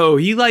weird though.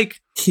 He looks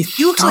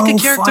so like a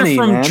character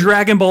from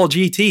Dragon Ball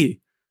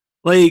GT.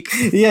 Like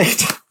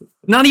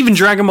not even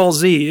Dragon Ball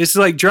Z. It's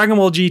like Dragon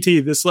Ball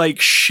GT, this like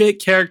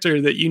shit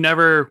character that you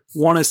never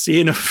want to see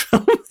in a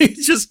film. He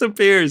just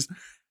appears.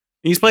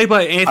 He's played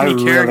by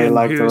Anthony Kerrigan,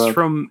 who's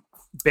from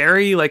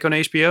Barry, like on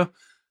HBO.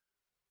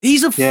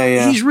 He's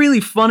he's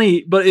really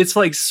funny, but it's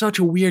like such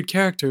a weird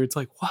character. It's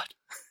like, what?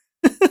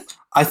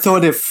 I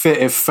thought it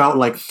felt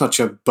like such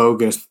a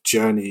bogus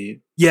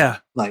journey. Yeah.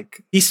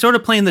 Like he's sort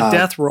of playing the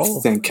death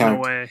role in a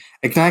way.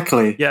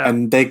 Exactly. Yeah.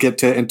 And they get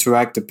to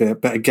interact a bit,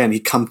 but again,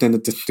 he comes in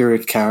as a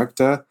serious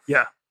character.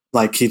 Yeah.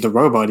 Like he's a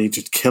robot, he's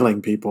just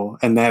killing people.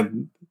 And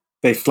then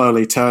they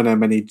slowly turn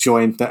him and he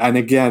joins and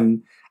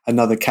again,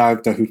 another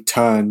character who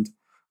turned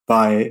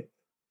by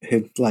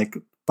his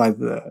by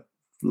the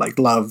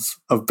love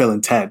of Bill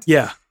and Ted.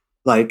 Yeah.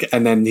 Like,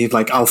 and then he's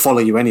like, I'll follow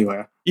you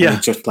anywhere. Yeah. And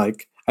he's just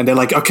like, and they're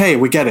like, okay,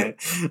 we get it.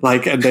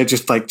 Like, and they're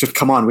just like, just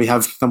come on, we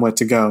have somewhere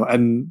to go.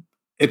 And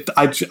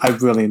I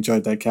really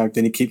enjoyed that character,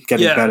 and he keeps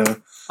getting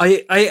better.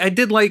 I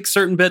did like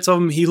certain bits of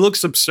him. He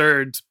looks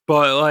absurd,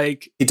 but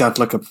like he does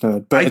look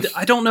absurd. But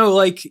I don't know.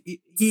 Like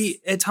he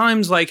at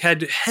times like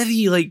had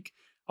heavy like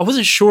I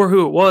wasn't sure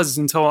who it was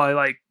until I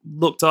like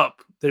looked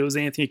up that it was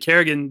Anthony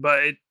Kerrigan,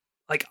 but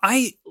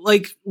I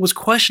was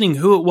questioning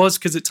who it was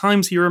because at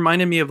times he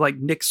reminded me of like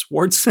Nick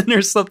Swardson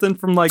or something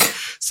from like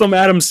some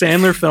Adam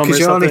Sandler film. Because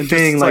you're only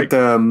seeing like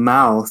the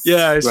mouth,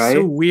 it's right?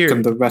 so weird.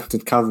 And the rest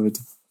is covered.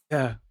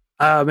 Yeah,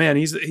 man,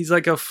 he's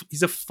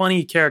a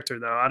funny character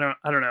though. I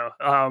don't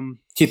know.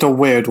 He's a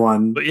weird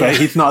one, but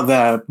he's not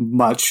there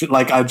much.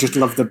 Like I just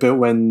love the bit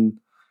when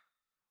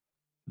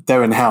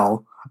they're in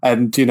hell,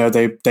 and you know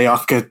they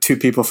ask two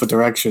people for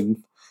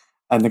direction.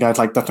 And the guy's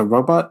like, "That's a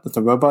robot. That's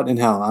a robot in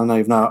hell." I don't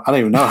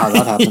even know how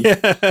that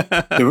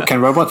happened. Can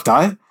robots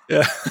die?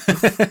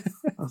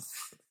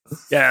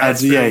 Yeah,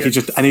 he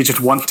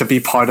just wants to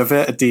be part of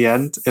it at the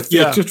end. It's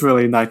just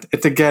really nice.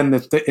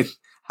 It's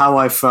how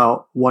I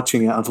felt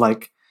watching it. I was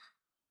like,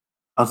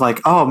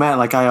 oh man,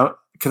 like I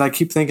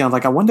keep thinking, I'm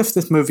like, I wonder if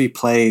this movie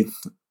played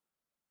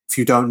if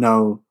you don't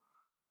know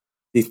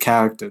these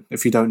characters,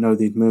 if you don't know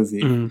these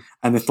movies,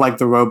 and it's like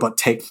the robot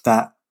takes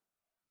that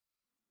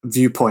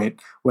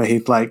viewpoint where he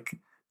like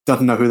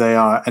doesn't know who they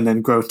are and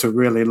then grows to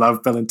really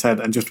love Bill and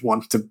Ted and just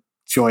wants to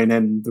join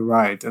in the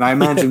ride. And I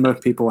imagine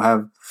most people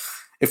have,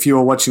 if you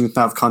were watching this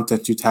out of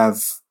context,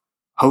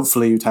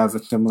 hopefully you'd have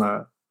a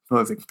similar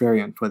sort of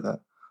experience with it.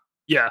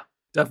 Yeah,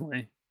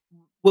 definitely.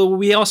 Well,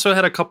 we also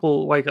had a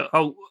couple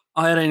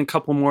I had in a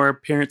couple more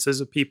appearances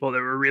of people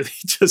that were really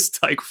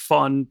just like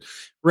fun,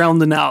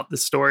 rounding out the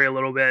story a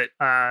little bit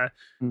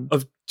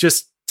of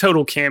just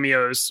total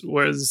cameos.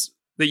 Was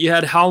that you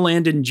had Hal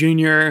Landon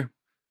Jr.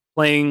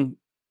 playing,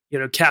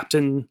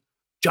 Captain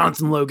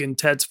Jonathan Logan,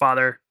 Ted's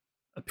father,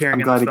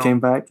 appearing. I'm glad he came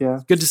back.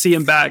 Yeah, good to see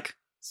him back.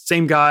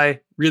 Same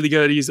guy, really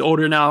good. He's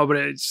older now, but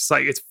it's just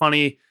like it's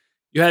funny.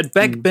 You had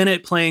Beck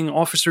Bennett playing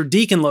Officer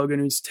Deacon Logan,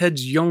 who's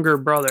Ted's younger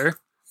brother.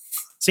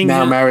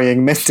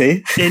 Marrying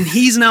Missy, and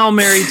he's now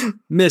married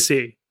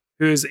Missy,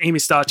 who's Amy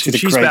Stotch.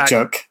 She's a great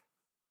joke.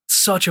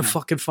 Such a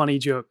fucking funny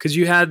joke because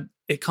you had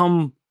it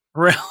come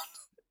around.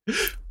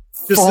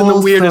 just in the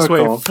weirdest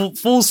way.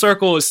 Full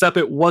circle, except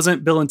it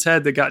wasn't Bill and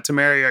Ted that got to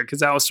marry her, because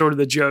that was sort of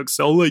the joke.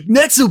 So like,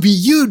 next will be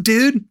you,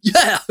 dude.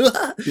 Yeah.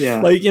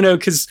 Yeah. Like,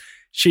 because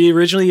she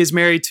originally is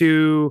married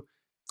to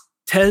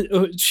Ted.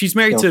 She's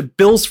married to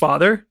Bill's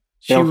father.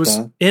 She was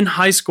in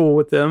high school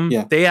with them.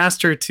 Yeah. They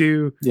asked her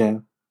to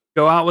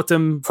go out with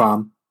them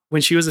prom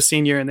when she was a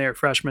senior and they were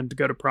freshmen, to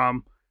go to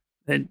prom.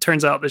 And it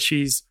turns out that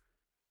she's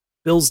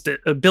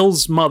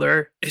Bill's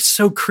mother. It's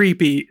so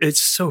creepy. It's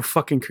so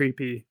fucking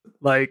creepy.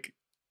 Like,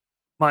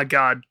 my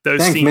God,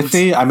 those scenes.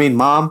 Missy. I mean,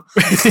 Mom.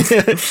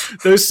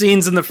 Those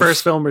scenes in the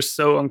first film are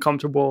so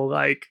uncomfortable.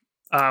 Like,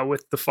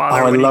 with the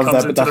father when he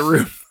comes into the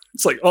room.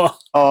 It's like, oh,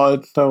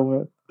 it's so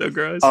weird. So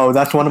gross. Oh,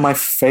 that's one of my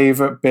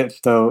favorite bits,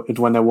 though, is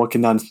when they're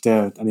walking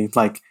downstairs and he's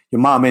like,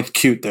 your mom is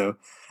cute, though.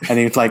 And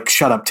he's like,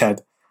 shut up, Ted.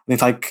 And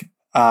he's like,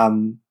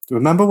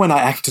 remember when I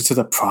acted to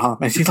the prom?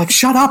 And he's like,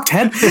 shut up,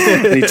 Ted.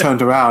 And he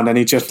turned around and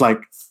he just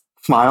like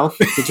smiled.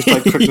 He just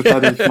like crooked his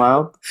head and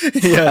smiled.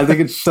 Yeah. I think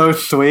it's so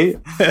sweet.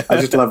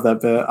 I just love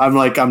that bit.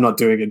 I'm not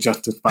doing it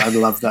justice, but I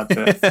love that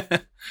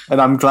bit.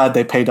 And I'm glad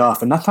they paid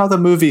off. And that's how the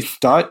movie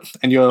starts.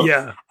 And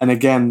and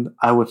again,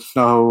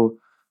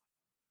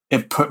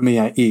 it put me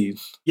at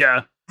ease.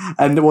 Yeah.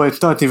 And it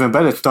starts even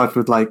better. It starts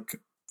with like,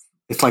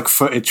 it's like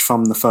footage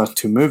from the first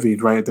two movies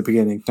right at the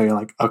beginning. So you're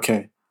like,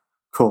 okay,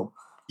 cool.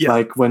 Yeah.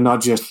 Like, we're not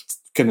just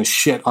going to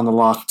shit on the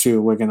last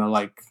two. We're going to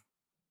like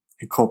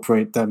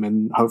incorporate them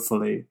and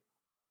hopefully.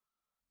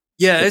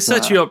 Yeah, it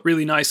sets you up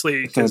really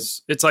nicely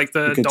because it's like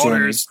the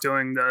daughters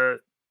doing the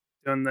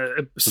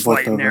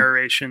slight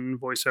narration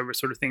voiceover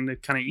sort of thing to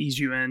kind of ease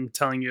you in,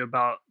 telling you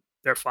about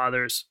their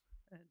fathers.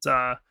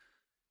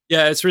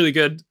 It's really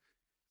good.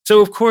 So,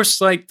 of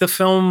course, like, the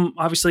film,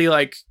 obviously,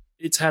 like,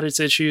 it's had its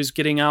issues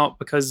getting out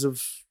because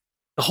of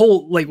the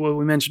whole, like, what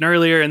we mentioned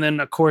earlier. And then,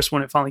 of course,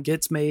 when it finally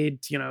gets made,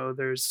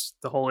 there's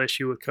the whole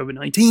issue with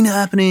COVID-19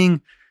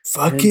 happening.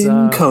 Fucking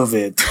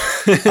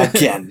COVID.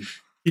 Again.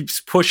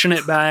 Keeps pushing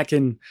it back.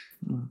 And,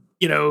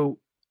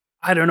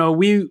 I don't know.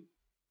 We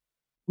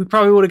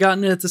probably would have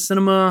gotten it at the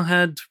cinema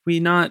had we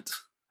not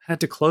had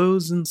to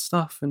close and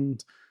stuff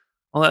and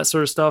all that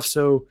sort of stuff.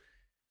 So,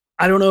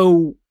 I don't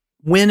know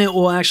when it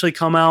will actually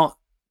come out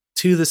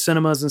to the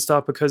cinemas and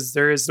stuff, because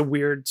there is the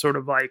weird sort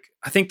of like,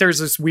 I think there's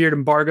this weird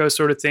embargo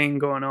sort of thing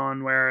going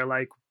on where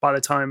like by the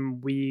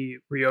time we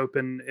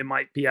reopen, it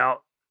might be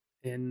out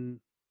in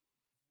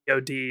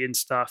VOD and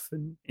stuff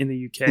in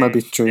the UK. Might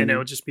be true. And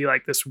it'll just be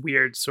like this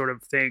weird sort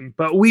of thing,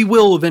 but we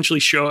will eventually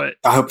show it.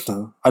 I hope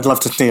so. I'd love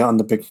to see it on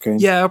the big screen.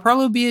 Yeah, it'll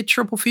probably be a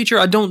triple feature.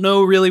 I don't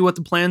know really what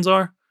the plans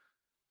are,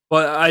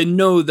 but I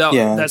know that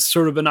that's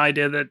sort of an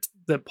idea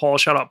that Paul,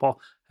 shout out Paul,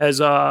 has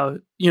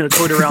toyed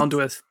around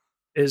with.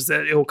 Is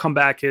that it will come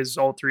back as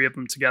all three of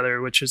them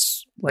together, which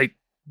is like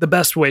the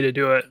best way to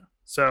do it.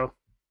 So,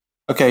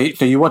 okay,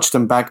 so you watched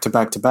them back to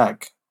back to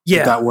back. Yeah.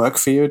 Did that work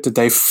for you? Did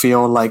they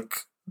feel like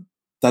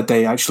that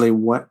they actually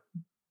were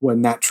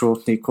natural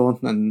sequels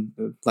and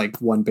like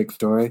one big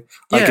story?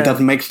 Like it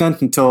doesn't make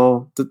sense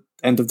until the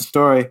end of the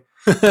story.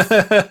 In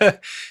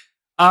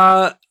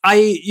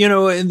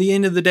the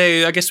end of the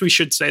day, I guess we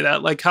should say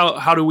that. Like,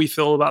 how do we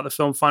feel about the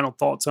film? Final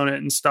thoughts on it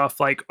and stuff.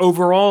 Like,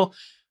 overall,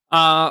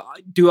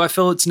 do I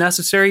feel it's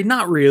necessary?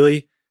 Not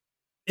really.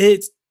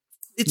 It's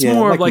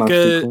more like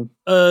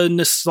a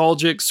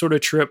nostalgic sort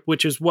of trip,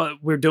 which is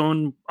what we're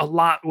doing a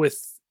lot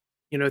with,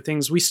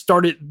 things. We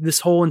started this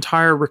whole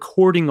entire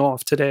recording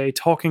off today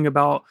talking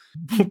about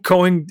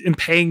going and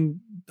paying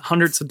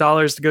hundreds of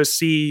dollars to go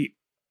see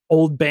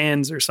old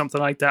bands or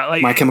something like that.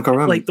 Like, My Chemical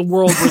Romance. Like, the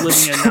world we're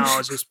living in now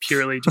is just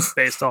purely just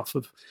based off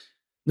of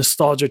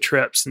nostalgia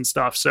trips and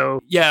stuff. So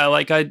yeah,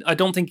 like I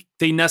don't think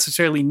they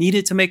necessarily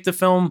needed to make the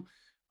film.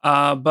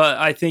 But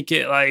I think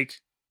it like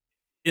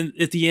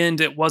at the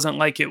end, it wasn't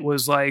like it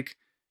was like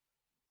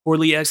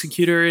poorly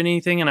executed or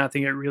anything. And I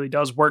think it really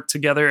does work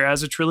together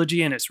as a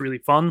trilogy and it's really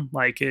fun.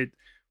 Like it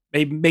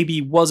maybe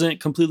wasn't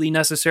completely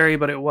necessary,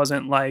 but it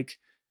wasn't like,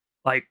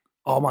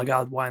 oh my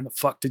God, why in the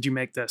fuck did you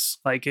make this?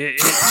 Like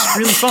it's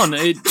really fun.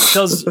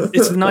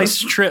 It's a nice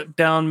trip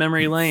down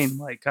memory lane.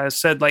 Like I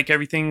said, like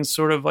everything's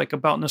sort of like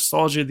about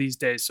nostalgia these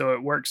days. So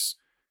it works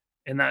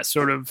in that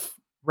sort of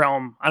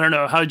realm. I don't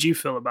know. How did you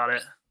feel about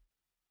it?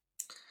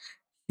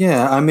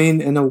 Yeah, I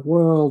mean, in a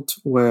world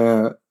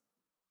where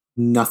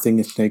nothing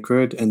is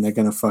sacred and they're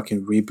going to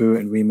fucking reboot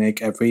and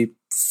remake every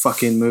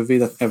fucking movie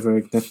that's ever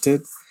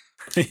existed,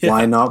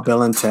 why not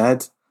Bill and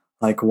Ted?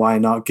 Like, why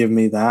not give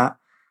me that?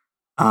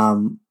 I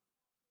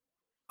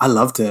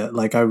loved it.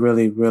 Like, I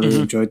really, really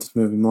enjoyed this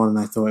movie more than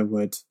I thought I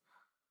would.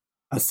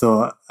 I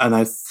thought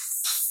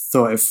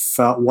it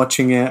felt,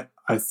 watching it,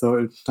 I thought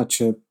it was such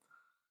a,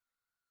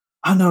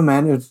 I don't know,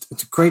 man,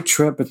 it's a great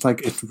trip. It's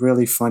like, it's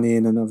really funny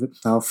in and of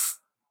itself.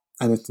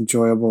 And it's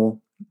enjoyable,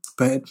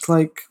 but it's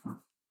like,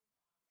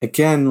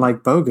 again,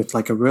 like Bogus,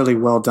 like a really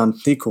well done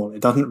sequel.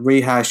 It doesn't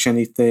rehash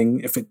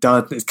anything. If it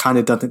does, it kind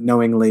of does it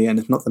knowingly, and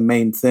it's not the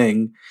main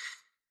thing.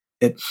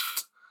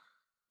 It's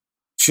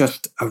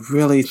just a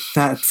really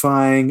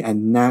satisfying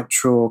and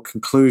natural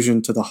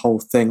conclusion to the whole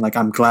thing. Like,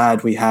 I'm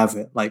glad we have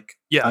it. Like,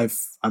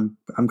 I'm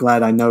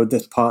glad I know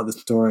this part of the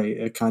story.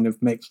 It kind of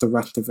makes the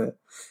rest of it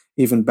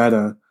even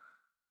better.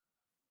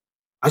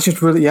 I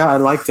just really, I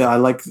liked it. I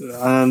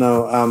don't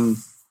know.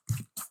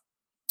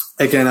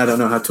 Again, I don't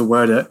know how to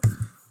word it.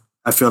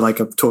 I feel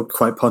like I've talked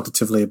quite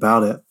positively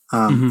about it.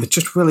 It's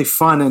just really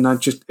fun, and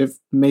it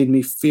made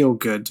me feel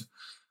good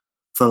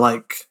for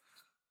like,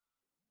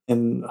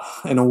 in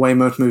a way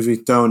most movies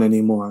don't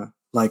anymore.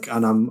 Like,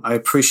 and I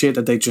appreciate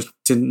that they just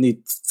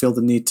didn't feel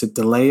the need to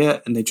delay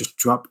it, and they just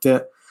dropped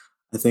it.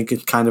 I think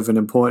it's kind of an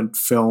important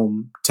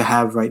film to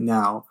have right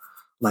now,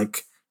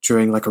 like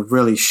during like a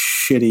really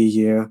shitty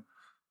year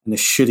and a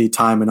shitty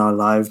time in our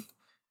lives.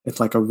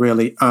 It's like a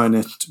really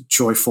earnest,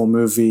 joyful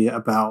movie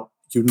about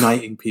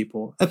uniting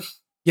people.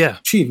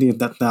 She needed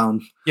that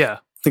down. Yeah,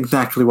 it's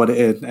exactly what it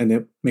is, and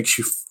it makes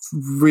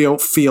you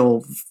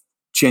feel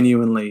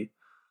genuinely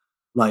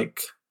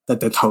like that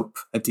there's hope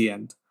at the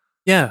end.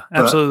 Yeah,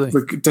 absolutely.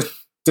 But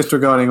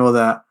disregarding all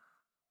that,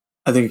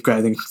 I think it's great.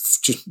 I think it's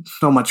just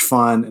so much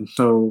fun and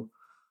so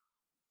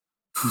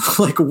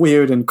like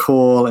weird and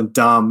cool and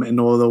dumb in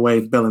all the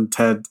ways Bill and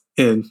Ted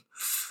in.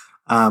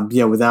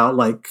 Without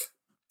like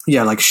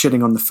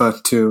shitting on the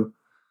first two.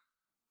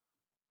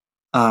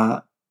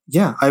 I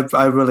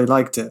really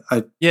liked it. I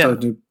thought it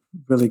was a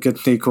really good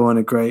sequel and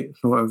a great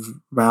sort of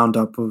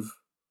roundup of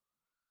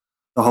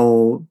the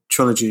whole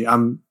trilogy.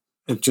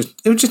 It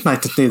was just nice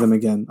to see them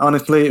again.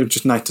 Honestly, it was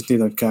just nice to see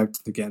those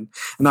characters again.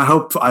 And I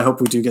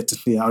hope we do get to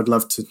see it. I would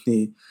love to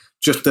see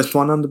just this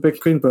one on the big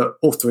screen, but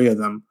all three of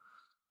them.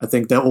 I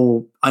think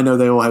I know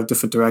they all have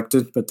different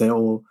directors, but they're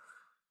all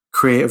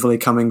creatively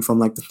coming from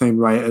like the same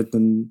writers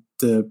and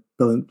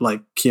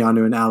like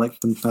Keanu and Alex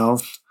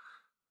themselves.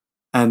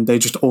 And they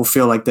just all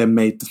feel like they're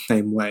made the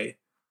same way.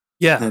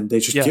 Yeah. And they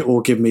just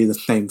all give me the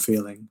same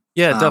feeling.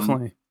 Yeah,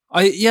 definitely.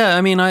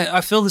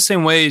 I feel the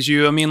same way as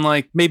you. I mean,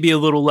 like maybe a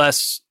little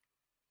less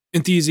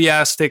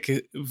enthusiastic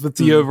with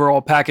the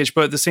overall package,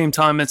 but at the same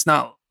time, it's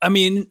not. I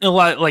mean, a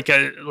lot of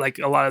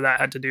that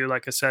had to do,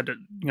 like I said,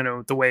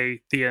 the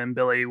way Thea and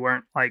Billy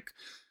weren't like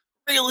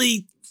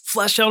really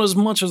fleshed out as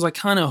much as I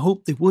kind of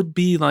hoped they would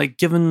be, like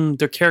giving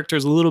their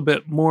characters a little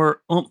bit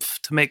more oomph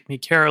to make me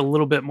care a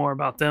little bit more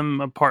about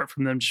them, apart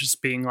from them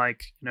just being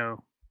like,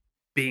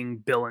 being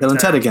Bill and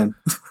Ted again.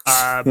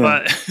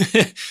 But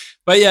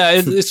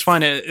it's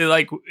fine.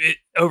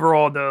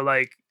 Overall though,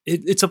 like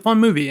it's a fun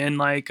movie, and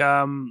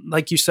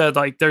like you said,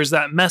 like there's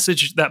that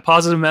message, that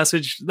positive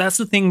message. That's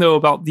the thing though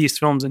about these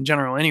films in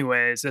general.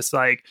 Anyways, it's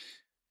like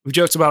we've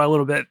joked about it a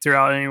little bit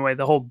throughout. Anyway,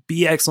 the whole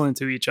be excellent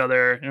to each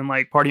other and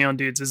like party on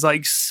dudes is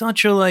like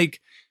such a like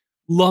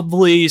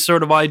lovely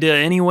sort of idea.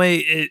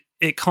 Anyway,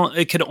 it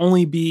could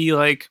only be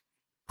like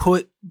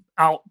put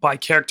out by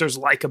characters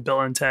like a Bill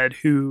and Ted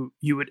who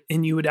you would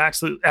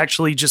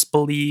actually just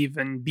believe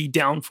and be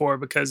down for,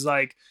 because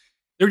like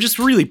they're just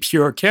really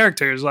pure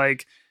characters.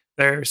 Like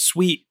they're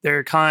sweet,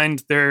 they're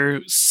kind,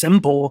 they're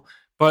simple,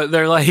 but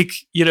they're like,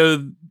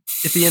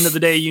 at the end of the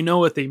day,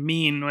 what they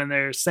mean when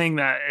they're saying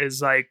that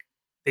is like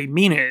they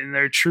mean it and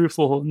they're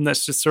truthful, and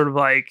that's just sort of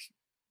like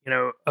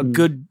a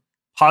good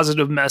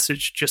positive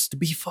message just to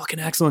be fucking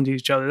excellent to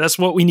each other. That's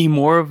what we need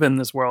more of in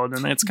this world,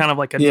 and it's kind of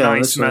like a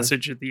nice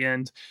message at the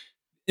end.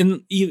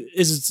 And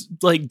as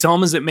like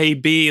dumb as it may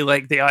be,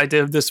 like the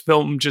idea of this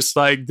film, just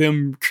like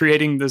them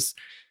creating this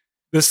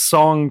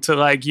song to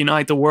like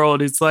unite the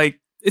world, it's like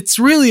it's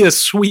really a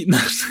sweet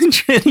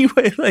message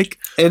anyway. Like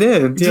it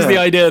is just the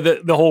idea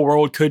that the whole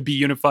world could be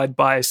unified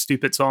by a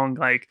stupid song,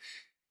 like,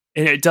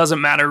 and it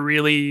doesn't matter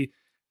really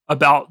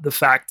about the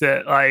fact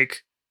that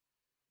like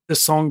the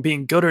song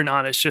being good or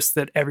not. It's just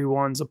that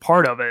everyone's a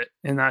part of it,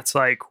 and that's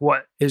like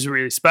what is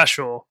really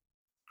special.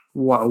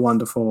 What a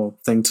wonderful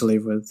thing to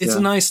leave with. It's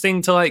a nice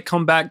thing to like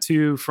come back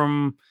to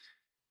from,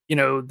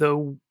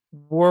 the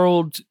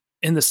world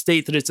in the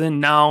state that it's in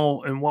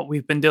now and what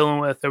we've been dealing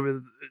with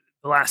over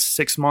the last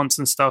 6 months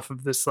and stuff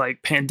of this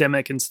like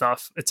pandemic and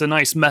stuff. It's a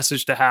nice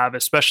message to have,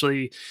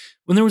 especially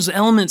when there was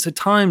elements at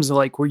times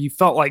like where you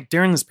felt like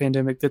during this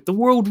pandemic that the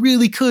world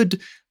really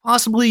could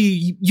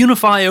possibly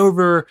unify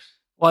over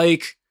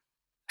like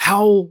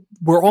how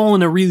we're all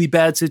in a really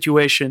bad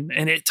situation.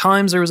 And at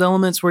times there was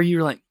elements where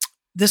you're like,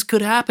 this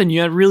could happen. You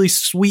had really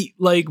sweet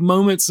like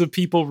moments of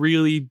people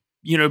really,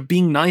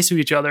 being nice to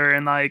each other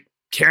and like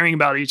caring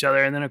about each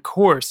other. And then of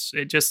course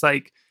it just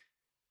like,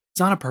 it's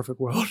not a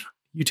perfect world.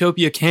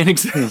 Utopia can't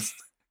exist.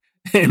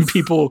 And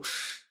people,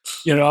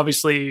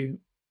 obviously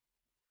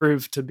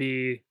prove to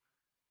be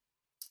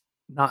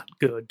not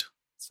good.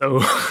 So,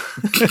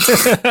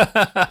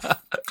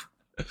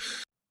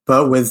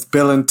 but with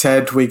Bill and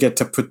Ted, we get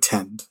to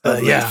pretend.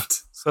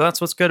 So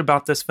that's what's good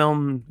about this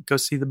film. Go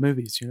see the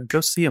movies. Go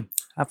see them.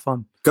 Have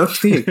fun. Go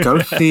see it. Go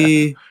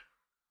see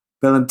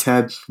Bill and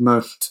Ted's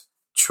most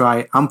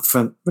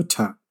triumphant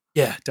return.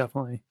 Yeah,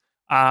 definitely.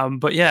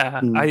 But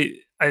yeah,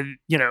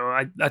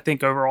 I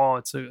think overall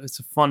it's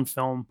a fun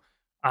film,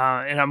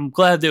 and I'm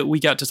glad that we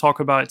got to talk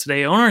about it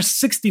today on our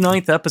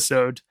 69th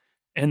episode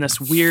in this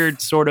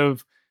weird sort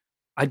of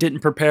I didn't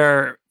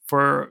prepare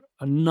for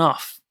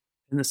enough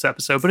in this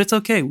episode, but it's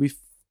okay. We've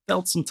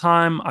felt some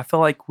time. I feel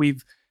like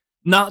we've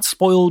not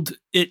spoiled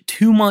it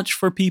too much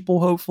for people,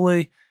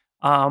 hopefully.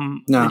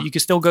 No. You can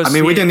still go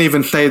see we it. didn't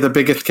even say the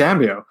biggest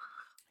cameo.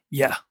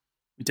 Yeah,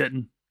 we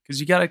didn't. Because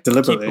you got to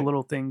keep the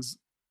little things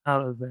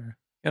out of there.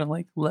 You got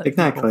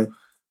to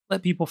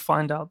let people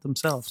find out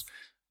themselves.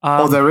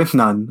 There is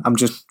none. I'm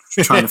just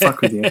trying to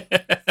fuck with you.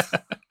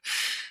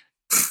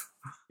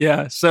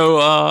 Yeah.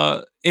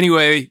 So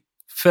anyway,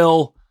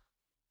 Phil,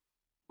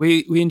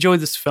 we enjoyed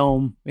this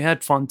film. We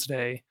had fun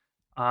today.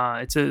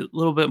 It's a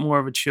little bit more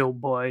of a chill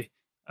boy.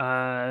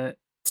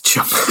 It's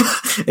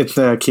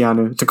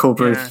Keanu. It's a cool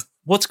brief. Yeah.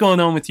 What's going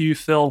on with you,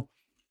 Phil?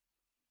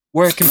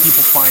 Where can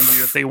people find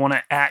you if they want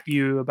to at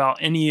you about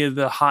any of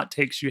the hot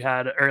takes you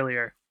had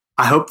earlier?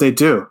 I hope they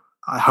do.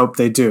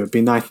 It'd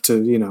be nice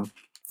to,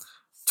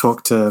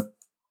 talk to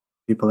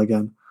people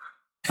again.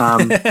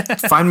 Find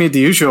me at the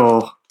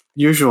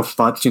usual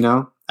spots,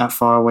 at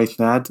Faraway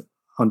Dad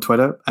on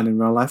Twitter and in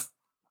real life.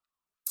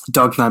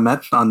 Dogs I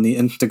Met on the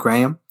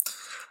Instagram.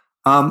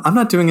 I'm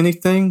not doing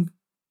anything.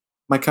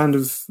 My kind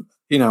of,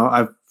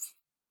 I've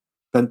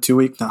spent 2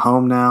 weeks at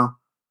home now.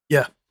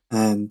 Yeah.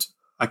 And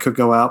I could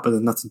go out, but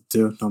there's nothing to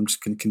do. So I'm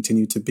just going to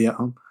continue to be at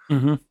home.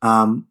 Mm-hmm.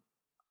 I'm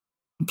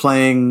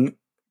playing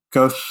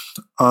Ghost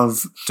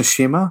of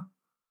Tsushima,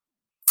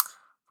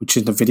 which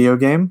is a video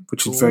game,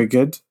 which is very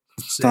good.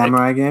 It's a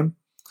samurai game.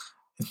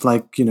 It's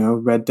like,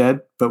 Red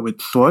Dead, but with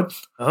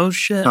swords. Oh,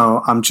 shit.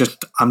 So I'm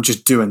just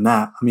doing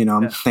that.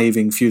 I'm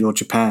saving feudal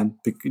Japan,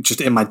 just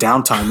in my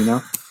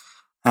downtime,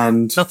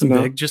 And nothing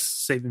big,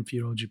 just saving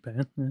feudal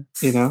Japan.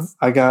 Yeah.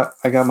 I got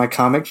my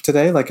comics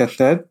today, like I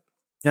said,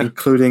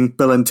 including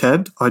Bill and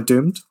Ted Are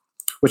Doomed,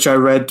 which I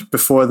read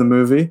before the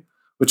movie,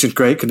 which is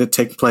great because it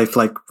takes place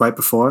like right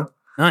before.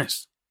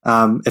 Nice.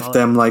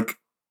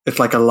 It's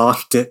like a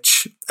last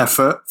ditch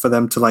effort for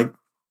them to like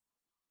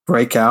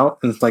break out,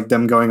 and it's like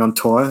them going on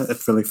tour.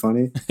 It's really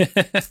funny.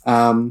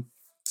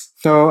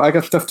 So I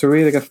got stuff to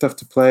read. I got stuff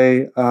to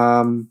play.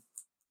 The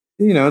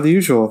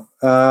usual.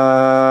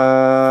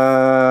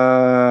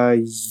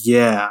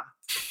 Yeah.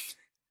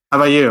 How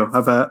about you? How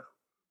about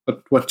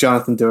what's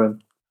Jonathan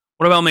doing?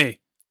 What about me?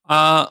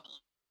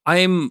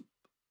 I'm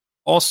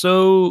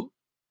also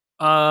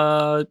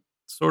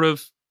sort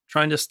of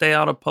trying to stay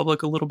out of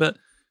public a little bit.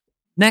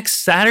 Next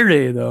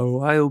Saturday,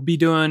 though, I will be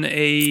doing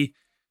a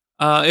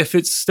if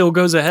it still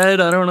goes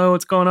ahead, I don't know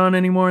what's going on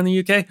anymore in the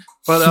UK,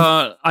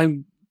 but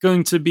I'm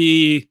going to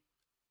be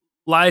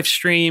live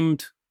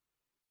streamed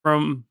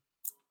from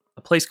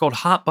a place called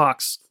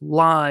Hotbox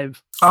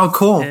Live. Oh,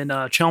 cool. In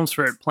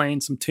Chelmsford,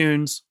 playing some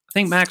tunes. I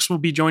think Max will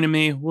be joining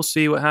me. We'll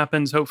see what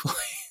happens. Hopefully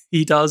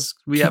he does.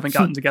 We haven't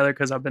gotten together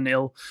because I've been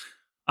ill.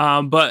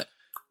 But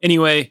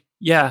anyway,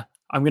 yeah,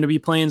 I'm going to be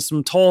playing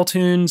some tall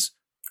tunes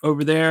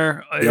over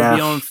there. It'll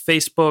be on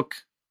Facebook,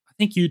 I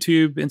think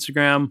YouTube,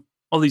 Instagram,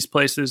 all these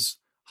places.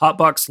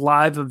 Hotbox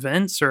Live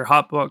Events or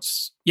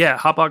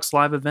Hotbox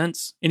Live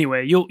Events.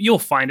 Anyway, you'll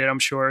find it, I'm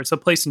sure. It's a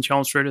place in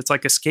Chelmsford. It's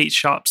like a skate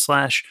shop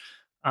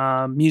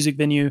 / music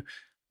venue.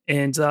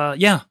 And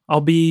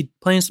I'll be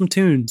playing some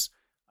tunes.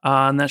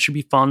 And that should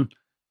be fun.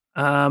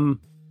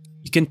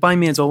 You can find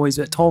me as always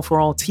at Tall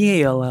for All,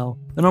 TALL,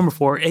 the number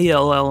 4,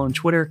 ALL on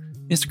Twitter,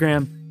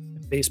 Instagram,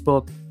 and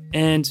Facebook.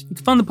 And you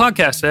can find the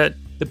podcast at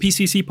the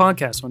PCC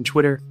Podcast on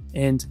Twitter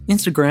and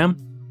Instagram.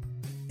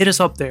 Hit us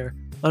up there.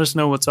 Let us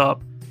know what's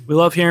up. We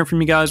love hearing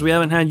from you guys. We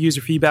haven't had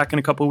user feedback in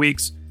a couple of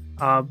weeks.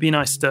 Be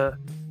nice to,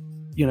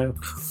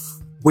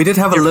 We did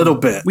have a little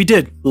bit. We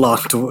did.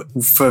 Lost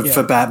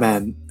for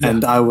Batman,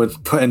 and I was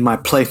put in my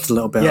place a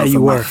little bit of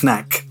my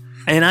snack.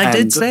 And I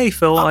did say,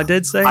 Phil,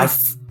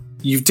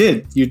 You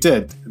did.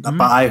 Mm-hmm.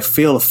 But I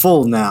feel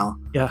full now.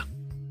 Yeah.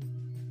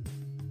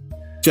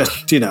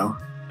 Just,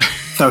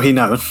 so he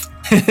knows.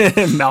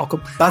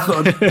 Malcolm. That's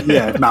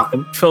what,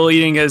 Malcolm. Phil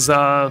eating his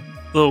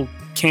little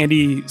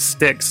candy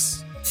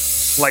sticks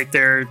like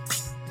they're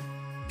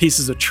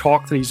pieces of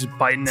chalk that he's just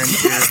biting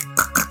into.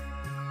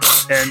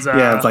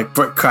 And like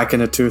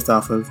cracking a tooth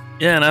off of.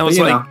 Yeah, and I was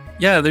like,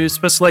 they're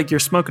supposed to you're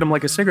smoking them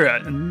like a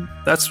cigarette. And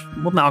that's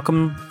what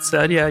Malcolm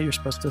said. Yeah, you're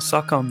supposed to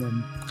suck on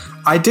them.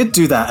 I did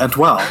do that as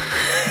well.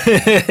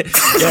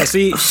 Yeah,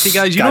 see,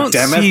 guys, you don't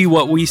see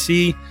what we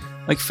see.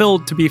 Like Phil,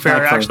 to be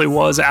fair, actually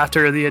was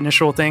after the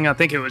initial thing. I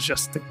think it was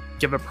just to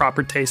give a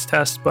proper taste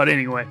test. But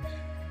anyway,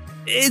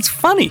 it's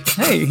funny.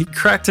 Hey, he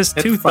cracked his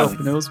tooth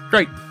open. It was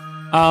great.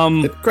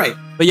 It's great.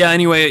 But yeah,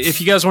 anyway,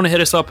 if you guys want to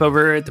hit us up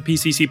over at the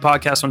PCC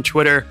Podcast on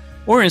Twitter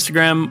or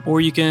Instagram,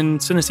 or you can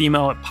send us an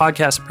email at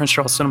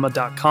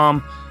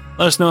podcast@PrinceCharlesCinema.com.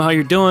 Let us know how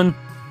you're doing.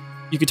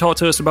 You can talk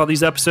to us about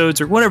these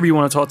episodes or whatever you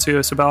want to talk to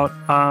us about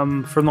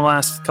from the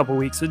last couple of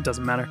weeks. It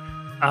doesn't matter.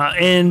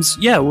 And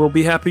we'll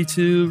be happy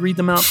to read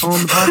them out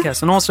on the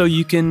podcast. And also,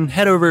 you can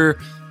head over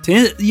to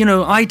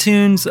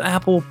iTunes,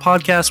 Apple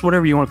Podcasts,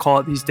 whatever you want to call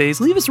it these days.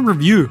 Leave us a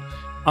review.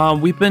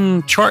 We've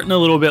been charting a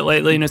little bit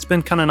lately, and it's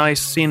been kind of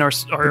nice seeing our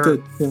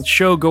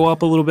show go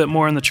up a little bit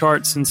more in the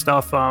charts and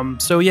stuff.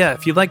 So yeah,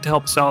 if you'd like to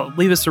help us out,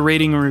 leave us a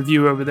rating and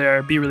review over there.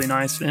 It'd be really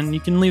nice. And you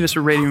can leave us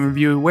a rating and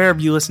review wherever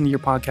you listen to your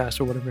podcast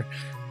or whatever.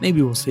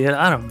 Maybe we'll see it.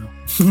 I don't know.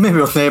 Maybe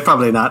we'll see it.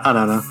 Probably not. I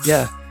don't know.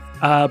 Yeah.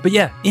 But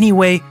yeah,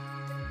 anyway,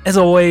 as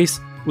always,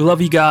 we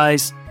love you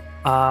guys.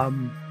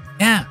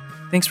 Yeah.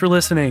 Thanks for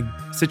listening.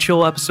 It's a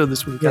chill episode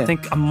this week. Yeah. I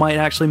think I might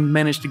actually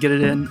manage to get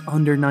it in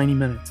under 90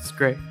 minutes. It's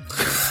great.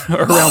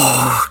 Around 90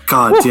 minutes.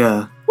 God, woo,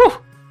 yeah. Woo,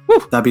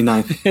 woo. That'd be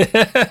nice.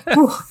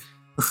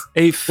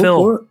 Hey,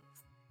 Phil.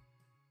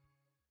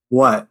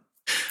 What?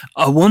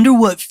 I wonder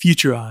what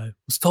Future Eye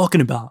was talking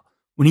about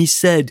when he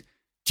said,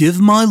 "Give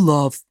my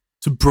love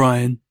to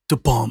Brian De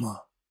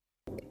Palma."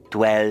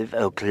 12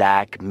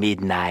 o'clock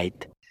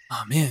midnight.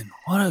 Oh, man.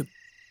 What a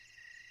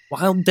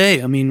wild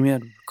day. I mean, we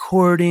had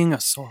recording. I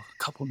saw a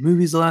couple of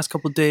movies the last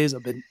couple of days.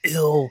 I've been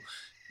ill,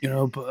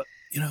 but,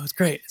 it's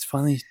great. It's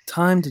finally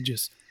time to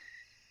just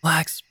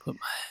relax, put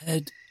my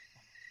head on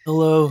the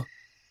pillow,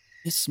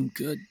 get some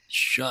good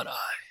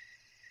shut-eye.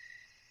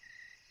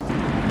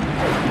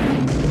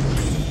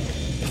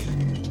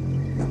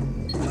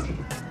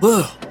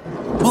 Whoa,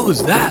 what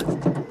was that?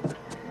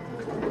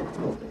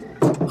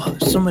 Oh,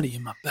 there's somebody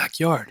in my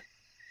backyard.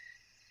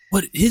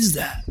 What is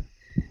that?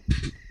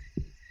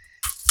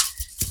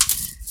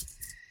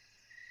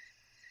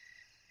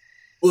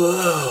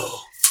 Whoa.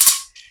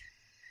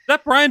 Is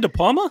that Brian De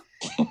Palma?